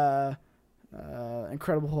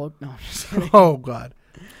 Incredible Hulk. No, I'm just kidding. Oh God.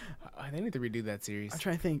 They need to redo that series. I'm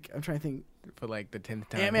trying to think. For like the 10th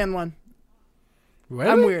time. Ant-Man 1. Really?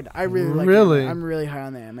 I'm weird. I really like it. I'm really high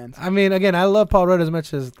on the Ant-Man. I mean, again, I love Paul Rudd as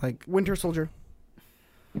much as like Winter Soldier.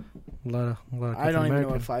 A lot of I don't even know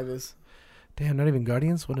what 5 is. Damn, not even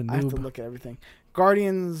Guardians? What a noob. I have to look at everything.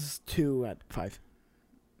 Guardians 2 at 5.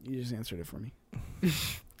 You just answered it for me.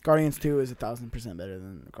 Guardians 2 is 1,000% better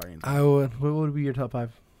than Guardians 1. What would be your top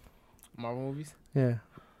 5? Marvel movies? Yeah.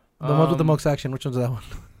 The ones with the most action. Which one's that one?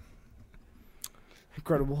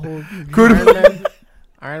 Incredible Hulk.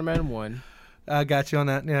 Iron Man 1. I got you on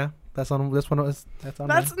that. Yeah. That's on this one.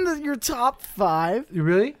 That's in your top 5. You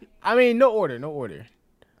really? I mean, no order.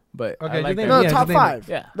 But okay, I like no, top 5.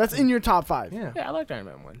 Yeah. That's in your top 5. Yeah, I like Iron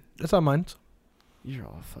Man 1. That's on mine. You're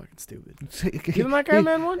all fucking stupid. You don't like Iron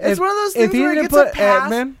Man 1? It's one of those things where it gets a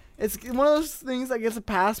pass. It's one of those things that gets a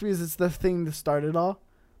pass because it's the thing that started all.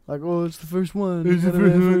 Like, oh, it's the first one.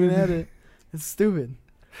 It's stupid.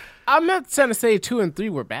 I'm not trying to say 2 and 3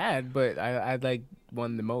 were bad, but I like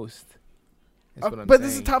 1 the most. That's what I'm saying.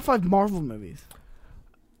 This is top 5 Marvel movies.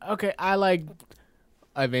 Okay, I like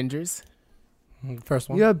Avengers. First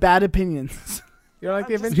one. You have bad opinions. You don't like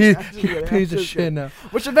the Avengers? Piece of shit now.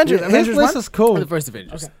 Which Avengers? His Avengers list 1? is cool. The first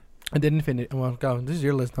Avengers. Okay. I didn't finish. Well, God, this is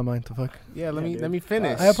your list, not mine. The fuck. Yeah, let dude. me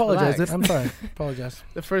finish. I apologize. Relax. I'm sorry. Apologize.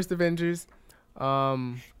 The first Avengers.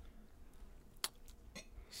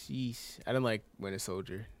 Sheesh. I didn't like Winter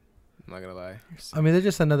Soldier. I'm not gonna lie. I mean, they're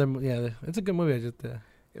just another. Yeah, it's a good movie. I just.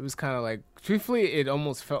 It was kind of like, truthfully, it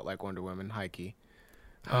almost felt like Wonder Woman, high key.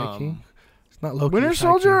 High-key? It's not Loki. Winter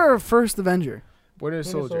Soldier or First Avenger? Winter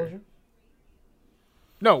Soldier.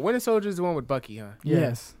 No, Winter Soldier is the one with Bucky, huh? Yeah.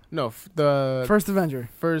 Yes. No, the First Avenger.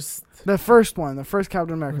 first The first one. The first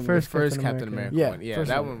Captain America. The movie. first Captain America Yeah, one. Yeah, first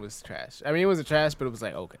that one. one was trash. I mean, it wasn't trash, but it was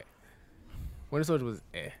like, okay. Winter Soldier was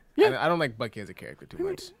Yeah. I don't like Bucky as a character too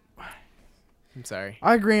much. I'm sorry.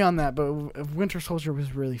 I agree on that, but Winter Soldier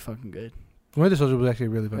was really fucking good. Winter Soldier was actually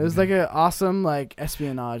really fun. It was like an awesome like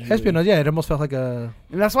espionage. movie. espionage. Yeah, it almost felt like a.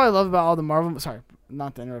 And that's what I love about all the Marvel. Sorry,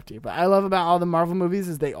 not to interrupt you, but I love about all the Marvel movies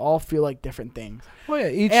is they all feel like different things. Well, yeah,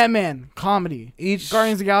 each Ant-Man, comedy. each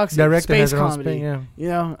Guardians of the Galaxy, director space has their own comedy. spin. Yeah. You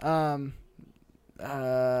know,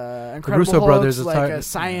 Incredible Russo Hulk's brothers is like hard- a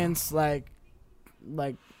science like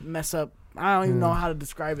mess up. I don't even know how to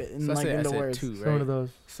describe it in So like I into said words. two, So one right? of those.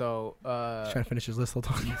 So, Trying to finish his list. Hold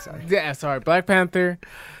on. Sorry. yeah, sorry. Black Panther,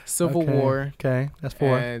 Civil Okay. War, Okay, that's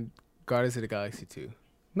 4. and Guardians of the Galaxy 2.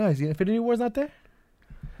 Nice. Yeah, Infinity War's not there.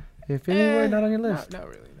 Infinity War not on your list. Not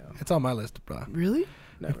really, no. It's on my list, bro. Really?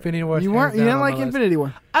 Not really. Infinity War. You didn't like Infinity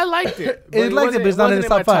War. I liked it. It liked it, but it's not in wasn't his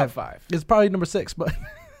my top five. It's probably number 6, but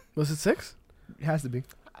Was it 6? it has to be.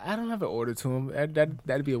 I don't have an order to them.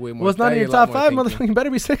 That'd be a way more. Well, it's not in that'd your be a lot top more 5, thinking. motherfucker. Better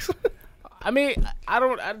be 6. I mean,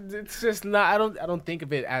 it's just not. I don't think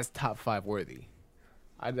of it as top 5 worthy.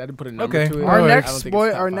 I didn't put a number Okay. to it. All Our right. I next don't think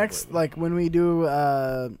it's top 5 worthy. like when we do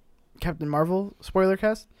Captain Marvel spoiler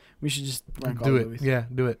cast, we should just rank all Do the it. movies. Yeah,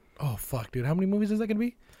 do it. Oh fuck, dude. How many movies is that gonna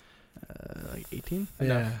be? Like 18?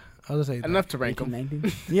 Yeah, I was gonna say enough to rank 18, them.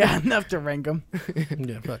 19? Yeah, enough to rank them.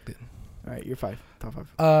 Yeah, fuck it. All right, you're 5. Top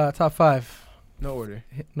 5. Top 5. No order.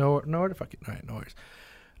 No order. Fuck it. All right, no worries.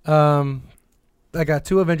 I got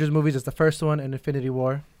 2 Avengers movies. It's the first one and Infinity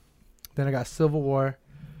War. Then I got Civil War.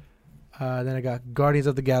 Then I got Guardians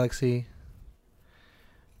of the Galaxy.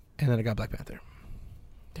 And then I got Black Panther.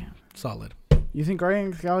 Damn. Solid. You think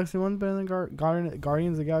Guardians of the Galaxy 1 better than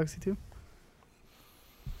Guardians of the Galaxy 2?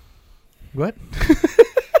 What?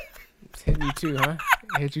 It's hitting you too, huh?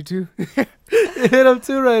 Hit you too. Hit him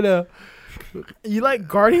too right now. You like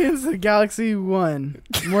Guardians of the Galaxy 1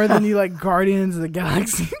 more than you like Guardians of the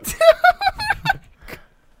Galaxy 2?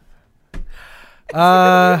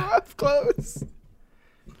 That's close.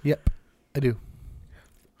 Yep, I do.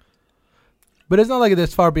 But it's not like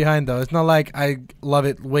it's far behind though. It's not like I love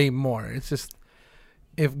it way more. It's just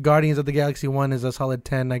if Guardians of the Galaxy 1 is a solid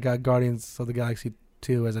 10, I got Guardians of the Galaxy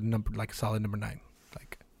 2 as a number like a solid number 9.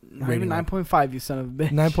 Like Not rating even 9.5, you son of a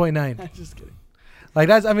bitch. 9.9. Just kidding. Like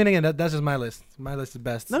that's I mean again that's just my list. My list is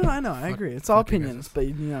best. No, I know. I Fuck- agree. It's all fuck you opinions, guys. but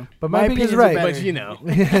you know. But my opinion's are right. better. But you know.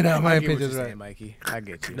 Yeah, no, my I get what opinion's you're right. saying, Mikey. I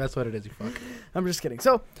get you. That's what it is, you fuck. I'm just kidding.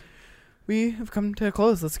 So, we have come to a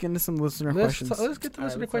close. Let's get into some listener questions. Let's get to All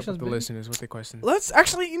right, listener what's up questions. with the baby. listeners, what they question? Let's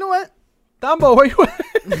actually, you know what? Dumbo, where you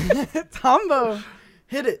at? Tombo,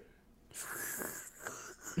 hit it.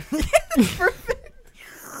 Perfect.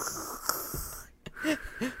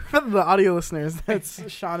 For the audio listeners, that's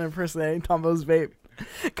Sean impersonating Tombo's vape.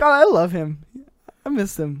 God, I love him. I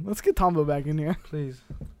missed him. Let's get Tombo back in here. Please.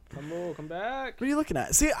 Come back. What are you looking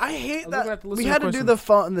at? See, I hate I'm looking that at the we listener had to do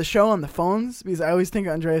questions. the show on the phones because I always think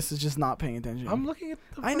Andreas is just not paying attention. I'm looking at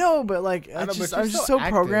the I know, but like I know, but you're I'm just so so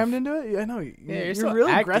programmed active. into it. I know. Yeah, You're so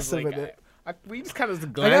really active, aggressive like, with it. we just kind of I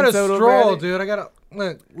glance gotta over stroll, at it. dude. I gotta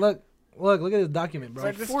look at this document, bro.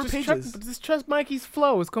 It's like Just 4 pages. Just trust Mikey's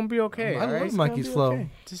flow. It's gonna be okay. I all right? love Mikey's be flow. okay.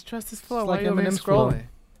 Just trust his flow. It's Why like you over here Eminem's flow. scrolling?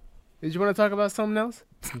 Did you want to talk about something else?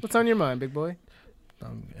 What's on your mind, big boy?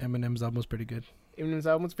 Eminem's album's pretty good. Eminem's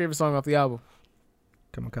album. What's your favorite song off the album?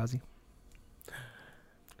 Kamikaze.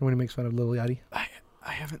 When he makes fun of Lil Yachty. I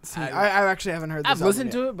haven't seen. I- I actually haven't heard. This I've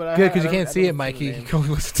listened to it, but Good, because you can't see it, Mikey. You Mikey. can only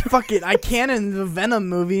listen to it. Fuck it, I can in the Venom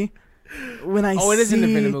movie. When I Oh, it is in the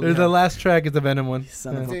see- Venom movie. There's the last track is the Venom one.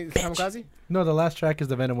 Son of Yeah. a- Kamikaze? No, the last track is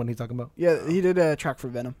the Venom one he's talking about. Yeah, he did a track for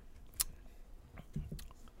Venom.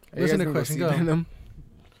 Listen to question, go.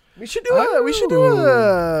 We should do a. We should do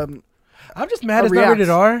a. I'm just mad A it's not rated reacts.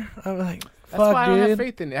 R. I'm like, That's fuck, why I don't have dude.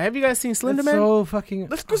 faith in it. Have you guys seen Slender It's Man? so fucking.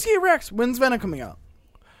 Let's go see a Rex. When's Venom coming out?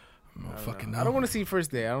 Oh, fucking no. I don't want to see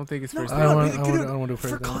First Day. I don't think it's No, First I Day. don't no, want. dude, I don't want to do for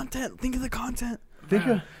first. content. Think of the content.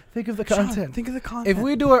 Think of the content. Think of the content. If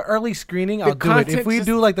we do an early screening, I'll do it. If we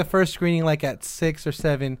do like the first screening like at 6 or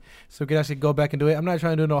 7, so we can actually go back and do it. I'm not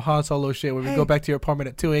trying to do no Han Solo shit where we go back to your apartment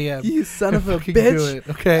at 2 a.m. You son of a Do bitch. it,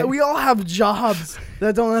 okay. We all have jobs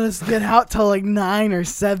that don't let us get out till like 9 or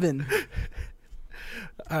 7.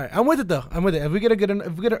 All right, I'm with it though. I'm with it. If we get an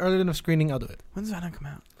early enough screening, I'll do it. When's that gonna come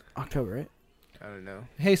out? October, right? I don't know.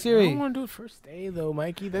 Hey I Siri, don't want to do it first day though,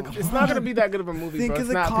 Mikey. It's not gonna be that good of a movie, Think bro. of It's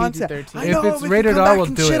the not concept. PG-13. I If know, it's we rated can come R, back we'll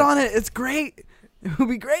and do shit it. on it. It's great. It would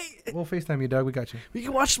be great. we'll FaceTime you, dog. We got you. We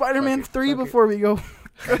can watch Spider-Man Fuck it, 3 fuck it. before we go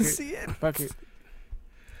Fuck it. see it. Fuck it.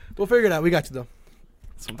 We'll figure it out. We got you though.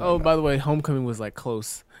 Oh, by the way, Homecoming was like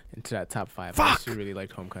close into that top 5. I Fuck. actually really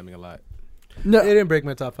liked Homecoming a lot. No, It didn't break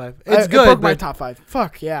my top 5. It's it good. broke my but top 5.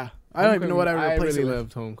 Fuck yeah. I don't even know what I would replace really it with.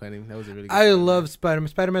 loved Homecoming. That was a really good I film. love Spider-Man.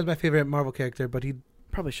 Spider-Man's my favorite Marvel character, but he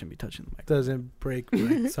Probably shouldn't be touching the mic. doesn't break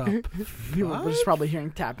my top. People are just probably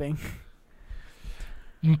hearing tapping.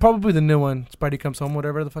 Probably the new one, Spidey Comes Home,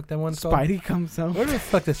 whatever the fuck that one's called. Spidey comes out. Where the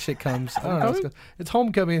fuck this shit comes? I don't know. It's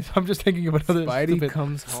Homecoming. I'm just thinking of another Spidey stupid.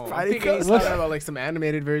 comes home. Spidey I think comes he's talking about like some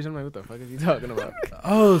animated version. I'm like, what the fuck is he talking about?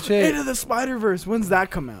 Oh shit! Into the Spider-Verse. When's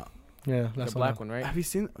that come out? Yeah, that's The black one, right? Have you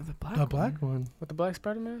seen the black The black one. With the black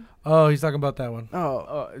Spider-Man? Oh, he's talking about that one. Oh,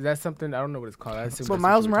 Oh, is that something? I don't know what it's called. I assume What, that's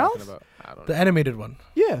Miles what you're talking Morales? about. I don't The know. animated one.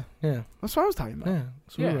 yeah. Yeah, That's what I was talking about. yeah.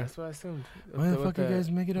 Yeah, that's what I assumed. Why the With fuck you guys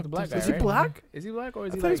make it up? the black to- guy, Is he right? black? Is he black or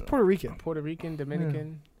is I he thought he's like Puerto Rican. Puerto Rican,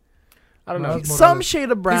 Dominican? I don't know. Miles He's Morales. Some shade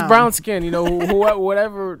of brown. brown skin. You know,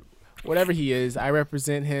 whatever he is, I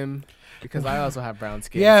represent him because I also have brown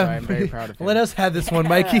skin. Yeah. so I'm very proud of him. Let us have this one,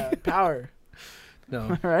 Mikey. Yeah, power.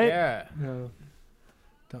 No, Right? Yeah. no.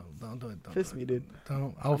 Don't do it. Don't Fist do me, it. dude.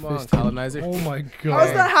 Don't. I'll Come on, fist you. colonizer. Oh my How does god.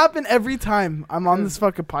 that happen every time I'm on this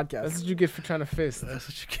fucking podcast? That's what you get for trying to fist. That's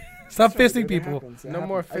what you get. Stop Sorry, fisting dude, it people. happens. It No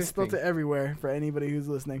more happens. I spilt fisting. it everywhere for anybody who's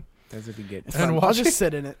listening. That's what you get. It's And fine. I'll watch just it.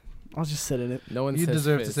 sit in it. I'll just sit in it. No one You says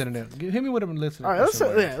deserve to fist. sit in there. Hit me with a listener. All right, let's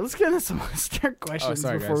question. let's get into some listener questions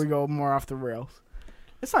sorry, before guys. we go more off the rails.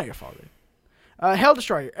 It's not your fault, dude. Hell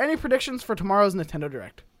Destroyer. Any predictions for tomorrow's Nintendo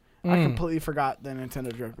Direct? I completely forgot the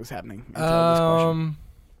Nintendo Direct was happening until this question.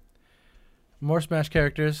 More Smash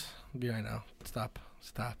characters. Yeah, I know. Stop.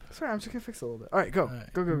 Sorry, I'm just gonna fix it a little bit. All right, go. All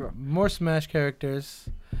right. Go. More Smash characters.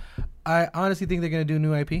 I honestly think they're gonna do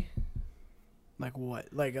new IP. Like what?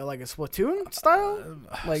 Like a Splatoon style?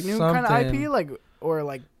 Like new kind of Something. IP? Like or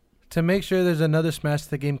like To make sure there's another Smash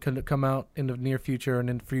the game can come out in the near future and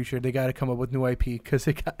in the future, they got to come up with new IP because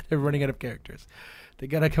they're running out of characters. They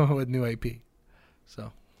got to come up with new IP.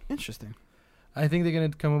 So interesting. I think they're gonna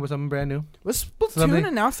come up with something brand new. Was Splatoon Something-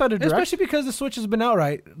 announced at a Direct? Especially because the Switch has been out,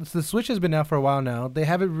 right? The Switch has been out for a while now. They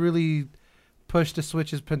haven't really pushed the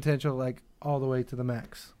Switch's potential like all the way to the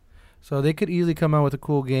max. So they could easily come out with a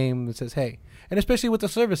cool game that says, "Hey," and especially with the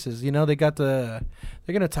services, you know, they're gonna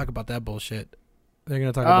talk about that bullshit. They're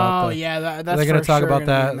gonna talk about. that's They're gonna for talk sure about gonna be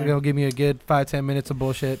that. in They're there. gonna give me a good 5-10 minutes of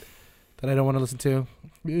bullshit that I don't want to listen to.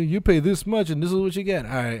 You pay this much and this is what you get.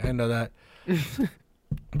 All right, I know that.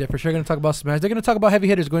 They're for sure gonna talk about Smash. They're gonna talk about heavy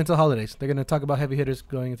hitters going into the holidays. They're gonna talk about heavy hitters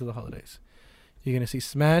going into the holidays. You're gonna see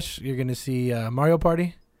Smash. You're gonna see Mario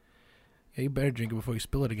Party. Yeah, you better drink it before you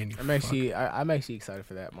spill it again. You I'm fuck. actually excited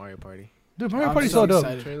for that Mario Party. Dude, Mario I'm Party's so so dope.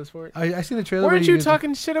 excited. Trailers for it. I seen the trailer. Weren't where you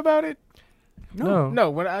talking shit about it? No. No.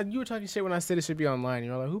 When you were talking shit when I said it should be online.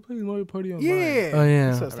 You were like, "Who plays Mario Party online?" Yeah. Oh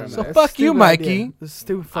yeah. That's what I was talking So about. fuck That's a you, stupid Mikey. idea. That's a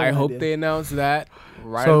stupid I fucking hope idea. they announce that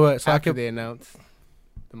right So, after so I could- they announce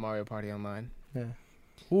the Mario Party online. Yeah.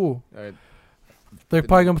 Ooh. Or They're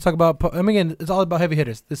probably gonna talk about. I mean, again, it's all about heavy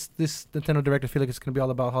hitters. This Nintendo Direct, I feel like it's gonna be all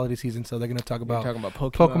about holiday season. So they're gonna talk you're about talking about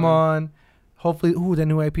Pokemon. Hopefully, that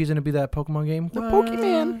new IP is gonna be that Pokemon game. The What?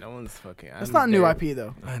 Pokemon. No one's fucking. It's I'm not new very- IP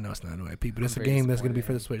though. I know it's not a new IP, but it's a very game that's gonna be disappointed.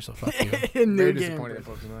 for the Switch. So fuck you. New Very game. disappointed in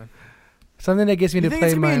Pokemon. Something that gets me You to think play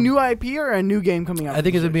it's gonna my. be a new IP or a new game coming out? I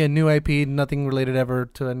think it's gonna be a new IP, nothing related ever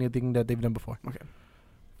to anything that they've done before. Okay.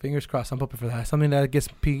 Fingers crossed. I'm hoping for that. Something that gets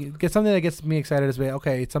me excited as well.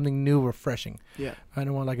 Okay, it's something new, refreshing. Yeah. I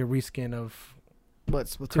don't want like a reskin of.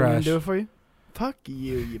 What's Splatoon Crash. gonna do it for you? Fuck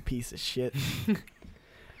you piece of shit.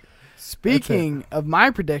 Speaking of my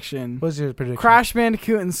prediction, What's your prediction? Crash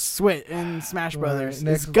Bandicoot and Smash All Brothers right,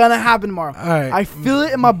 next- is gonna happen tomorrow. All right. I feel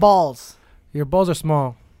it in my balls. Your balls are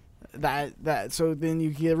small. So then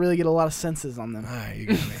you really get a lot of senses on them. All right, you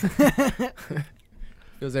got me.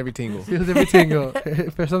 Feels every tingle. Feels every tingle.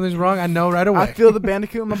 If something's wrong, I know right away. I feel the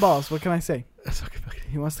Bandicoot in my balls. What can I say? That's okay.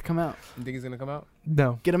 He wants to come out. You think he's gonna come out?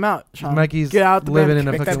 No. Get him out, Sean. Mikey's Get out the living in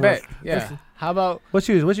a Make fucking that world. bet. Yeah. How about What's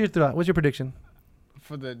yours? What's your thought? What's your prediction?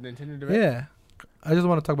 for the Nintendo Direct? Yeah. I just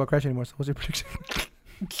want to talk about Crash anymore. So what's your prediction?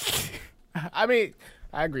 I mean,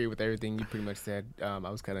 I agree with everything you pretty much said. You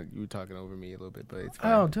were talking over me a little bit, but it's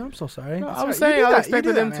fine. Oh, dude, I'm so sorry. No, I was right. saying I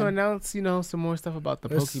expected them man. to announce, some more stuff about the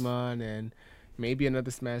There's- Pokemon and maybe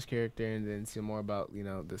another Smash character, and then some more about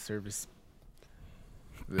the service.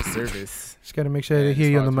 The service. Just gotta make sure and they as hear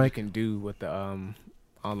you far on the as what mic. you can do with the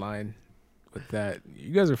online with that.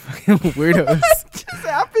 You guys are fucking weirdos. Just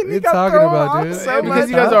happened. What You you got talking thrown about, off dude? so Yeah, because much.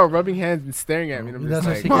 you guys are all rubbing hands and staring at me. And I'm That's just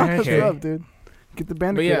our like, secret Come on, handshake. what's okay. up, dude? Get the But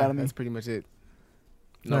bandicoot yeah, out of me. that's pretty much it.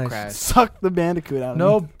 No Nice. crash. Suck the bandicoot out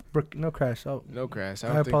of me. No crash. Oh, No crash. I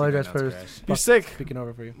don't think they're apologize gonna announce for- crash. You're sick. speaking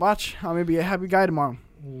over for you. Watch. I'm gonna be a happy guy tomorrow.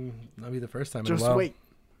 That'll be the first time Just in a while. wait.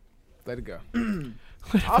 Let it go.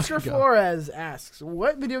 Oscar Go. Flores asks,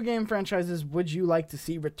 "What video game franchises would you like to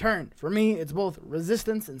see return?" For me, it's both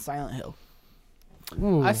Resistance and Silent Hill.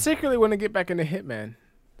 Ooh. I secretly want to get back into Hitman.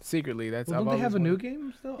 Secretly, that's. Well, I've don't they have a always new wanted-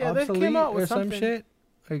 game still? Yeah, they came Obsolete out with or some something. shit.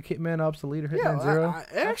 Like Hitman Obsolete or Yeah, Hitman Zero.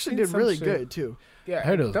 it actually seen did some really shit. good too. Yeah, I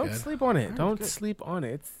heard it was don't good. sleep on I it. heard it was Don't good. sleep on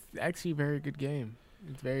it. It's actually a very good game.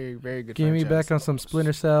 It's very, very good. Give me franchise. back on some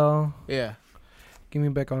Splinter Cell. Yeah. Give me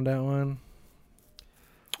back on that one.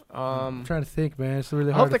 I'm trying to think, man. It's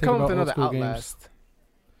really I hard hope to they think come up about with old another school Outlast.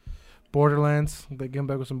 games. Borderlands. They come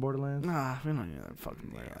back with some Borderlands. Nah, we don't need that fucking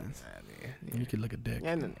Borderlands. You could look a dick.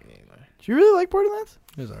 Yeah, no. Do you really like Borderlands?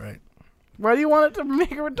 It was alright. Why do you want it to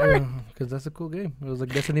make a return? Because that's a cool game. It was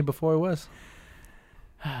like Destiny before it was.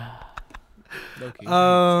 Low-key.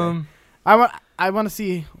 I want to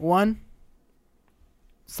see one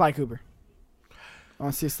Sly Cooper. I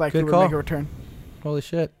want to see Sly Good Cooper call. make a return. Holy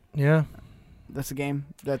shit. Yeah. That's a game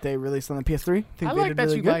that they released on the PS3. I they like did that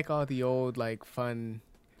really you good. like all the old fun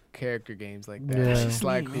character games like that. Yeah.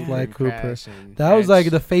 Sly Sweet, Cooper. man. Sly and Cooper. Crash and That was like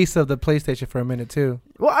Hatch. the face of the PlayStation for a minute, too.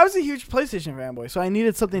 Well, I was a huge PlayStation fanboy, so I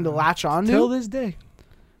needed something to latch on Till to. this day.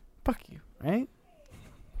 Fuck you, right?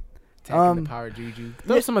 Taking the Power Juju.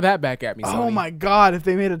 Throw some of that back at me. Oh Sony. my god, if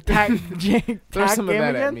they made a tack Throw some of game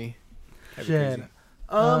that at again. me. That'd be Shit.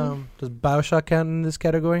 crazy. Does Bioshock count in this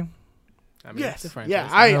category? I mean, Yes, it's a yeah,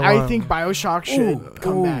 franchise. I think Bioshock should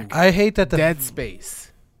come back. I hate that the Dead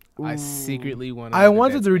Space. I Ooh. secretly wanted. I the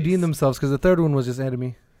wanted Dead to redeem Space. themselves because the third one was just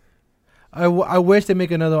enemy. I wish they make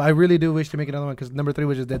another. I really do wish they make another one because number 3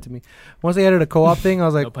 was just dead to me. Once they added a co-op thing, I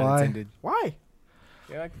was like, No pun why? intended. Why?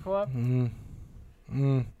 You like the co-op? Mm.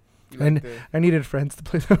 You And- like the I needed friends to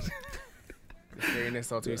play those.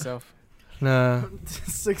 scariness all to yourself? Nah.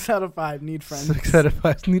 6 out of 5 need friends. 6 out of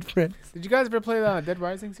 5 need friends. Did you guys ever play the Dead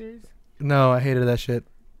Rising series? No, I hated that shit.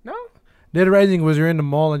 No. Dead Rising was you're in the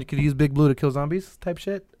mall and you could use Big Blue to kill zombies type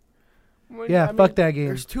shit. Well, Yeah, I mean, fuck that game.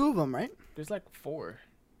 There's 2 of them, right? There's like 4.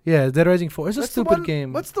 Yeah, Dead Rising 4. It's a What's the stupid one-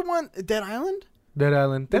 game. What's the one? Dead Island? Dead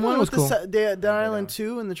Island? The Dead one Island was with cool. Dead Island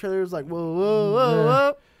 2, and the trailer was like, whoa, whoa, whoa,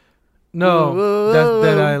 whoa. No, Whoa, that's whoa,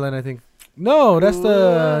 Dead whoa. Island, I think. No, that's the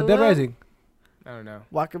Whoa, Dead whoa. Rising. I don't know.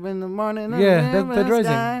 Walk up in the morning. Yeah, and Dead the Rising.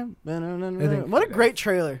 sky. I think- What a great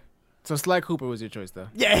trailer. So Sly Cooper was your choice, though.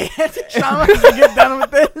 Yeah, Sean wants to get done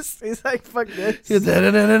with this. He's like, fuck this. Shut the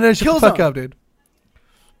fuck Killzone. up, dude.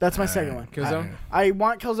 That's my second one. Killzone. I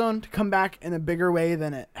want Killzone to come back in a bigger way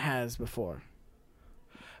than it has before.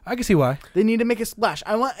 I can see why. They need to make a splash.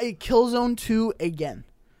 I want a Killzone 2 again.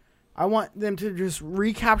 I want them to just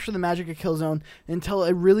recapture the magic of Killzone and tell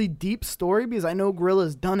a really deep story because I know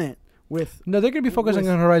Guerrilla's done it with. No, they're gonna be focusing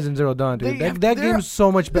With- on Horizon Zero Dawn, dude. They- That they're- game's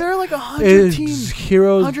so much better. They're like 100 teams.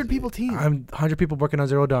 Heroes. 100 people team. I'm 100 people working on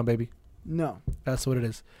Zero Dawn, baby. No. That's what it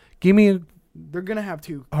is. Give me They're going to have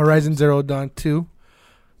 2. Horizon Zero Dawn 2.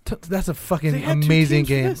 That's a fucking They had 2 amazing teams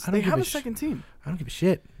for game. this. I They don't give have a a second team. I don't give a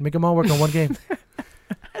shit. Make them all work on one game.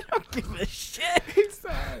 I don't give a shit.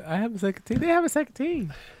 I have a second team. They have a second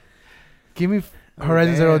team. Give me Oh,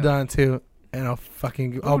 Horizon Zero damn. Dawn 2, and I'll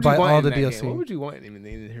fucking What I'll would you buy want all in the that game? DLC. What would you want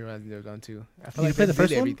in Horizon Zero Dawn 2? I feel You like play they the first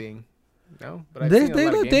did one? everything. No, but I've They, seen a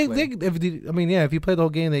lot of gameplay. I mean, yeah. If you play the whole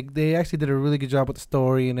game, they actually did a really good job with the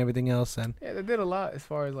story and everything else, and Yeah, they did a lot as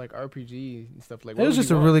far as like RPG and stuff like. it was just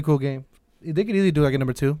a really cool game. They could easily do like a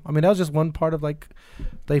number 2. I mean, that was just one part of like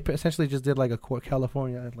they essentially just did like a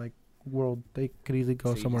California like world. They could easily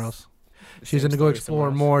go So somewhere else. She's gonna go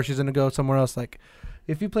explore more. She's gonna go somewhere else. Like,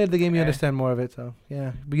 if you played the game, you Eh. understand more of it. So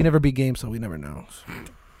yeah, but you never beat games, so we never know.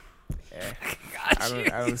 I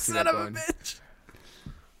don't see that going. bitch.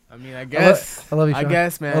 I mean, I guess. I love you, I Sean.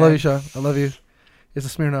 guess, man. I love you, Sean. I love you. It's a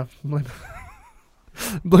Smirnoff. Blame,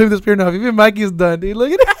 blame the Smirnoff. Even Mikey's done, dude.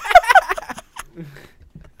 Look at it.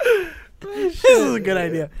 This is a good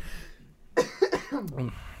idea.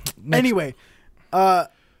 Anyway, Uno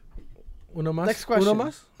más? next question. Uno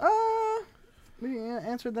más? we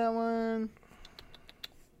answered that one.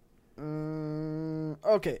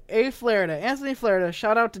 Okay, Anthony Flaherty.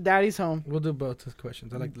 Shout out to Daddy's Home. We'll do both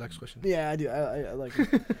questions. I like the next question. Yeah, I do. I like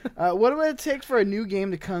it. What would it take for a new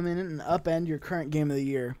game to come in and upend your current game of the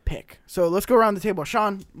year pick? So let's go around the table.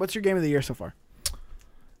 Sean, what's your game of the year so far?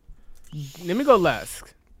 Let me go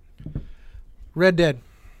last. Red Dead.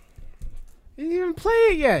 You didn't even play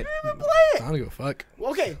it yet. I don't give a fuck.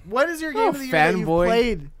 Okay, what is your game of the year that you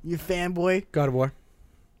played? You fanboy. God of War.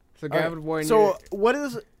 So God of War. So what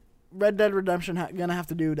is Red Dead Redemption gonna have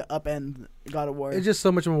to do to upend God of War? It's just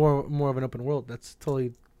so much more of an open world. That's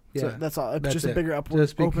totally. Yeah, So that's all. It's that's just it. a bigger open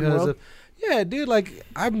because world. of, yeah, dude. Like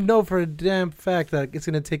I know for a damn fact that it's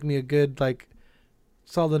gonna take me a good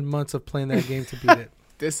solid months of playing that game to beat it.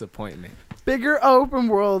 Disappointment. Bigger open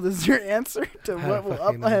world is your answer to I what will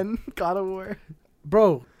fucking know. upend God of War.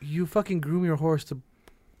 Bro, you fucking groom your horse to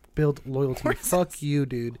build loyalty. Horses. Fuck you,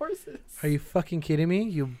 dude. Horses. Are you fucking kidding me?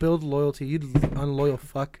 You build loyalty. You unloyal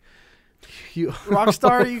fuck. You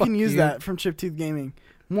Rockstar, you Fuck can use you. that from Chiptooth Gaming.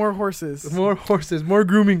 More horses. More horses, more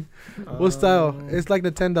grooming. What style? It's like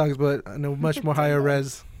the Nintendogs, but on a much more higher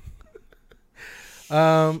res.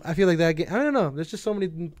 I feel like that game. I don't know. There's just so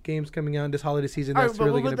many games coming out in this holiday season. All right, That's but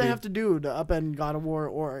really what would going they to be. have to do to upend God of War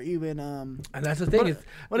or even And that's the thing.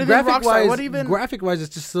 what even Rockstar? graphic wise,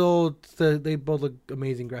 it's just so they both look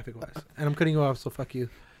amazing graphic wise. And I'm cutting you off, so fuck you.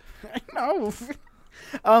 I know.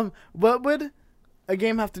 What would a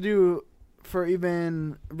game have to do for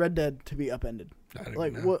even Red Dead to be upended? I don't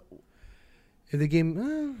Like know. what? If the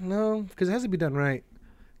game, no, because it has to be done right.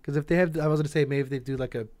 Because if they have, I was gonna say maybe if they do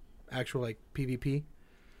like a actual PvP.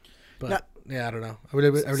 But Now- yeah, I don't know. I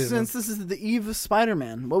really don't know. Since this is the eve of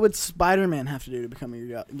Spider-Man, what would Spider-Man have to do to become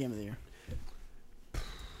your game of the year?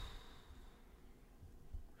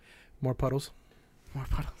 More puddles. More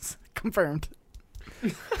puddles. Confirmed.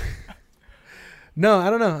 No, I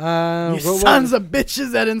don't know. You sons of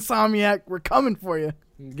bitches at Insomniac, we're coming for you.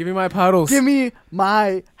 Give me my puddles. Give me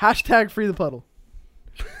my hashtag free the puddle.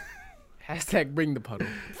 Hashtag bring the puddle.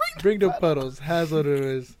 Bring the puddles. Has what it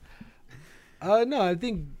is. No, I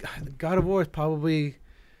think God of War is probably.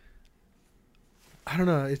 I don't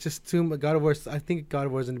know. It's just too much. God of War. I think God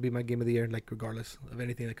of War is going to be my game of the year, regardless of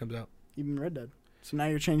anything that comes out. Even Red Dead. So now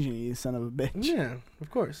you're changing it, you son of a bitch. Yeah,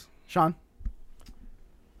 of course. Sean?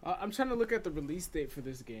 I'm trying to look at the release date for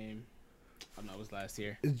this game. Oh no, it was last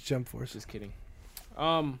year. It's Jump Force. Just kidding.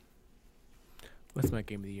 What's my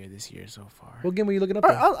game of the year this year so far? What game were you looking up? All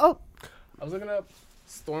right, I was looking up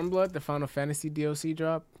Stormblood, the Final Fantasy DLC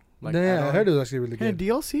drop. Yeah, I heard it was actually really Can a good.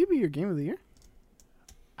 DLC be your game of the year?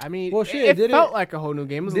 I mean, Well, shit, it did felt it- like a whole new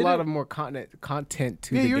game. It was a did lot it- of more content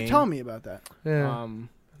to Yeah, the you were game. telling me about that. Yeah.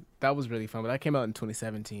 That was really fun. But that came out in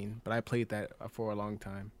 2017. But I played that for a long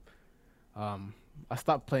time. I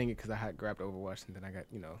stopped playing it because I had grabbed Overwatch and then I got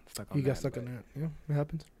stuck on. You got that, stuck but on that. Yeah, it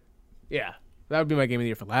happens. Yeah, that would be my game of the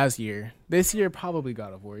year for last year. This year, probably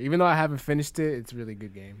God of War. Even though I haven't finished it, it's a really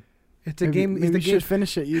good game. It's a game. Maybe It's the you game. should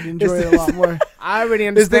finish it. You'd enjoy it a lot more. I already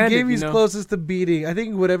It's the understand. game he's closest to beating. I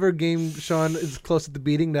think whatever game Sean is closest to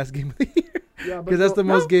beating, that's game of the year. Yeah, Because that's the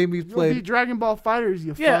most game he's You'll played. beat Dragon Ball Fighters,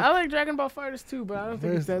 you Yeah, fuck. I like Dragon Ball Fighters too, but I don't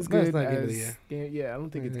think it's That's- as good that's not game of the as year. game. Yeah, I don't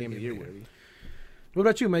think it's Not game of the year game of the worthy What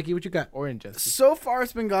about you, Mikey? What you got? or Injustice. So far,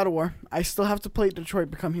 it's been God of War. I still have to play Detroit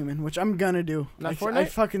Become Human, which I'm gonna do. Not I Fortnite?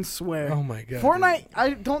 fucking swear. Oh my god. Fortnite,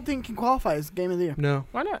 I don't think can qualify as game of the year. Dude. No,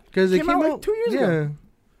 Why not? because it Came came out, out like, 2 years yeah. ago.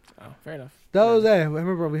 Oh, fair enough. That Yeah. was I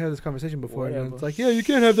remember we had this conversation before, and Whatever. it's like, yeah, you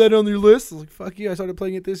can't have that on your list. I was like, fuck you. I started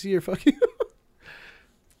playing it this year. Fuck you.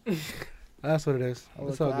 That's what it is. Hella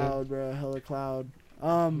It's all good. cloud, bro. Hella cloud.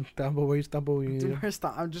 Stumble where you stumble. You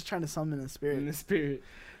I'm just trying to summon the spirit. In the spirit.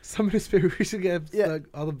 Somebody spirit. We should get Yeah.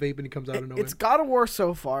 all the vape and it comes out of nowhere. It's God of War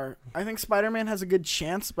so far. I think Spider-Man has a good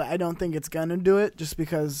chance, but I don't think it's gonna do it just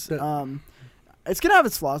because it's gonna have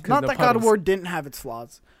its flaws. 'Cause Not the that God of puddles. War didn't have its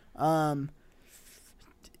flaws.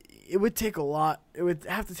 It would take a lot. It would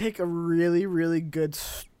have to take a really, really good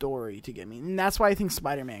story to get me, and that's why I think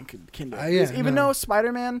Spider-Man can do it. Yeah, Because even no. though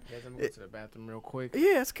Spider-Man, Yeah, let me go to the bathroom real quick.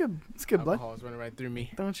 yeah, it's good. It's good, bud. Alcohol's running right through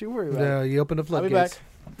me. Don't you worry about Yeah, you open the I'll be floodgates.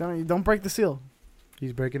 back. it. Don't break the seal.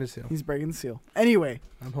 He's breaking the seal. He's breaking the seal. Anyway,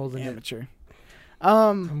 I'm holding it. amateur.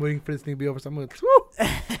 I'm waiting for this thing to be over. So I'm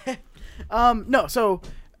gonna. No, so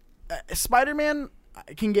Spider-Man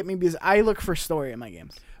can get me because I look for story in my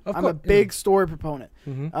games. I'm a big story proponent.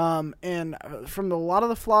 Mm-hmm. And from a lot of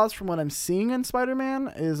the flaws from what I'm seeing in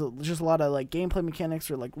Spider-Man is just a lot of gameplay mechanics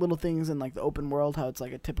or little things in the open world, how it's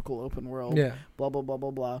a typical open world. Yeah. Blah blah blah blah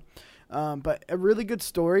blah. But a really good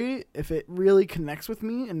story, if it really connects with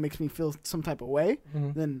me and makes me feel some type of way,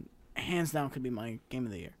 Mm-hmm. then hands down could be my game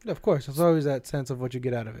of the year. Of course, there's always that sense of what you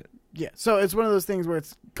get out of it. Yeah, so it's one of those things where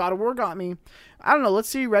it's God of War got me. I don't know. Let's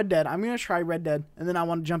see Red Dead. I'm gonna try Red Dead, and then I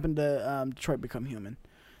want to jump into Detroit Become Human.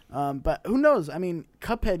 But who knows? I mean,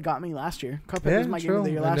 Cuphead got me last year. Cuphead was my game of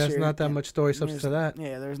the year last year. There's not that much story substance to that.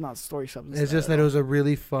 Yeah, there's not story substance. It's just that it was a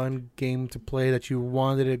really fun game to play that you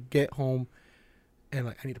wanted to get home and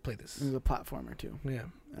like, I need to play this. It was a platformer too. Yeah,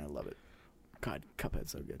 I love it. God,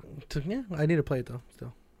 Cuphead's so good. Yeah, I need to play it though.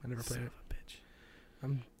 Still, I never played it. Bitch.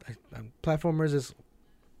 Platformers is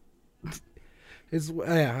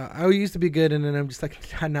yeah. I used to be good, and then I'm just like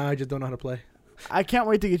now I just don't know how to play. I can't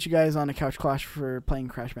wait to get you guys on a couch clash for playing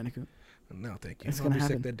Crash Bandicoot. No, thank you. It's I'll gonna be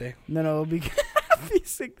happen. sick that day. No, it'll be be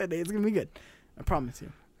sick that day. It's gonna be good. I promise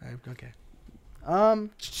you. Okay.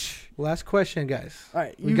 Last question, guys. All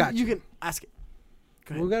right, We got you can ask it.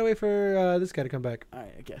 Go ahead. We gotta wait for this guy to come back. All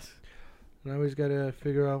right, I guess. Now we just gotta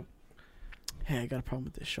figure out. Hey, I got a problem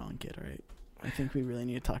with this Sean kid. All right, I think we really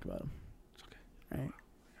need to talk about him. It's okay. All right,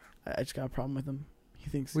 I just got a problem with him. He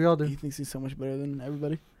thinks we all do. He thinks he's so much better than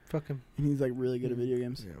everybody. Fuck him. And he's like really good at video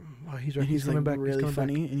games. Yeah. Oh, he's right. And he's coming like back. really he's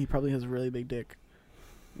funny, back. and he probably has a really big dick.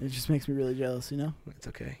 It just makes me really jealous, you know. It's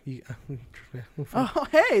okay. Oh,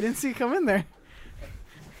 hey, didn't see you come in there.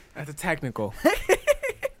 That's a technical.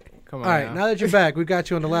 Come on. All right, now that you're back, we got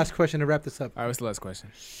you on the last question to wrap this up. All right, what's the last question?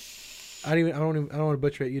 I don't want to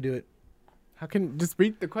butcher it. You do it. How can just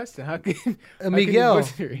read the question? How can Miguel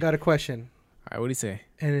got a question. All right, what do you say?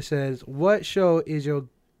 And it says, "What show is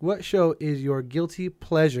your guilty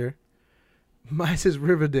pleasure?" Mine says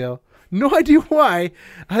Riverdale. No idea why.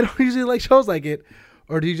 I don't usually like shows like it.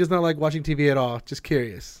 Or do you just not like watching TV at all? Just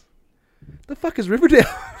curious. The fuck is Riverdale?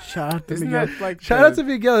 Shout out to Isn't Miguel. that like Shout out to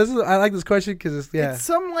Miguel. I like this question because it's It's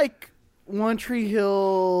some like One Tree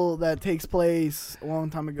Hill that takes place a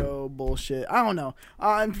long time ago. Bullshit. I don't know.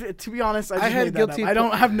 To be honest, I had made that up. I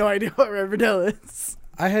don't have no idea what Riverdale is.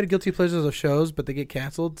 I had guilty pleasures of shows, but they get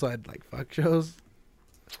canceled, so I'd like fuck shows.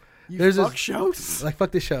 You fuck shows? Like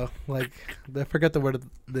fuck this show. Like I forgot the word of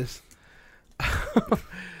this.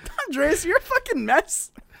 Andres, you're a fucking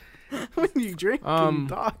mess. When you drink and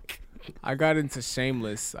talk. I got into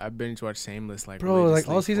Shameless. I binge watched Shameless like bro. Like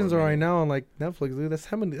all seasons are right now on like Netflix, dude. That's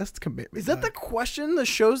how many. That's commitment. Is that the question? The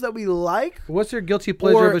shows that we like? What's your guilty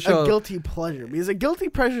pleasure of a show? A guilty pleasure. Because a guilty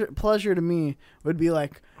pleasure to me would be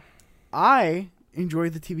like, I enjoy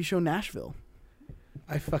the TV show Nashville.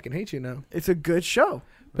 I fucking hate you now. It's a good show.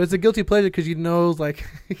 But it's a guilty pleasure because you know, like,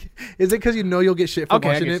 is it because you know you'll get shit for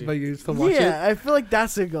watching it, but you still watch it? Yeah, I feel like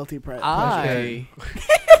that's a guilty pleasure. I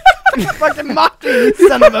fucking mocked me, you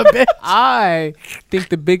son of a bitch. I think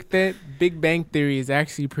the Big Bang Theory is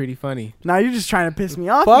actually pretty funny. Now you're just trying to piss me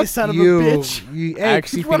off, Fuck you son you. of a bitch. I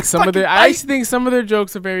actually think some of their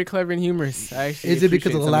jokes are very clever and humorous. Is it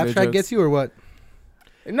because of the laugh track gets you or what?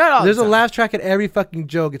 Not all There's the a time. laugh track at every fucking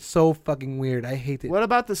joke. It's so fucking weird. I hate it. What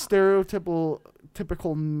about the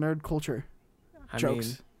typical nerd culture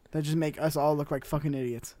jokes that just make us all look like fucking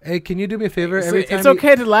idiots? Hey, can you do me a favor? It's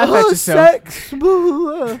okay to laugh at yourself. Sex.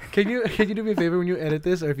 Can you do me a favor when you edit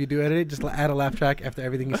this, or if you do edit it, just add a laugh track after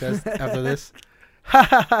everything he says after this.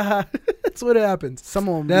 That's what happens.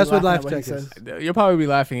 That's what laugh track is. You'll probably be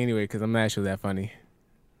laughing anyway because I'm not actually that funny.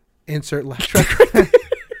 Insert laugh track.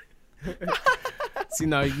 See,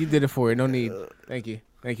 no, you did it for it. No need. Thank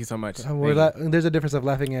you so much. There's a difference of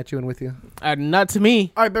laughing at you and with you. Not to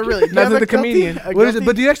me. All right, but really, not to the comedian. What is it?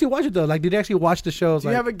 But do you actually watch it though? Like, did you actually watch the shows? Do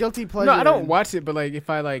you have a guilty pleasure? No, I don't watch it, but like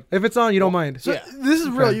if it's on, you don't mind. So this is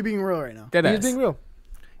real. You being real right now. He's being real.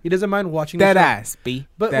 He doesn't mind watching that the show. ass, B.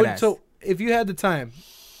 But so if you had the time,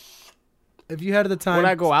 would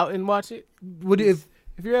I go out and watch it? If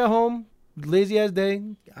you're at home, lazy ass day,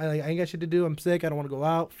 I ain't got shit to do. I'm sick. I don't want to go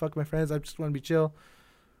out. Fuck my friends. I just want to be chill.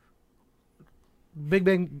 Big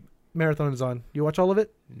Bang Marathon is on. You watch all of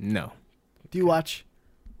it? No. Do you watch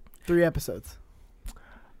 3 episodes?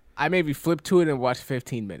 I maybe flip to it and watch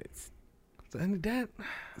 15 minutes. Is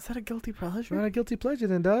that a guilty pleasure? Not a guilty pleasure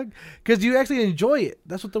then, dog. Because you actually enjoy it.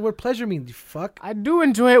 That's what the word pleasure means, you fuck. I do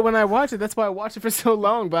enjoy it when I watch it. That's why I watch it for so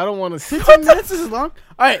long, but I don't want to... 15 minutes is long?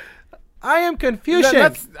 All right. I am confused.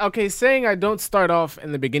 Okay, saying I don't start off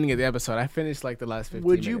in the beginning of the episode. I finished like the last 15 minutes.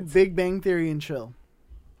 Would you Big Bang Theory and chill?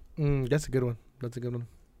 That's a good one.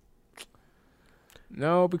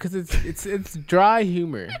 No, because it's dry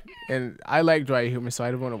humor, and I like dry humor, so I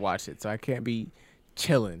don't want to watch it. So I can't be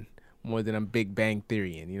chilling more than I'm Big Bang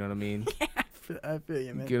Theory, and you know what I mean? I feel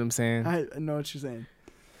you, man. You get what I'm saying? I know what you're saying.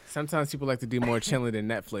 Sometimes people like to do more chilling than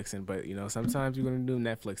Netflixing, but you know, sometimes you're gonna do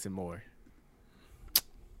Netflixing more.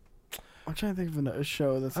 I'm trying to think of a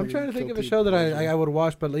show that's. I'm trying to think of a show that I would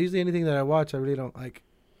watch, but usually anything that I watch, I really don't like.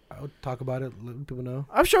 I would talk about it. Let people know.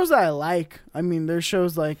 I have shows that I like. I mean, there's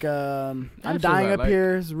shows like I'm Dying Up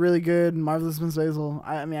Here is really good. Marvelous Miss Maisel.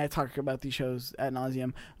 I mean, I talk about these shows ad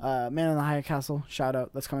nauseum. Man in the High Castle, shout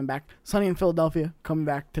out, that's coming back. Sunny in Philadelphia, coming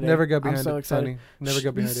back today. Never got behind I'm so it. excited. Sunny. Never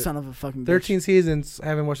got behind it. Son of a fucking bitch. 13 seasons. I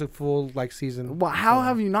haven't watched a full season. Well, how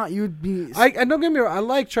have you not? You'd be. I don't get me wrong. I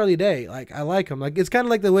like Charlie Day. Like I like him. Like it's kind of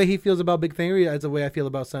like the way he feels about Big Bang Theory. It's the way I feel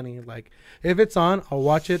about Sunny. Like if it's on, I'll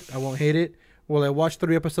watch it. I won't hate it. Will I watch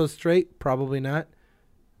 3 episodes straight? Probably not.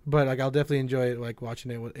 But like I'll definitely enjoy it, like watching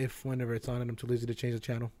it whenever it's on, and I'm too lazy to change the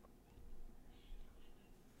channel.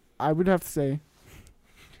 I would have to say,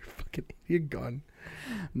 you're gone.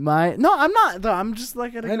 No, I'm not. Though I'm just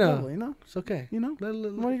like at a good level, you know. It's okay. You know. Let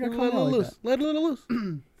What you got it like loose. that? Let it loose.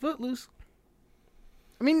 Foot loose.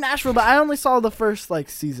 I mean Nashville, but I only saw the first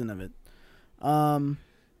season of it.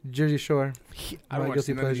 Jersey Shore. I don't My watch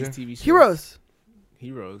guilty none of these pleasure. TV shows.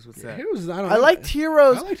 Heroes. What's that? Heroes. I liked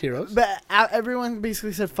Heroes. I liked Heroes. But everyone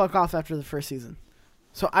basically said fuck off after the first season.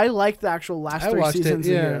 So I liked the actual last 3 watched it, seasons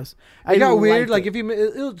yeah. of Heroes. It got weird. liked Like if you,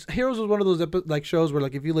 Heroes was one of those shows where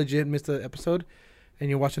like if you legit missed the episode, and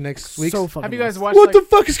you watch the next week. So fucking have you guys nice. watched? What the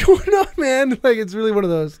fuck is going on, man? Like it's really one of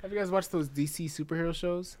those. Have you guys watched those DC superhero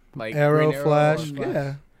shows like Arrow, Green Flash? Flash?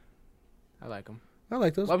 Yeah, I like them. I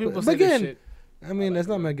like those. A lot of people but say this again, shit. I mean, I that's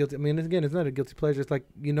like not my guilty. I mean, again, it's not a guilty pleasure. It's like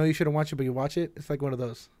you shouldn't watch it, but you watch it. It's like one of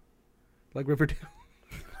those, like Riverdale,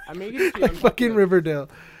 I mean, it like fucking Riverdale.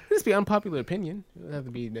 It just be unpopular opinion. It doesn't have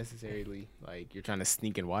to be necessarily like you're trying to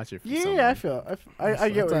sneak and watch it. For someone. Yeah, I feel. I get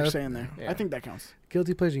what you're That's- saying there. yeah. I think that counts.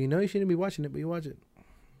 Guilty pleasure. You shouldn't be watching it, but you watch it.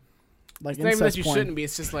 Like It's not even that incest you porn. shouldn't be.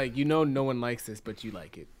 It's just like no one likes this, but you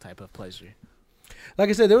like it type of pleasure. Like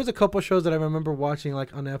I said, there was a couple shows that I remember watching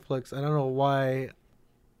like on Netflix. I don't know why.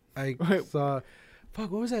 I saw.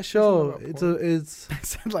 Fuck, what was that show? It's. I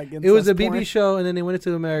said like It was a incest BB porn. show, and then they went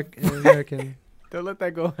into American. Don't let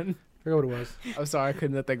that go on. I forgot what it was. I'm sorry, I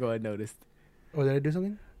couldn't let that go unnoticed. Oh, did I do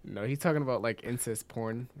something? No, he's talking about like incest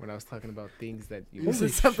porn when I was talking about things that you. This Holy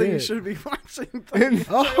is something you shit. should be watching.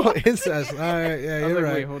 Oh, incest. All right, yeah, I was you're like,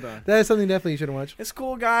 right. wait, hold on. That is something definitely you shouldn't watch. It's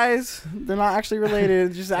cool, guys. They're not actually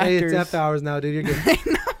related. Just Hey, actors. it's after hours now, dude. You're good.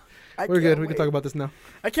 I We're can't good. We can wait. talk about this now.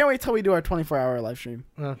 I can't wait till we do our 24-hour live stream.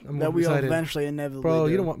 I'm That we'll excited. eventually inevitably Bro,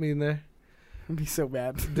 do. you don't want me in there. It'd be so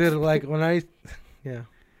bad. Dude, like when I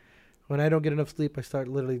don't get enough sleep, I start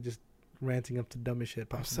literally just ranting up the dumbest shit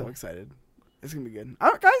I'm possible. so excited. It's gonna be good.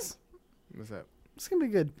 All right, guys. What's up? It's gonna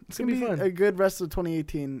be good. It's gonna gonna be be fun. a good rest of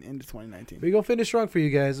 2018 into 2019. We're going to finish strong for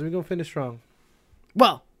you guys. We're going to finish strong.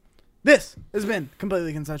 Well, this has been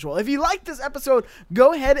Completely Consensual. If you liked this episode,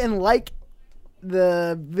 go ahead and like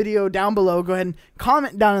the video down below. Go ahead and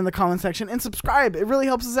comment down in the comment section and subscribe. It really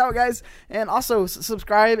helps us out, guys. And also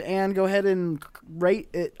subscribe and go ahead and rate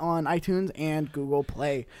it on iTunes and Google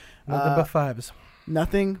Play. Nothing but fives.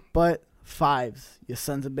 Nothing but 5s, you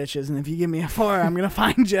sons of bitches. And if you give me a 4, I'm gonna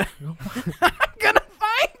find you. I'm gonna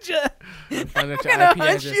find you. I'm gonna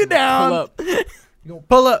hunt you down. Pull up.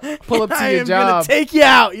 Pull up. Pull up to I your am job. gonna take you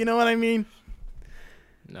out. You know what I mean?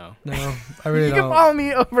 No. No, I really You can don't. follow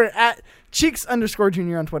me over at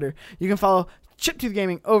Cheeks_Junior on Twitter. You can follow Chiptooth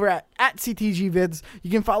Gaming over at CTG Vids.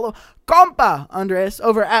 You can follow Compa Andres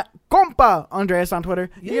over at Compa Andres on Twitter.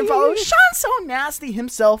 You can follow Sean So Nasty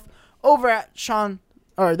himself over at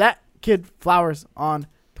That Kid Flowers on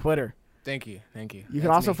Twitter. Thank you. Thank you. You can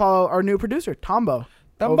That's also me. follow our new producer, Tombo.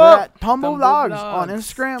 Tombo. Over at Tombo Tombo Vlogs Vlogs. on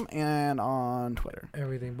Instagram and on Twitter.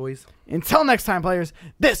 Everything, boys. Until next time, players,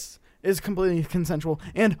 this is Completely Consensual,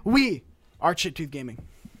 and we are Chiptooth Gaming.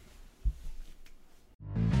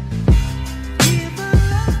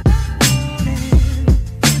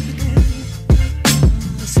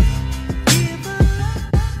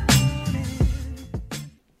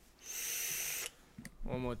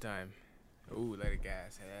 One more time. Ooh, let it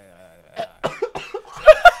gas.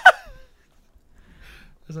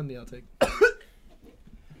 That's on the outtake.